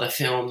another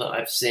film that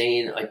I've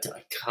seen. I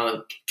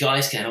can't.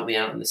 Guys, can help me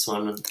out on this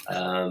one.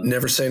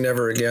 Never Say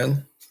Never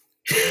Again.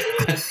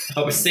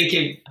 I was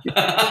thinking.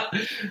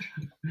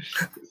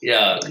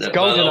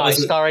 GoldenEye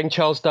starring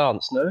Charles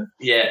Dance. No.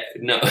 Yeah,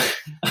 no,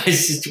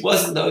 it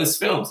wasn't those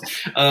films.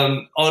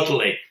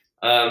 Oddly,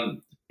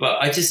 but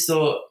I just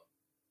thought.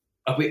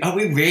 Are we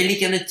really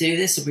going to do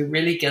this? Are we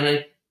really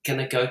going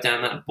to go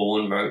down that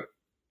Bourne road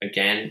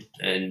again?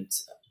 And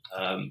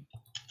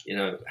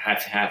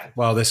have.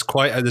 Well, there's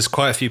quite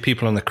a few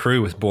people on the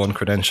crew with Bourne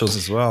credentials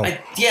as well.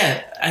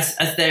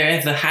 As there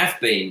ever have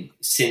been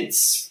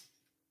since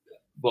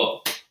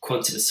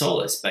Quantum of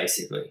Solace,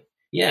 basically.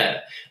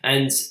 Yeah.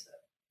 And,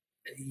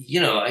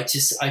 I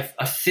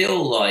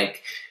feel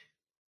like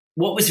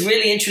what was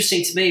really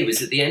interesting to me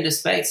was at the end of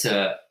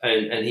Spectre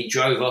and he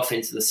drove off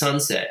into the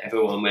sunset,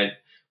 everyone went,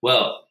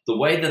 well, the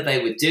way that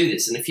they would do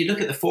this, and if you look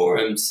at the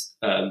forums,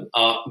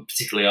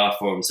 particularly our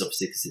forums,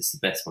 obviously, because it's the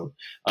best one,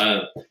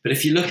 but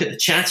if you look at the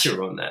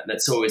chatter on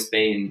that's always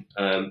been,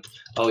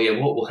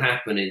 what will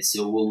happen is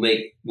we'll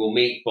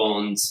meet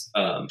Bond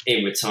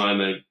in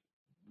retirement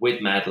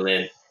with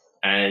Madeleine,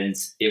 and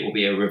it will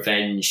be a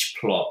revenge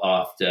plot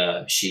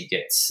after she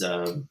gets,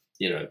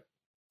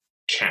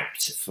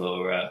 capped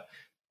for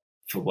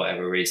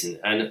whatever reason,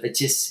 and it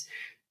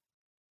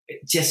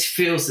just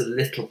feels a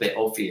little bit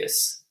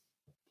obvious.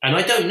 And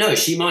I don't know,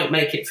 she might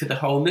make it for the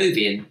whole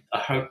movie, and I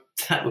hope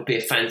that would be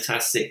a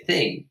fantastic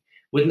thing.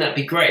 Wouldn't that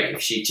be great if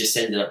she just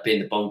ended up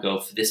being the Bond girl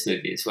for this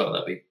movie as well?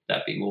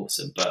 That'd be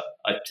awesome. But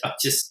I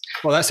just...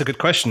 Well, that's a good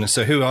question.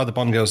 So who are the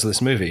Bond girls of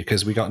this movie?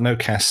 Because we got no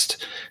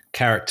cast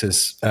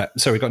characters.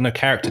 We got no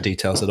character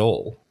details at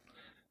all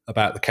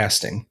about the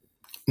casting.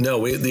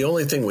 No, the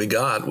only thing we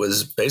got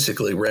was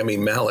basically Rami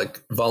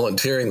Malek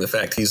volunteering the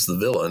fact he's the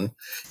villain.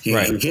 He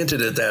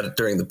hinted at that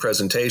during the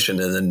presentation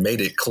and then made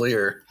it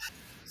clear.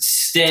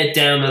 Stared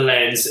down the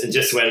lens and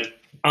just went,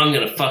 I'm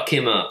going to fuck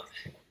him up.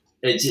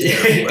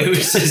 It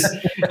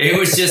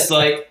was just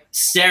like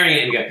staring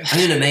at him and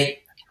going,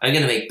 I'm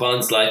going to make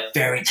Bond's life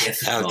very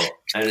difficult.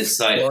 And it's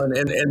like... Well,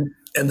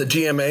 and the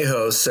GMA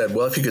host said,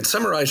 well, if you could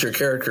summarize your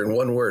character in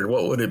one word,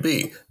 what would it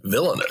be?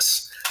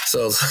 Villainous.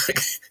 So it's like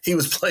he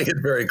was playing it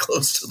very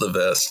close to the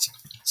vest.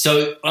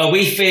 So are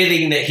we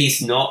feeling that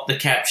he's not the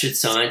captured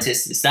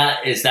scientist? Is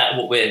that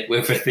what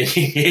we're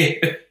thinking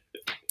here?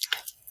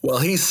 Well,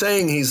 he's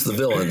saying he's the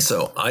villain,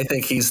 so I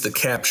think he's the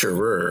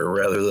capturer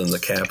rather than the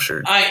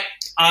captured.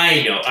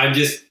 I know. I'm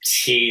just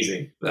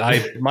teasing.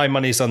 My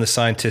money's on the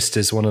scientist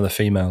as one of the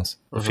females,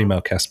 the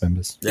female cast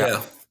members.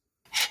 Yeah.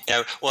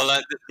 Yeah. Well,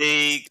 I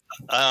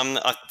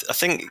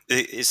think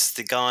it's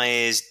the guy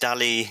is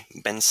Dali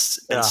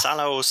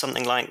Bensala or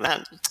something like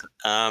that,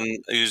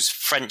 who's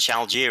French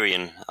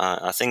Algerian,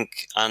 I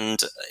think, and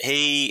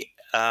he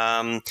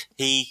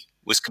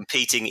was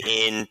competing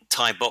in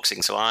Thai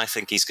boxing, so I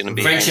think he's going to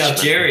be French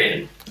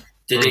Algerian.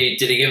 Did he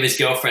give his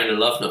girlfriend a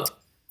love note?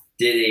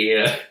 Did he?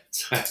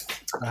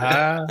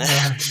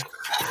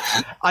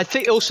 I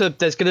think also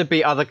there's going to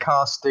be other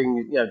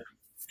casting,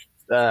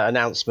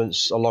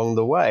 announcements along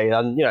the way,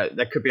 and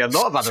there could be a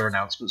lot of other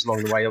announcements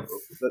along the way.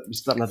 We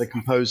still haven't had a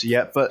composer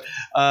yet, but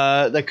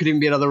there could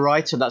even be another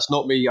writer. That's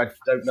not me. I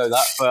don't know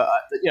that, but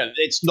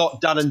it's not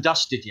done and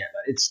dusted yet.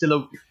 It's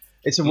still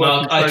It's a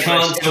work in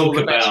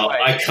progress.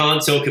 I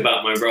can't talk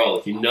about my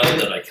role. You know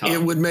that I can't.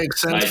 It would make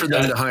sense for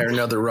them to hire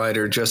another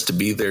writer just to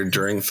be there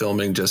during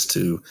filming, just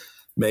to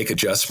make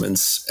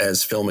adjustments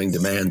as filming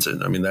demands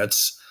it. I mean,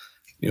 that's,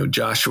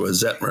 Joshua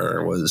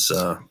Zetmer was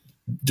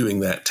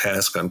doing that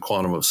task on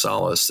Quantum of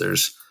Solace.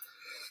 There's,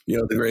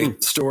 the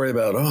great story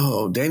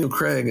about, Daniel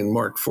Craig and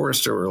Mark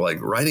Forster were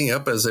like writing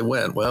up as they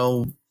went.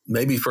 Well,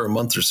 maybe for a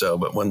month or so,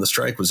 but when the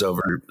strike was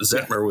over,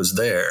 Zetmer was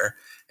there.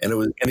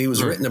 And he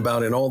was written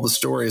about in all the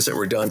stories that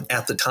were done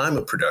at the time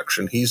of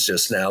production. He's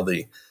just now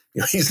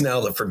he's now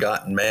the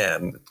forgotten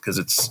man because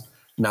it's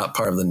not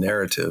part of the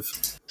narrative.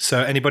 So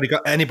anybody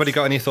got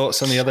any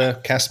thoughts on the other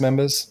cast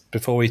members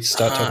before we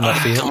start talking about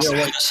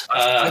Felix?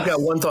 I've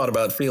got one thought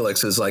about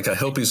Felix is I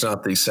hope he's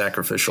not the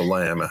sacrificial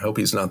lamb. I hope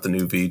he's not the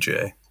new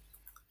VJ.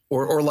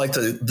 Or like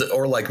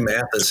like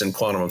Mathis in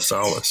Quantum of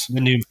Solace.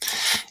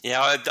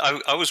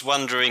 I was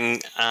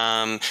wondering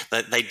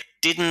that they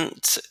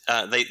didn't.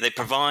 They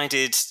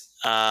provided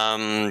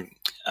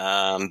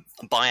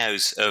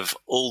bios of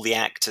all the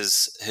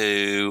actors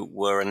who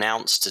were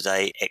announced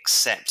today,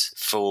 except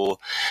for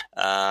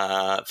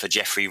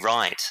Jeffrey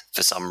Wright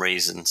for some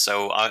reason.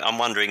 So I'm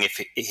wondering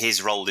if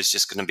his role is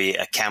just going to be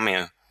a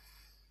cameo.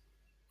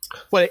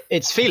 Well,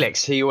 it's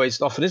Felix. He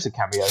often is a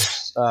cameo.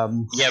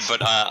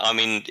 But I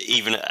mean,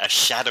 even a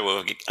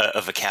shadow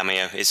of a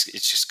cameo, it's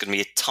just going to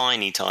be a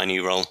tiny, tiny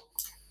role.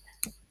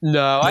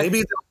 No, maybe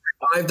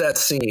they'll revive that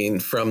scene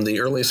from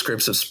the early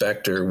scripts of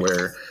Spectre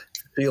where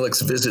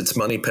Felix visits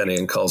Moneypenny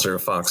and calls her a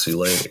foxy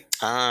lady.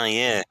 Ah,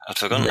 yeah, I'd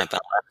forgotten about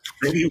that.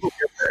 Maybe we'll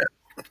get that.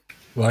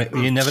 Well,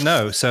 you never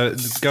know. So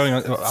going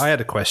on, I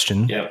had a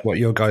question. Yeah. What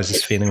your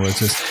guys' feeling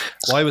was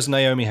why was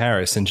Naomi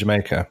Harris in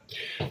Jamaica?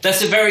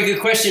 That's a very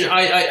good question.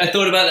 I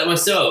thought about that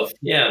myself.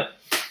 Yeah.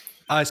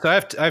 So I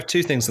have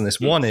two things on this.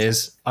 One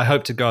is I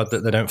hope to God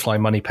that they don't fly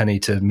Moneypenny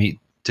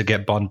to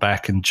get Bond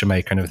back in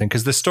Jamaica and everything,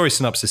 because the story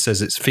synopsis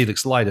says it's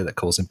Felix Leiter that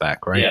calls him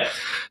back, right? Yeah.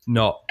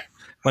 Not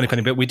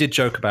Moneypenny. But we did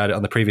joke about it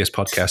on the previous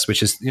podcast,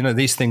 which is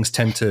these things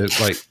tend to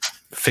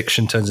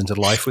fiction turns into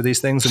life with these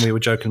things, and we were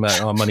joking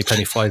about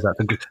Moneypenny flies out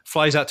to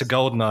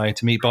Goldeneye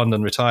to meet Bond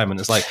in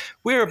retirement. It's like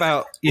we're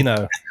about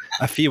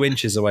a few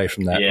inches away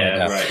from that.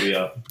 Yeah, right. We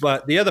are.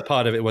 But the other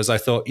part of it was I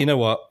thought, you know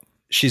what,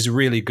 she's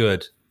really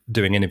good.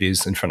 doing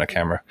interviews in front of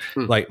camera,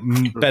 like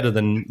better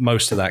than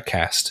most of that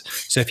cast.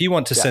 So if you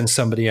want to send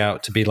somebody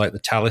out to be like the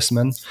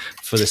talisman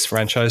for this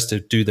franchise to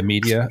do the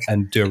media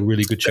and do a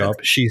really good job,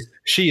 she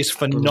is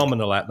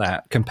phenomenal at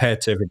that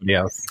compared to everybody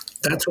else.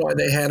 That's why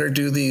they had her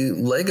do the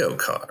Lego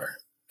car.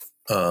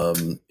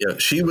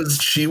 She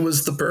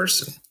was the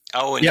person.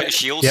 Oh, and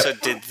she also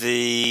did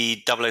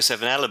the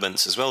 007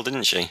 Elements as well,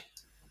 didn't she?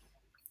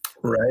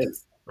 Right.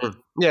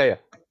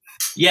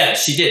 Yeah,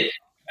 she did.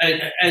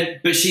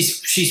 But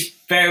she's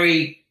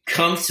very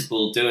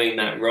comfortable doing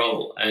that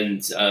role,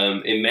 and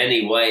in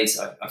many ways,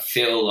 I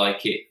feel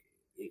like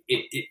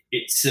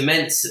it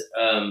cements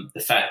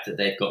the fact that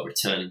they've got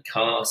returning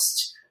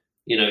cast.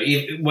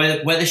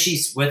 Whether her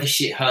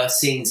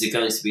scenes are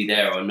going to be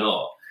there or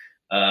not,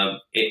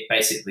 it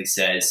basically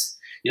says,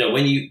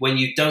 when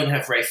you don't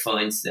have Ralph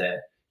Fiennes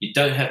there, you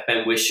don't have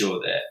Ben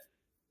Whishaw there,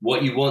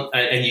 what you want,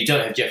 and you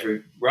don't have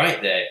Jeffrey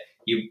Wright there,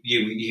 you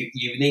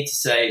need to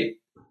say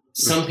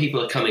some people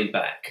are coming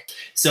back.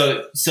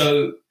 So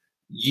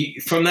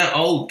you, from that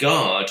old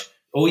guard,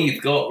 all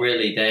you've got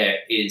really there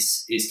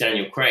is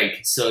Daniel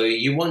Craig. So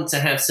you want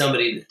to have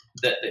somebody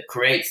that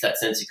creates that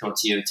sense of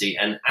continuity,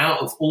 and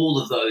out of all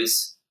of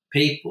those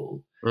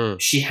people,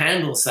 she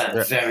handles that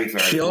very,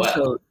 very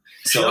well.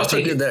 She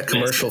also did that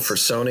commercial for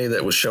Sony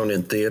that was shown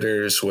in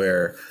theaters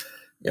where,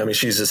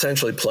 she's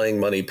essentially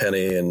playing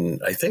Moneypenny,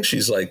 and I think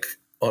she's like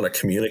on a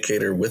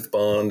communicator with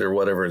Bond or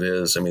whatever it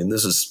is.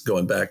 This is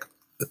going back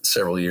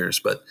several years,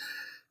 but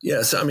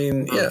yes,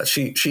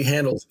 she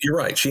handles, you're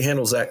right, she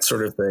handles that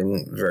sort of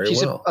thing very well.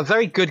 She's a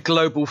very good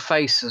global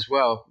face as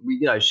well.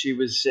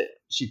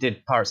 She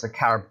did Pirates of the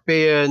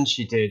Caribbean,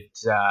 she did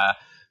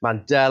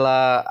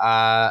Mandela,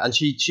 and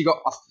she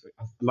got,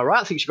 am I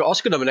right? I think she got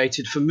Oscar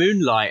nominated for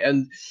Moonlight,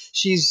 and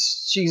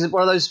she's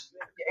one of those,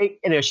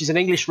 she's an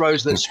English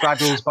rose that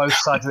straddles both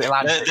sides of the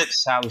Atlantic. It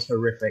sounds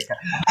horrific,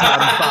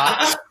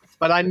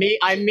 but I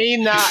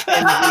mean that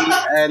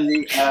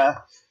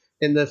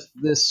in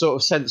the sort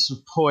of sense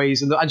of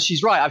poise, and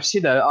she's right. I've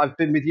seen her. I've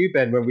been with you,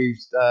 Ben, when we've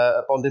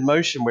Bond in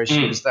Motion, where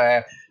she was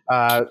there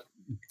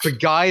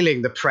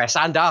beguiling the press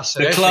and us.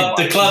 The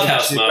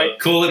clubhouse, mate.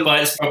 Call it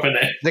by its proper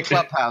name. The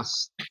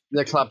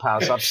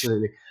clubhouse,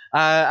 absolutely.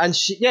 And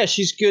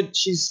she's good.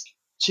 She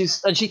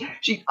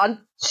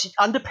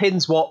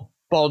underpins what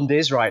Bond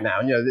is right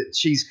now. That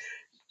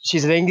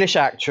she's an English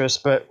actress,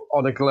 but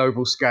on a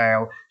global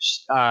scale.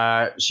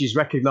 She's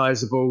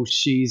recognizable.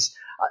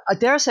 I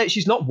dare say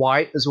she's not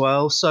white as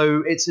well,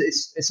 so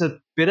it's a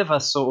bit of a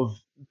sort of,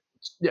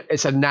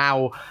 it's a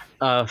now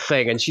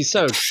thing, and she's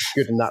so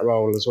good in that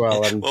role as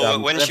well. And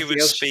when she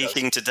was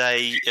speaking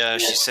today,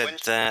 she said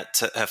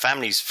that her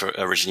family's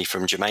originally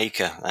from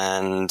Jamaica,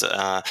 and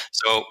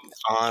so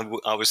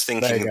I was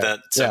thinking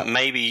that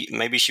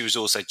maybe she was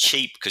also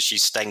cheap because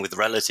she's staying with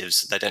relatives;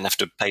 so they don't have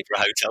to pay for a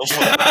hotel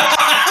for her.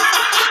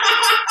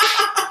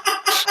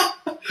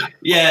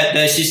 Yeah,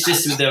 no, she's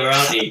just with her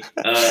auntie.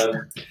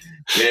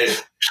 Yeah.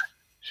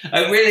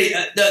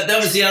 That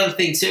was the other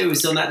thing too.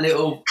 Was on that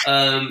little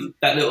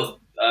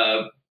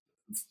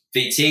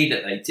VT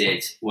that they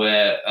did,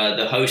 where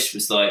the host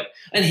was like,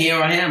 "And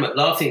here I am at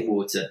Laughing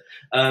Water."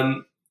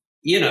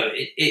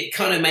 It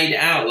kind of made it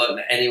out like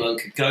that anyone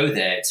could go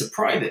there. It's a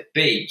private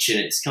beach, and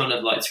it's kind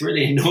of like, it's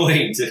really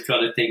annoying to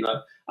kind of think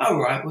like, "Oh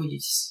right, well you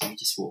just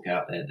walk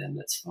out there, then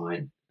that's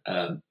fine."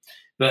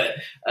 But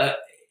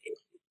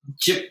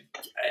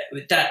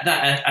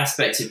that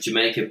aspect of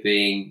Jamaica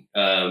being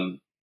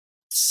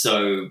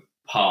so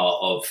part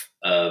of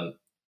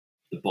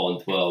the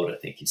Bond world, I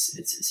think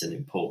it's an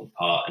important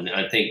part, and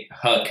I think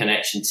her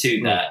connection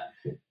to that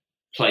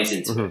plays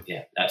into it.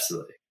 Yeah,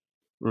 absolutely.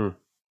 And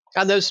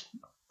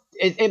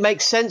it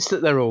makes sense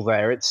that they're all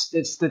there. It's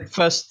the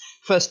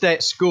first day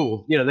at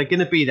school. They're going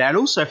to be there, and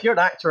also if you're an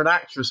actor and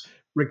actress,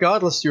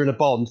 regardless you're in a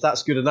Bond,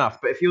 that's good enough.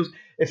 But if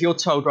you're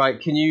told, right,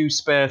 can you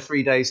spare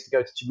 3 days to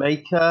go to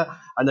Jamaica?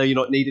 I know you're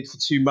not needed for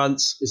 2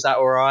 months. Is that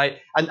all right?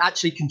 And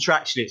actually,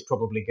 contractually, it's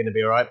probably going to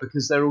be all right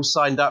because they're all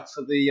signed up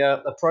for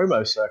the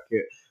promo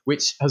circuit,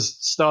 which has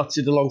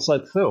started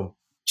alongside the film.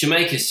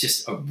 Jamaica's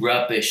just a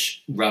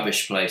rubbish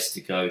place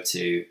to go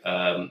to.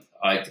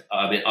 I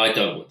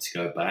don't want to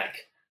go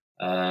back.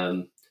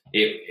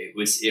 It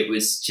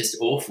was just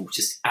awful.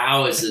 Just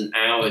hours and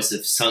hours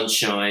of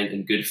sunshine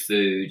and good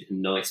food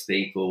and nice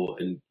people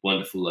and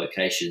wonderful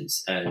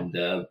locations. And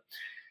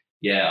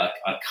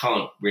I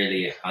can't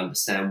really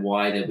understand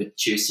why they would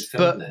choose to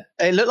film there.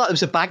 It looked like there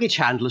was a baggage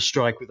handler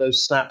strike with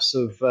those snaps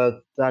of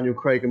Daniel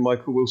Craig and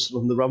Michael Wilson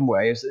on the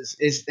runway.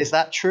 Is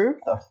that true?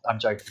 Oh, I'm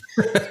joking.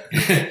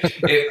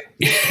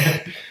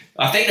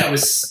 I think that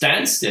was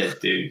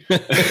Stansted, dude.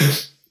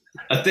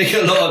 I think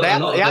a lot of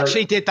they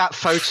actually did that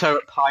photo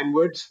at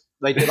Pinewood.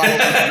 They did that in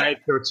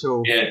Jamaica at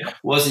all. Yeah, it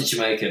was in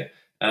Jamaica.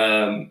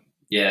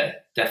 Yeah,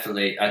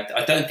 definitely.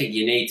 I don't think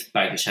you need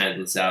baggage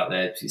handlers out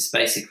there because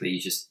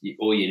basically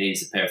all you need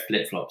is a pair of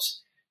flip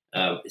flops.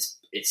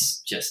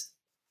 It's just,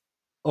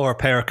 or a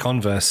pair of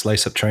Converse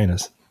lace-up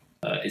trainers.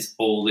 It's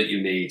all that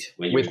you need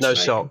when you're with no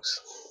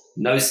socks.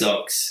 No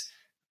socks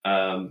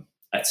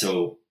at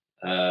all.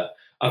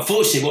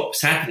 unfortunately, what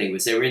was happening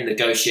was they were in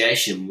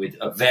negotiation with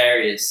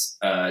various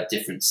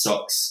different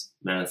socks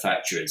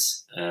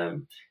manufacturers,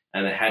 and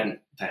they hadn't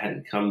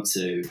come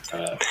to.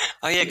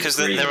 Because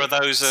there are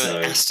those So,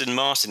 Aston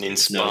Martin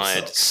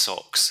inspired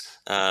socks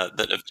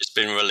that have just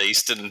been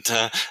released, and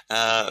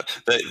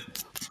they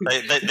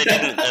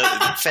didn't.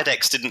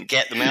 FedEx didn't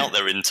get them out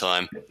there in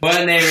time.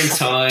 Weren't there in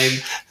time.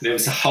 There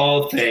was a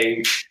whole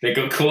thing. They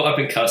got caught up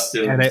in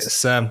customs. And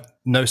it's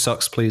no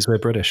socks, please. We're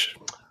British.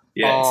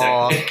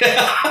 Yeah, exactly.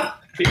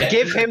 Yeah.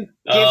 Give him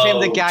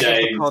the gag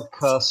James. of the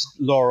podcast,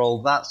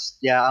 Laurel.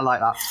 I like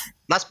that.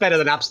 That's better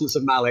than Absence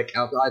of Malik.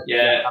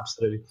 Yeah.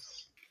 Absolutely.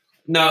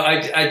 No,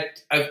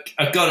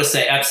 I've got to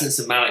say, Absence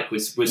of Malik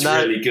was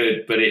really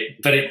good, but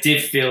it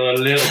did feel a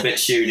little bit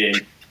shooting.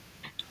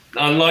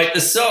 Unlike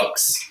the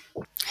socks.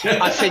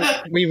 I think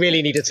we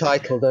really need a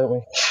title, don't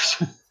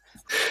we?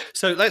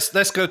 So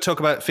let's go talk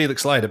about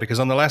Felix Leiter, because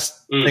on the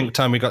last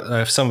time we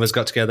got some of us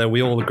got together,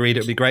 we all agreed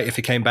it would be great if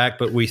he came back,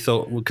 but we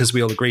thought, because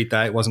we all agreed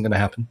that it wasn't going to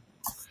happen.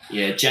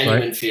 Yeah,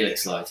 genuine Right.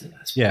 Felix Leiter.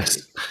 That's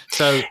Yes.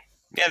 So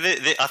Yeah,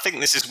 I think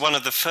this is one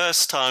of the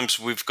first times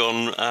we've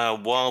gone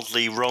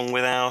wildly wrong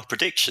with our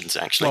predictions,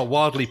 actually. well,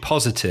 wildly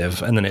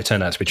positive, and then it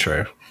turned out to be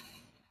true.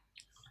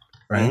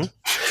 Right.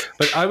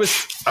 But I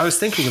was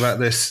thinking about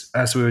this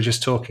as we were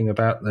just talking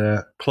about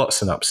the plot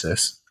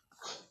synopsis.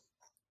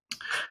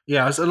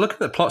 Yeah, I was looking at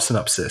the plot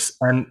synopsis,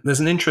 and there's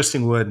an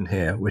interesting word in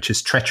here, which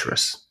is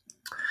treacherous,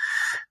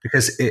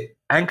 because it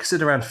anchors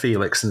it around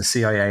Felix and the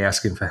CIA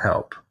asking for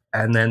help.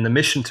 And then the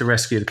mission to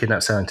rescue the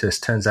kidnapped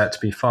scientist turns out to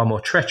be far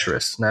more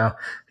treacherous. Now,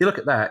 if you look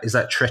at that, is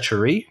that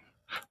treachery?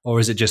 Or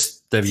is it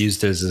just they've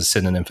used it as a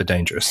synonym for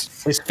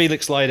dangerous? Is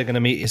Felix Leiter going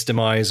to meet his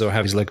demise or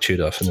have his leg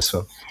chewed off in this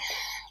film?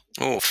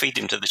 Oh, feed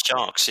him to the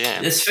sharks, yeah.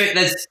 Let's feed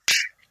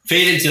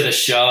him to the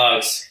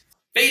sharks.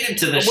 Feed him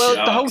to the Well,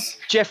 sharks. the whole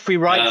Jeffrey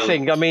Wright Um,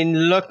 thing, I mean,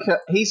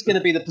 he's going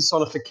to be the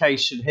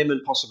personification, him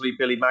and possibly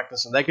Billy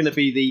Magnuson. They're going to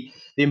be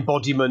the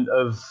embodiment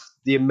of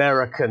the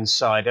American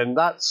side. And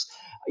that's,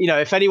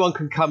 if anyone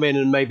can come in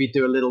and maybe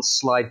do a little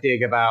sly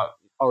dig about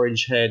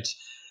orange-haired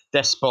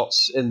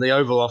despots in the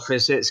Oval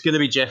Office, it's going to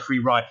be Jeffrey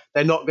Wright.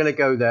 They're not going to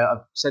go there.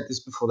 I've said this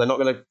before. They're not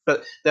going to,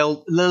 but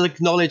they'll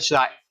acknowledge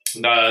that.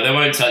 No, they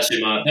won't touch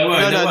him up. They won't.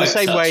 No, they the won't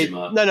same touch way. him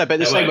up. No, but the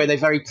They same won't. way they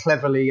very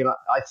cleverly,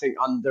 I think,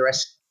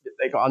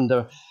 they got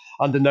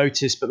under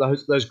notice. But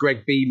those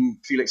Greg Beam,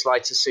 Felix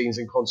Leiter scenes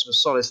in Quantum of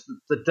Solace,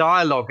 the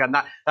dialogue and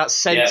that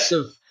sense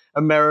of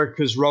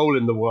America's role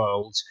in the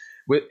world,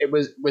 it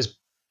was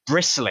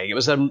bristling. It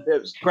was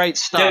great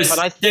stuff.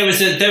 There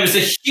was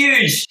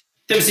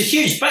a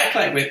huge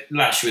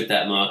backlash with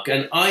that, Mark,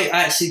 and I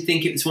actually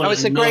think it was one of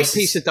it's the a great nicest-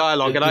 piece of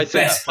dialogue, and the I think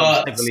best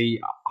that's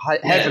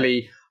parts.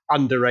 heavily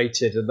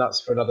underrated, and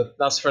that's for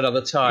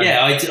another time.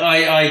 Yeah, I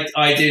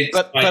do.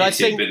 But I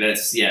think but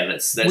let's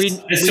we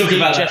talk need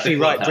about Jeffrey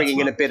that. Wright bringing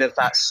in a bit of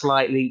that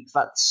slight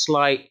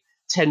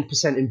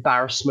 10%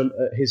 embarrassment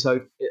at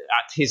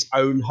his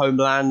own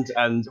homeland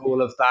and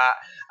all of that,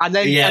 and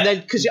then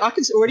because I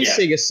can already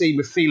see a scene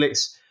with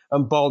Felix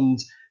and Bond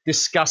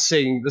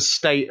discussing the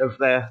state of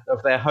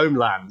their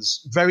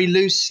homelands very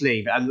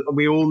loosely, and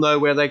we all know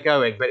where they're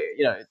going, but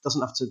it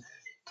doesn't have to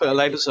put a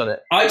labels on it.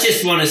 I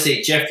just want to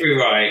see Jeffrey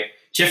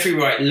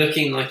Wright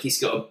looking like he's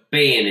got a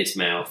bee in his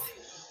mouth.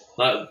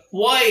 Like,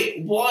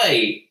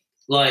 why?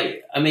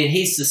 Like, I mean,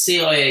 he's the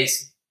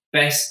CIA's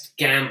best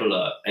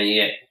gambler, and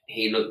yet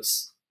he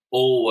looks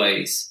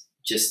always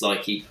just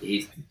like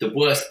he's the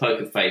worst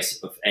poker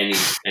face of any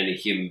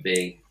human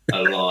being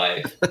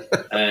alive.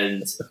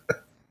 And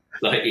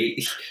like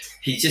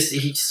he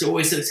just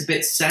always looks a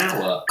bit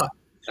sour.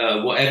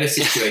 Whatever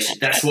situation,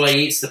 that's why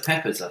he eats the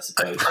peppers, I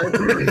suppose.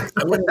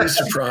 I wouldn't be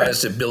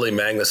surprised if Billy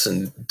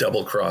Magnuson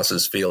double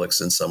crosses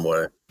Felix in some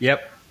way.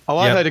 Yep. Oh,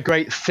 I Yep. heard a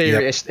great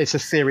theory. Yep. It's a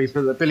theory,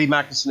 but that Billy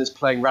Magnuson is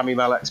playing Rami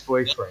Malek's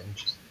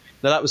boyfriend.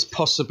 Now, that was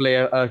possibly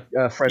a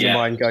friend of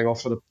mine going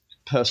off on a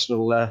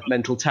personal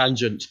mental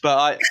tangent, but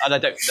I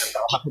don't know if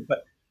that'll happen.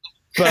 But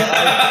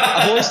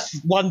I've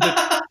always wondered.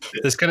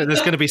 There's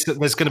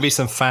gonna be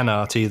some fan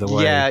art either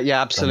way.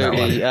 Yeah,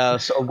 absolutely.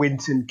 Sort of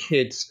Winton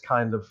Kids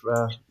kind of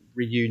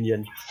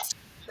reunion.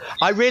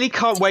 I really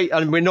can't wait,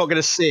 and we're not going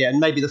to see it, and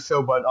maybe the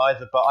film won't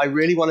either. But I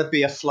really want to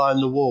be a fly on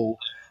the wall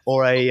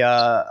or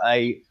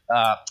I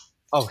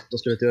was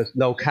going to do a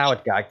Noel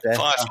Coward gag there.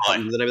 Firefly. I can't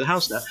remember the name of the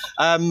house now.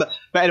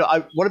 But anyway, I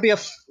want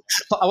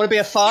to be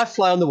a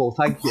firefly on the wall.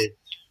 Thank you.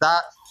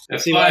 A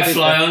See what I did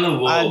firefly there? on the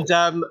wall.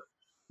 And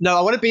no,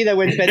 I want to be there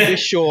when Ben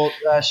Whishaw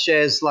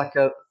shares like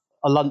a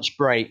lunch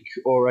break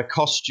or a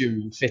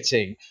costume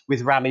fitting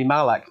with Rami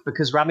Malek,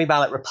 because Rami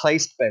Malek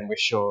replaced Ben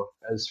Whishaw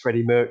as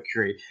Freddie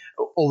Mercury,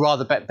 or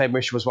rather, Ben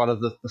Whishaw was one of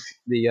the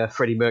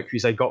Freddie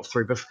Mercurys they got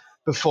through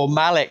before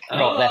Malek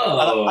got there.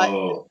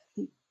 Oh.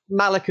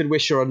 Malek and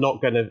Whishaw are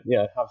not going to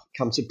have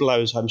come to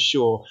blows, I'm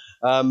sure.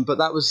 But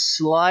that was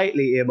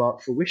slightly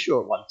earmarked for Whishaw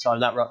at one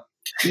time. That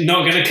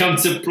Not going to come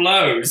to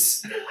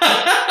blows.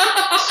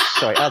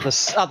 sorry, other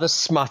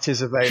smut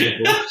is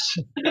available.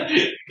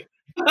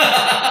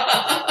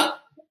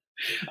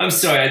 I'm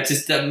sorry, I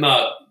just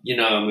Mark.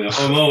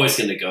 I'm always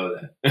going to go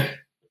there.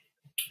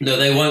 No,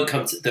 they won't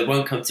come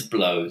to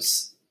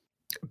blows.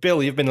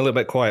 Bill, you've been a little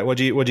bit quiet. What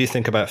do you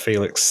think about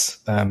Felix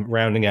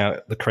rounding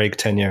out the Craig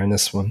tenure in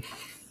this one?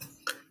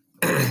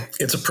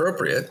 It's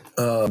appropriate.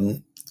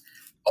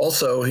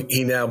 Also,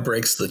 he now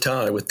breaks the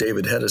tie with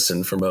David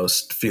Hedison for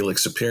most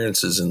Felix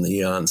appearances in the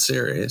Eon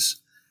series.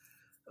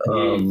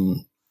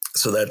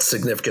 So that's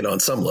significant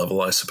on some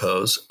level, I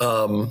suppose.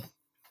 But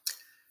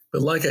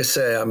like I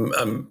say,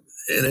 and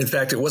in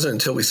fact, it wasn't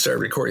until we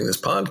started recording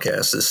this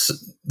podcast,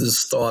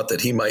 this thought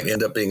that he might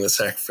end up being the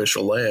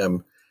sacrificial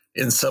lamb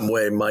in some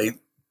way might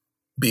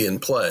be in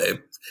play.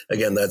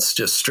 Again, that's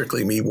just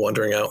strictly me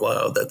wondering out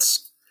loud.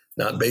 That's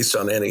not based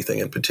on anything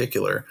in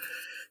particular.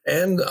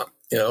 And,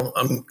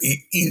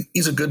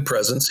 he's a good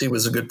presence. He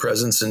was a good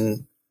presence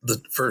in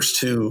the first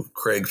two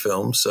Craig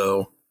films.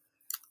 So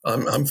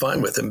I'm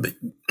fine with him.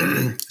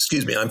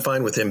 Excuse me. I'm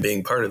fine with him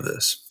being part of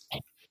this.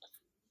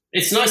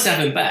 It's nice to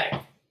have him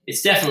back.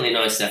 It's definitely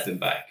nice to have him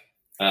back.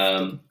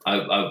 I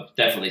would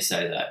definitely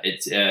say that.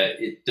 It's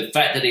the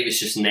fact that he was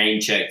just name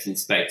checked in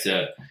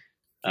Spectre.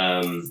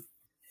 It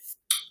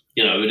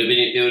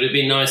would have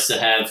been nice to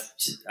have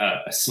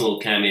a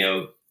small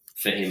cameo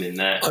for him in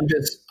that. I'm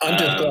just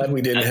glad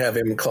we didn't have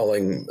him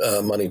calling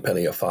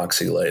Moneypenny a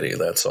foxy lady.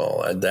 That's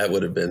all. That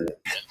would have been.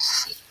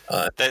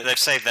 They've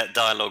saved that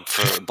dialogue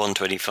for Bond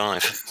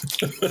 25.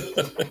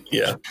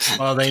 Yeah.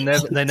 Well, they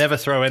never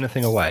throw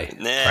anything away.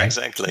 Yeah, right?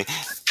 Exactly.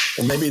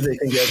 Or maybe they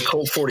can get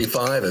Colt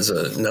 45 as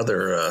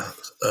another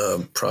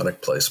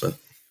product placement.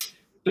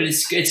 But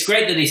it's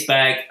great that he's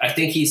back. I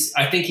think he's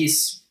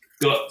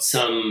got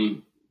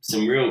some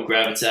real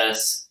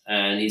gravitas,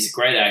 and he's a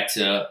great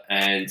actor,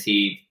 and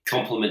he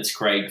complements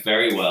Craig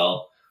very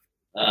well.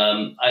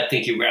 I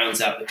think he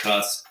rounds out the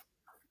cast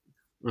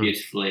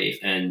beautifully,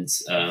 and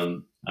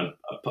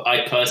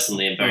I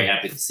personally am very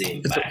happy to see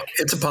him back.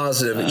 It's a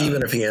positive,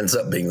 even if he ends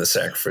up being the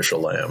sacrificial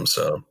lamb.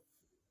 So,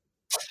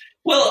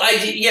 well,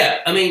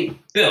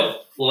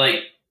 Bill, like,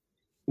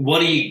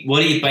 what are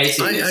you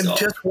basing this on? I'm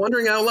just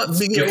wondering out loud.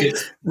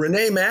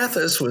 Renee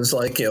Mathis was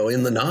like,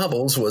 in the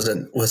novels was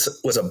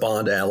a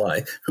Bond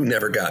ally who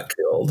never got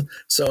killed.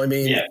 So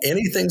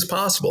anything's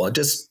possible.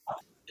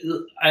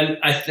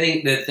 I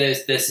think that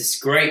there's this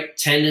great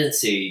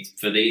tendency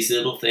for these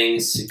little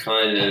things to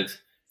kind of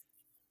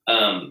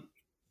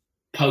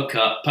poke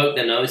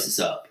their noses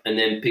up, and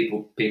then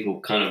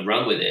people kind of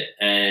run with it.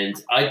 And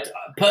I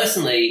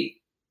personally,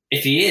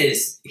 if he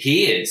is,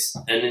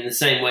 and in the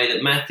same way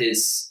that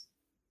Mathis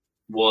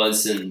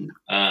was, and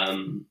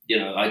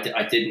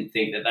I didn't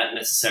think that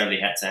necessarily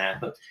had to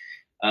happen,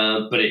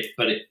 but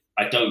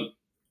I don't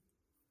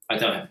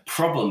have a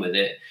problem with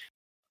it.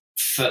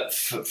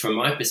 From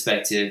my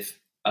perspective,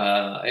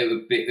 it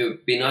would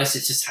be nice to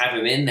just have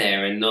him in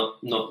there and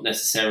not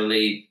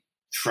necessarily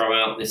throw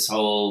out this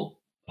whole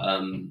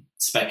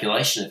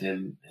speculation of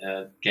him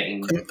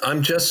getting.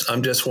 I'm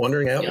just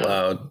wondering out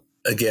loud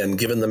again.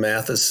 Given the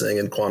Mathis thing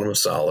and Quantum of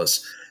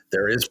Solace,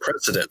 there is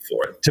precedent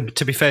for it.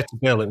 To be fair to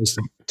Bill, it was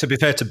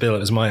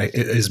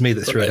me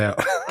that threw it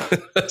out.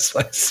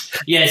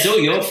 Yeah, it's all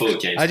your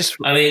fault, James. I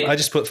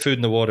just put food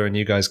in the water, and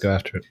you guys go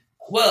after it.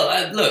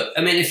 Well, look,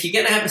 if you're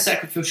going to have a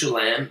sacrificial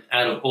lamb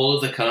out of all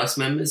of the cast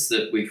members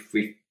that we've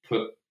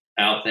put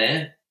out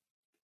there,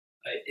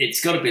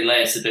 it's got to be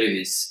Léa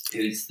Seydoux,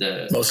 who's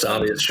the most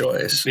obvious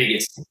choice.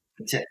 Biggest,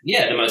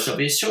 the most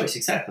obvious choice,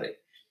 exactly.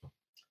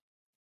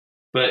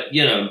 But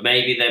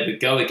maybe they would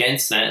go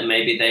against that, and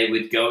maybe they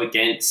would go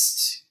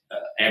against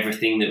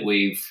everything that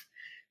we've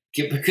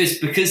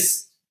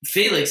because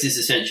Felix is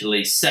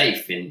essentially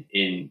safe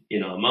in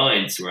our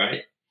minds,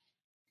 right?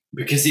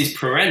 Because he's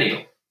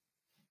perennial.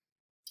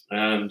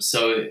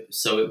 So it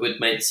would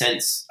make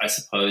sense, I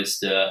suppose,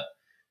 to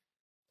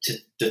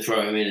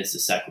throw him in as a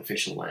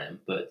sacrificial lamb.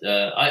 But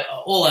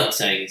all I'm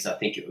saying is I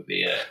think it would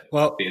be a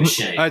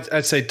shame.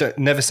 I'd say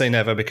never say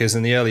never, because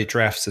in the early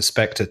drafts of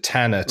Spectre,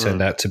 Tanner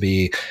turned out to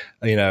be,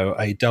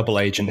 a double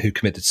agent who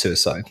committed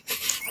suicide.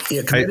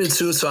 Yeah, committed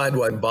suicide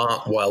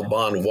while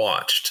Bond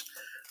watched.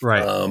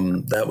 Right.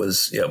 That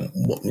was,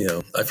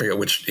 I forget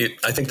which.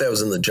 I think that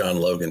was in the John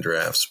Logan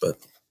drafts, but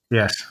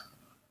yes.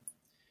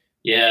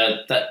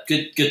 Yeah, that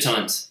good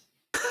times.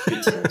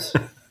 Good times.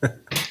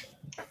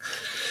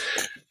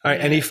 All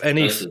right. Any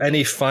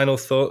final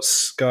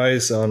thoughts,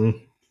 guys, on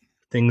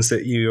things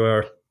that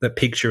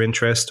piqued your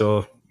interest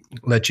or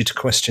led you to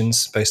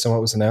questions based on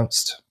what was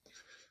announced?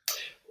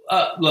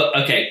 Look,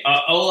 okay.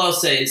 All I'll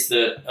say is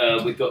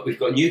that we've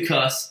got new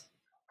cast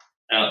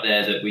out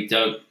there that we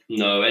don't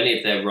know any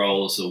of their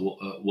roles or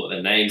what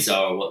their names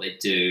are or what they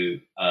do,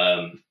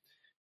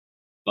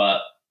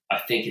 but I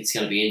think it's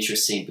going to be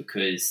interesting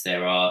because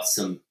there are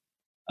some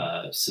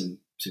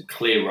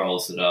clear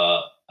roles that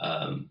are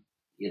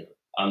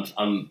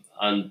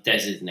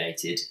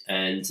undesignated,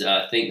 and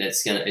I think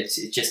that's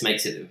it just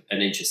makes it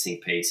an interesting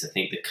piece. I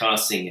think the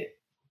casting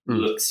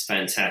looks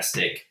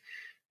fantastic.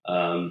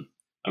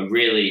 I'm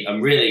really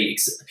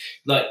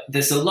like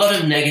there's a lot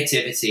of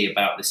negativity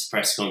about this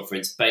press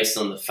conference based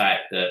on the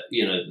fact that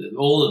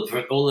all of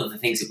the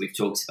things that we've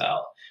talked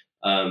about,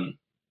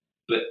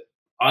 but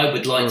I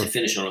would like to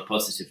finish on a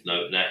positive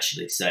note and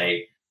actually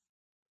say,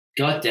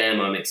 God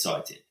damn, I'm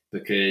excited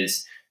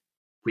because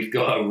we've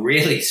got a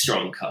really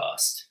strong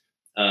cast.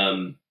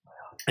 And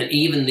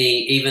even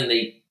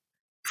the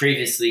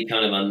previously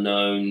kind of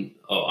unknown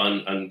or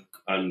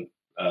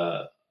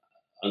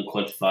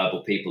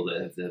unquantifiable people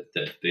that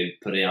have been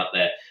putting out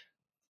there,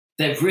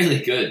 they're really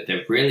good.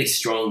 They're really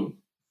strong.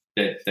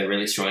 They're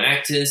really strong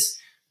actors.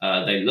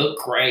 They look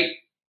great.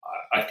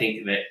 I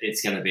think that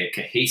it's going to be a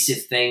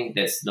cohesive thing.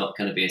 There's not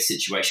going to be a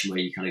situation where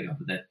you kind of go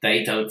that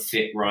they don't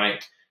fit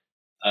right.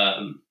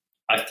 I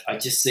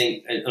just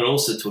think, and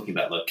also talking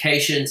about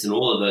locations and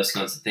all of those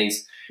kinds of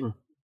things,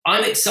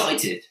 I'm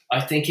excited.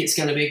 I think it's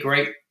going to be a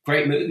great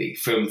movie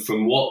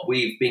from what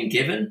we've been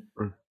given.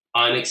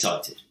 I'm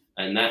excited.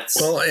 And that's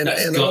I'll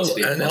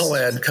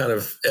add, kind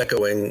of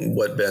echoing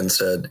what Ben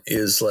said,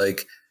 is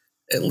like,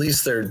 at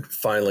least they're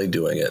finally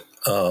doing it.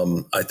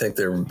 I think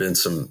there have been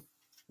some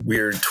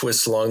weird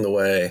twists along the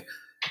way,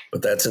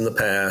 but that's in the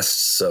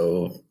past.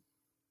 So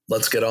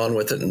let's get on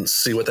with it and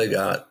see what they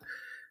got.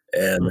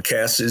 And the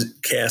cast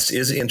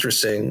is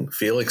interesting.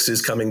 Felix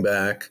is coming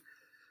back.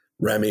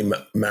 Rami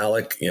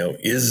Malek,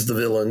 is the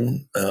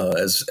villain,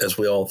 as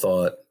we all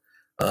thought.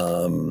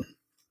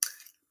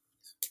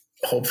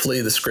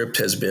 Hopefully the script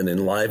has been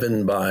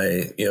enlivened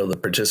by, the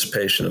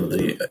participation of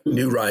the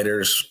new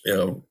writers,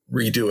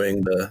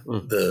 redoing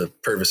the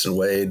Purvis and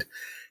Wade,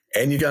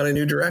 and you got a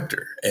new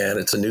director and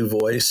it's a new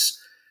voice,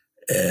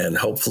 and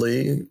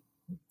hopefully,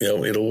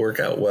 it'll work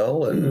out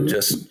well. And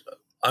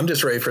I'm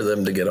just ready for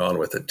them to get on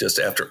with it, just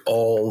after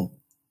all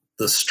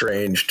the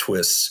strange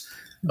twists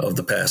of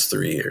the past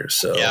 3 years.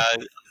 So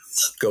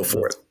go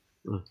for it.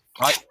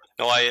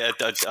 No,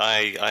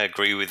 I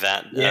agree with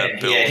that,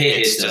 Bill.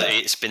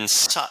 It's been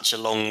such a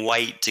long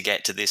wait to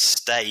get to this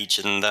stage,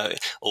 and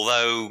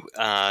although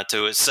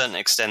to a certain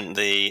extent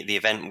the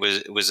event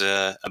was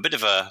a bit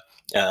of a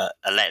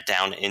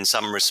letdown in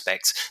some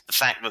respects, the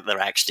fact that they're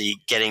actually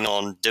getting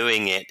on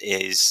doing it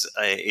is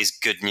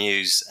good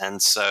news.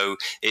 And so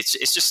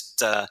it's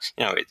just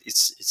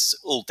it's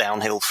all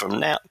downhill from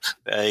now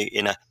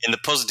in the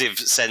positive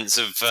sense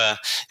of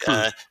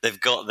they've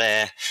got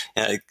they're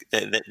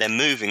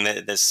moving.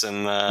 There's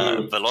some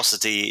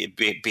velocity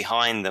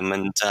behind them,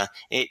 and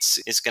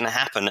it's going to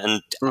happen.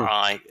 And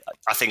I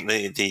think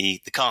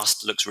the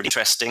cast looks really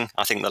interesting.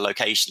 I think the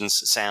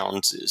locations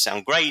sound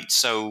great.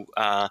 So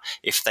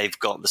if they've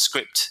got the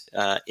script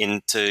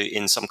in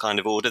some kind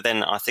of order,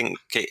 then I think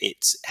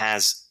it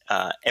has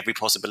every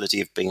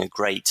possibility of being a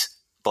great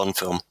Bond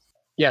film.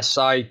 Yes,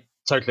 I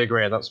totally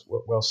agree. That's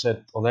well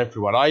said on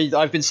everyone.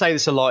 I've been saying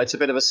this a lot. It's a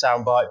bit of a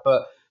soundbite,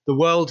 but the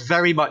world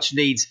very much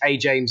needs a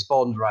James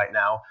Bond right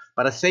now.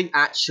 But I think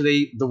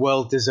actually the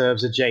world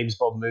deserves a James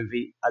Bond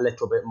movie a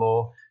little bit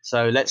more.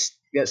 So let's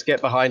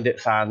get behind it,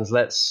 fans.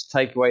 Let's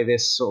take away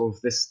this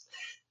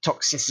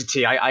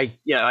toxicity.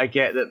 I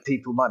get that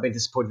people might be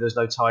disappointed there's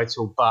no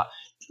title, but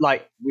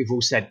like we've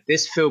all said,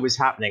 this film is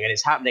happening, and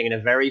it's happening in a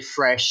very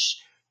fresh,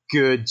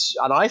 good,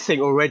 and I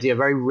think already a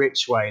very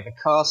rich way. The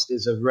cast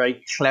is a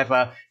very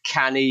clever,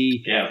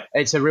 canny. Yeah.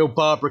 It's a real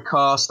Barbara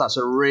cast. That's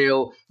a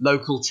real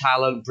local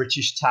talent,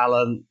 British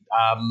talent,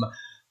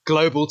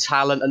 global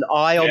talent, an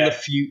eye on the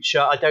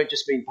future. I don't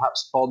just mean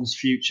perhaps Bond's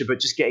future, but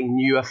just getting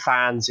newer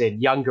fans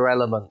in, younger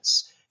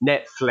elements,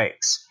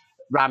 Netflix,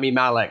 Rami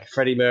Malek,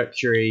 Freddie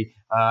Mercury,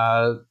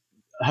 her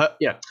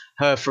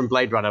from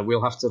Blade Runner.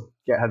 We'll have to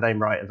get her name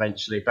right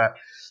eventually, but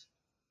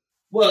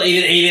well,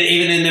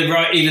 even in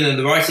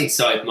the writing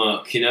side,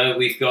 Mark,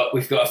 we've got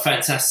a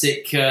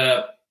fantastic.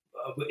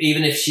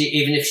 Even if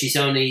she's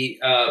only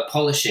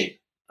polishing,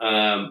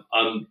 I'm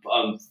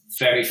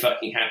very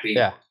fucking happy.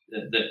 Yeah.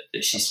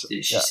 That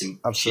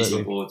she's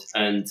on board,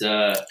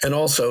 and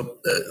also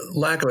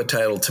lack of a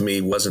title to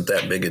me wasn't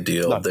that big a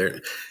deal.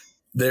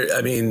 No.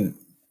 I mean,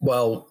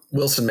 while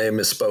Wilson may have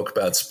misspoke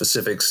about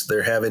specifics,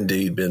 there have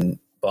indeed been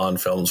Bond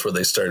films where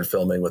they started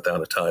filming without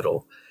a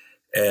title,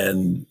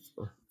 and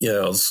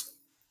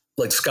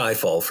like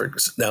Skyfall.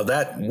 Now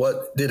that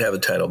what did have a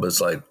title, but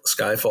it's like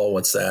Skyfall.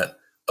 What's that?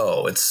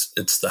 Oh, it's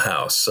The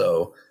House.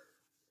 So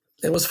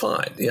it was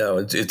fine.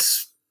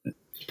 It's.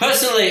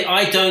 Personally,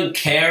 I don't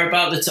care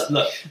about the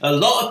look. A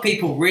lot of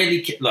people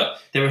really look.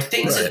 There are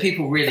things that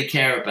people really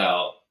care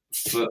about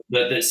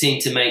that seem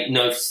to make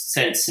no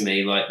sense to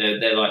me. Like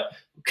they're like,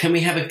 can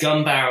we have a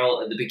gun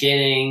barrel at the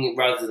beginning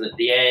rather than at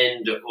the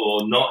end,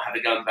 or not have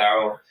a gun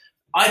barrel?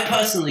 I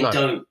personally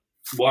don't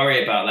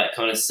worry about that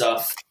kind of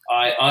stuff.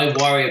 I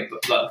worry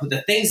about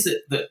the things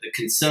that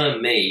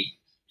concern me.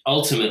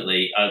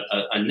 Ultimately,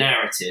 a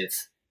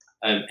narrative,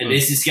 and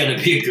is this going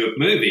to be a good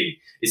movie?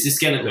 Is this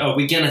going to? Are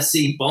we going to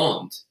see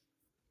Bond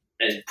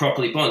and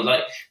properly Bond?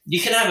 Like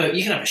you can have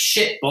a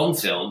shit Bond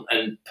film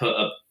and put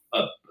a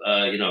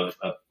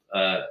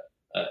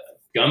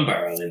gun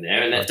barrel in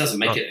there, and that doesn't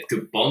make it a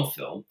good Bond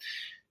film.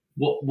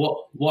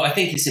 What I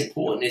think is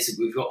important is that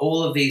we've got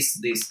all of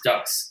these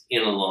ducks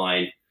in a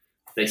line.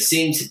 They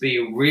seem to be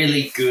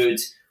really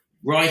good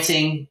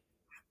writing.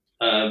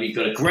 We've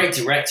got a great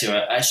director.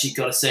 I actually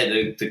got to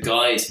say the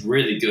guy is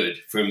really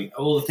good. From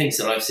all the things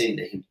that I've seen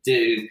him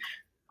do,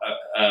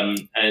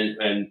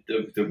 and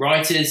the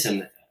writers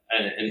and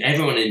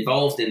everyone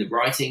involved in the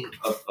writing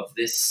of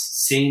this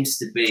seems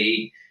to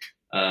be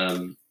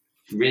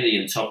really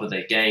on top of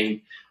their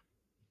game.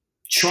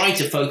 Trying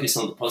to focus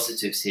on the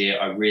positives here,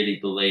 I really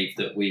believe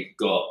that we've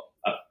got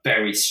a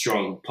very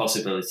strong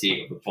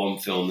possibility of a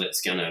Bond film that's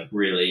going to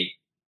really,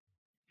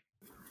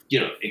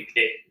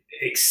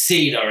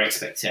 exceed our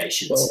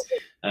expectations. Well,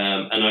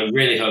 and I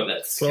really hope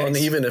that's the well, case.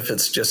 and even if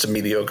it's just a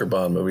mediocre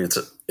Bond movie, it's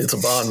a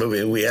Bond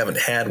movie. We haven't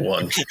had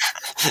one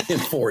in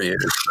 4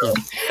 years. So.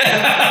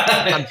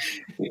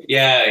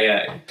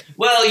 Yeah.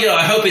 Well,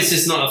 I hope it's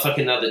just not a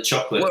fucking another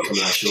chocolate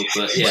commercial.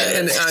 But yeah,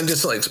 and I'm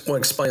just want to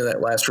explain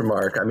that last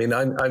remark. I mean,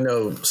 I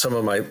know some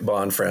of my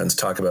Bond friends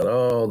talk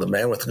about, The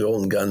Man with the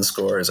Golden Gun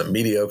score is a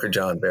mediocre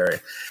John Barry.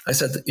 I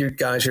said, you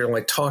guys, you're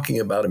like talking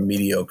about a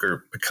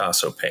mediocre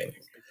Picasso painting.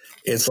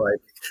 It's like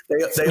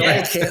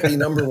they can't be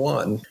number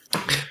one.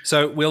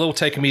 So we'll all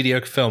take a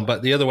mediocre film,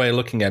 but the other way of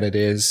looking at it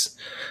is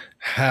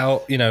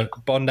how,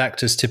 Bond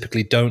actors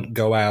typically don't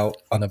go out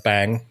on a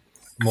bang,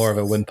 more of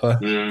a whimper.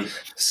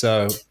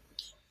 So,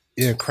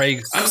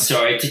 Craig. I'm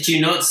sorry, did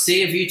you not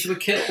see A View to a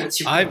Kill? What's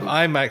your problem?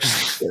 I'm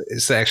actually,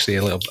 it's actually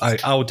a little,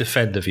 I'll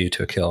defend A View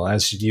to a Kill,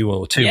 as you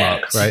will too,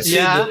 Mark, right?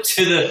 To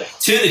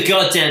the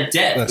goddamn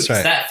death. That's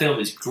right. That film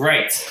is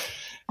great.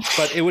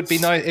 But it would be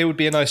nice. It would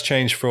be a nice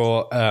change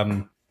for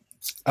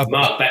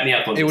Mark, back me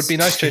up on this. It would be a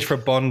nice change for a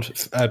Bond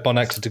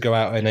actor to go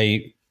out in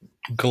a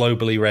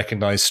globally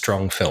recognized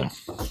strong film.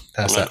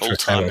 That's an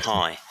all-time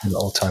high. An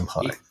all-time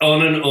high.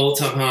 On an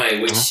all-time high,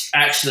 which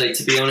actually,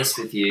 to be honest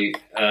with you,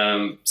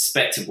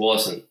 Spectre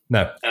wasn't.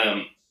 No.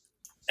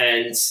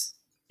 And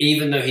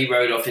even though he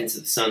rode off into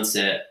the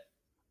sunset,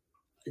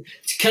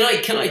 can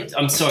I?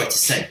 I'm sorry to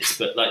say this,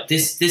 but like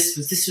this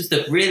was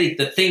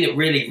the thing that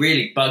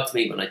really bugged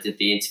me when I did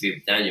the interview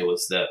with Daniel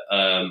was that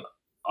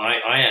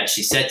I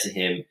actually said to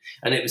him,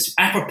 and it was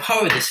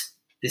apropos of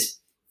this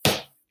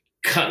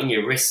cutting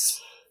your wrists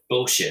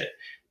bullshit.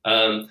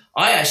 I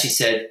actually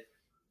said,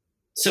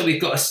 so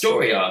we've got a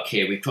story arc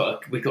here. We've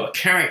got a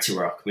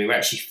character arc. We were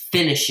actually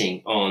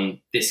finishing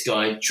on this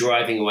guy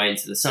driving away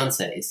into the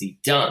sunset. Is he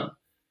done?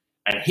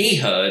 And he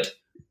heard,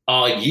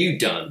 "Are you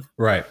done?"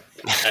 Right.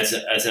 As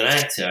an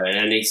actor,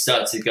 and he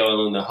started to go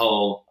along the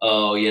whole,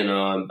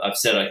 I've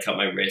said I cut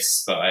my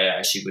wrists, but I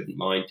actually wouldn't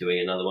mind doing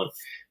another one.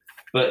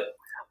 But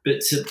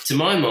to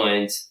my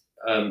mind,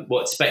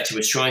 what Spectre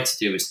was trying to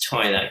do was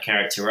tie that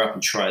character up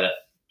and try and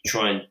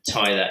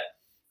tie that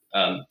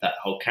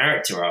whole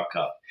character arc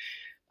up.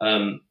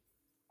 I'm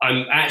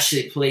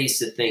actually pleased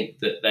to think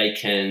that they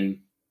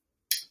can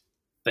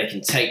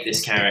take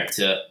this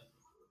character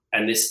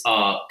and this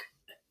arc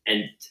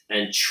and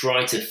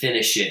try to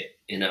finish it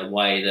in a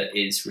way that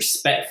is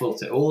respectful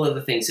to all of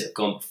the things that have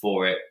gone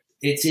before it.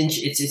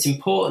 It's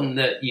important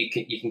that you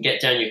can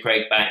get Daniel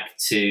Craig back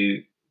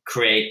to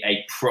create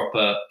a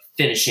proper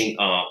finishing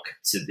arc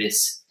to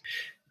this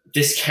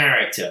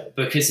character,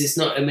 because it's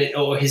not,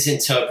 or his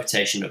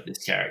interpretation of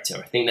this character.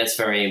 I think that's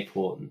very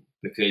important,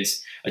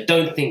 because I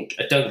don't think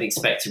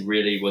Spectre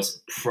really was a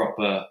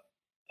proper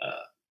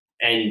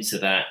end to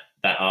that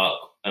arc,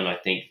 and I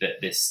think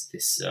that this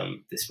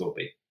will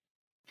be.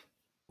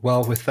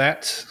 Well, with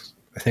that,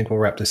 I think we'll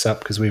wrap this up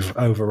because we've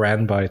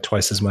overran by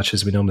twice as much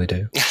as we normally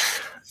do.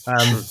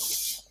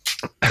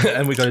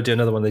 And we've got to do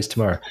another one of these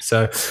tomorrow.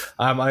 So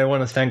I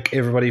want to thank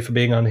everybody for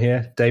being on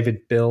here.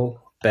 David,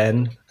 Bill,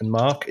 Ben, and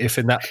Mark. If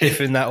in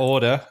that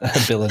order,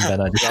 Bill and Ben.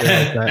 I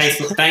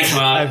just thanks,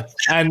 Mark.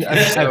 And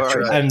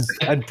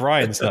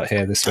Brian's not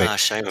here this week.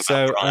 Shame about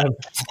so Brian.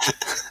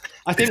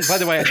 I think, by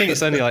the way,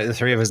 it's only like the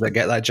three of us that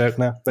get that joke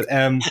now. But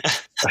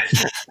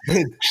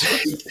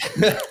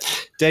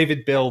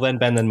David, Bill, then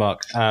Ben, then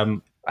Mark.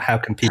 How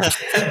can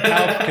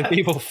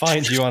people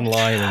find you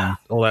online and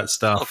all that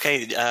stuff?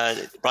 Okay,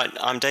 right.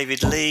 I'm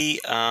David Lee.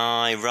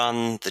 I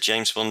run the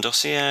James Bond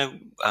Dossier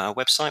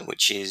website,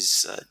 which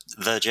is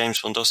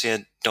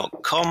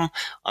thejamesbonddossier.com.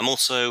 I'm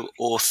also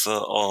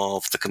author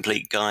of The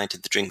Complete Guide to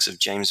the Drinks of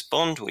James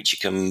Bond, which you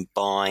can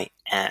buy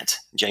at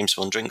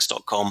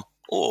jamesbonddrinks.com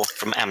or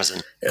from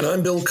Amazon. And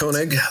I'm Bill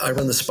Koenig. I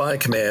run the Spy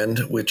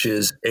Command, which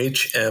is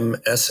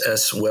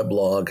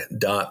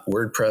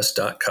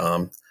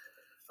hmssweblog.wordpress.com.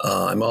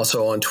 I'm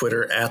also on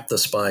Twitter at the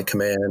Spy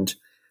Command.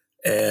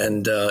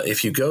 And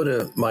if you go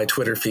to my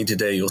Twitter feed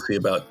today, you'll see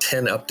about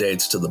 10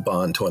 updates to the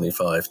Bond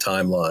 25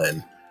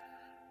 timeline.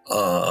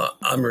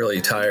 I'm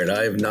really tired.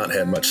 I have not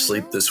had much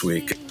sleep this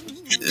week.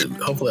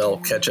 Hopefully I'll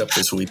catch up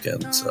this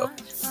weekend. So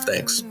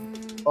thanks.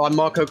 I'm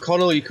Mark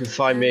O'Connell. You can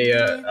find me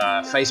at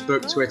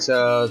Facebook,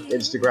 Twitter,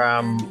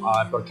 Instagram.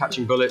 I've got a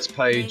Catching Bullets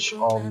page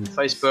on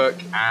Facebook,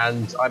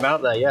 and I'm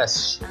out there,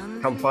 yes.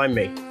 Come find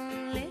me.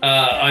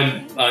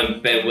 I'm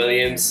Ben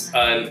Williams.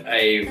 I'm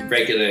a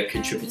regular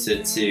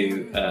contributor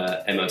to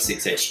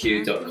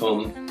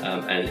mo6hq.com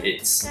and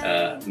its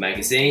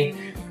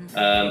magazine.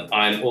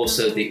 I'm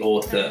also the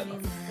author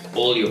of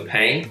All Your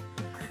Pain,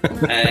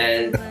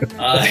 and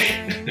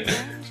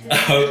I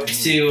hope to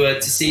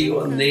see you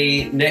on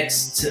the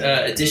next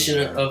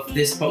edition of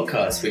this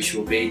podcast, which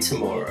will be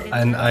tomorrow.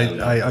 And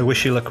I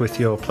wish you luck with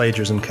your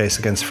plagiarism case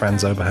against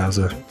Franz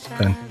Oberhauser,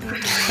 Ben.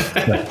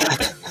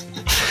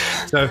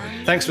 So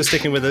thanks for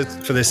sticking with us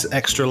for this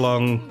extra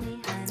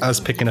long, us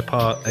picking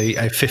apart a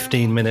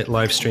 15-minute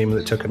live stream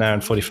that took an hour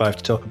and 45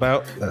 to talk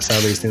about. That's how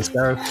these things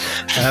go.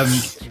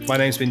 My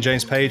name's been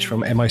James Page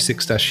from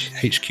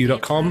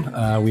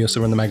mi6-hq.com. We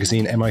also run the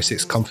magazine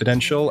MI6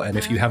 Confidential, and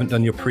if you haven't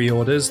done your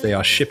pre-orders, they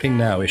are shipping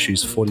now,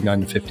 issues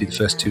 49 and 50, the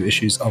first 2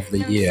 issues of the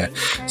year.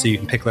 So you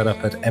can pick that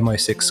up at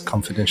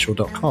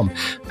mi6confidential.com.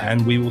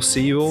 And we will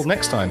see you all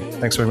next time.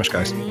 Thanks very much,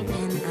 guys.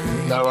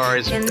 No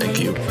worries.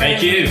 Thank you.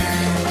 Thank you.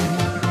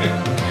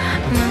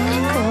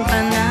 Mango,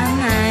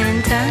 banana,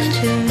 and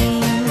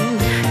tangerine,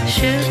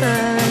 sugar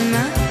and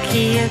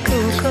macchia,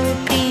 cocoa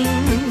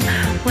bean.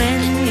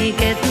 When we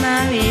get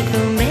married,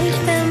 we'll make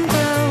them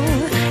grow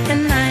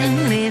in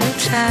 9 little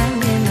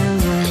child in a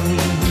room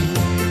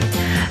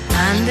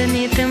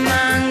underneath the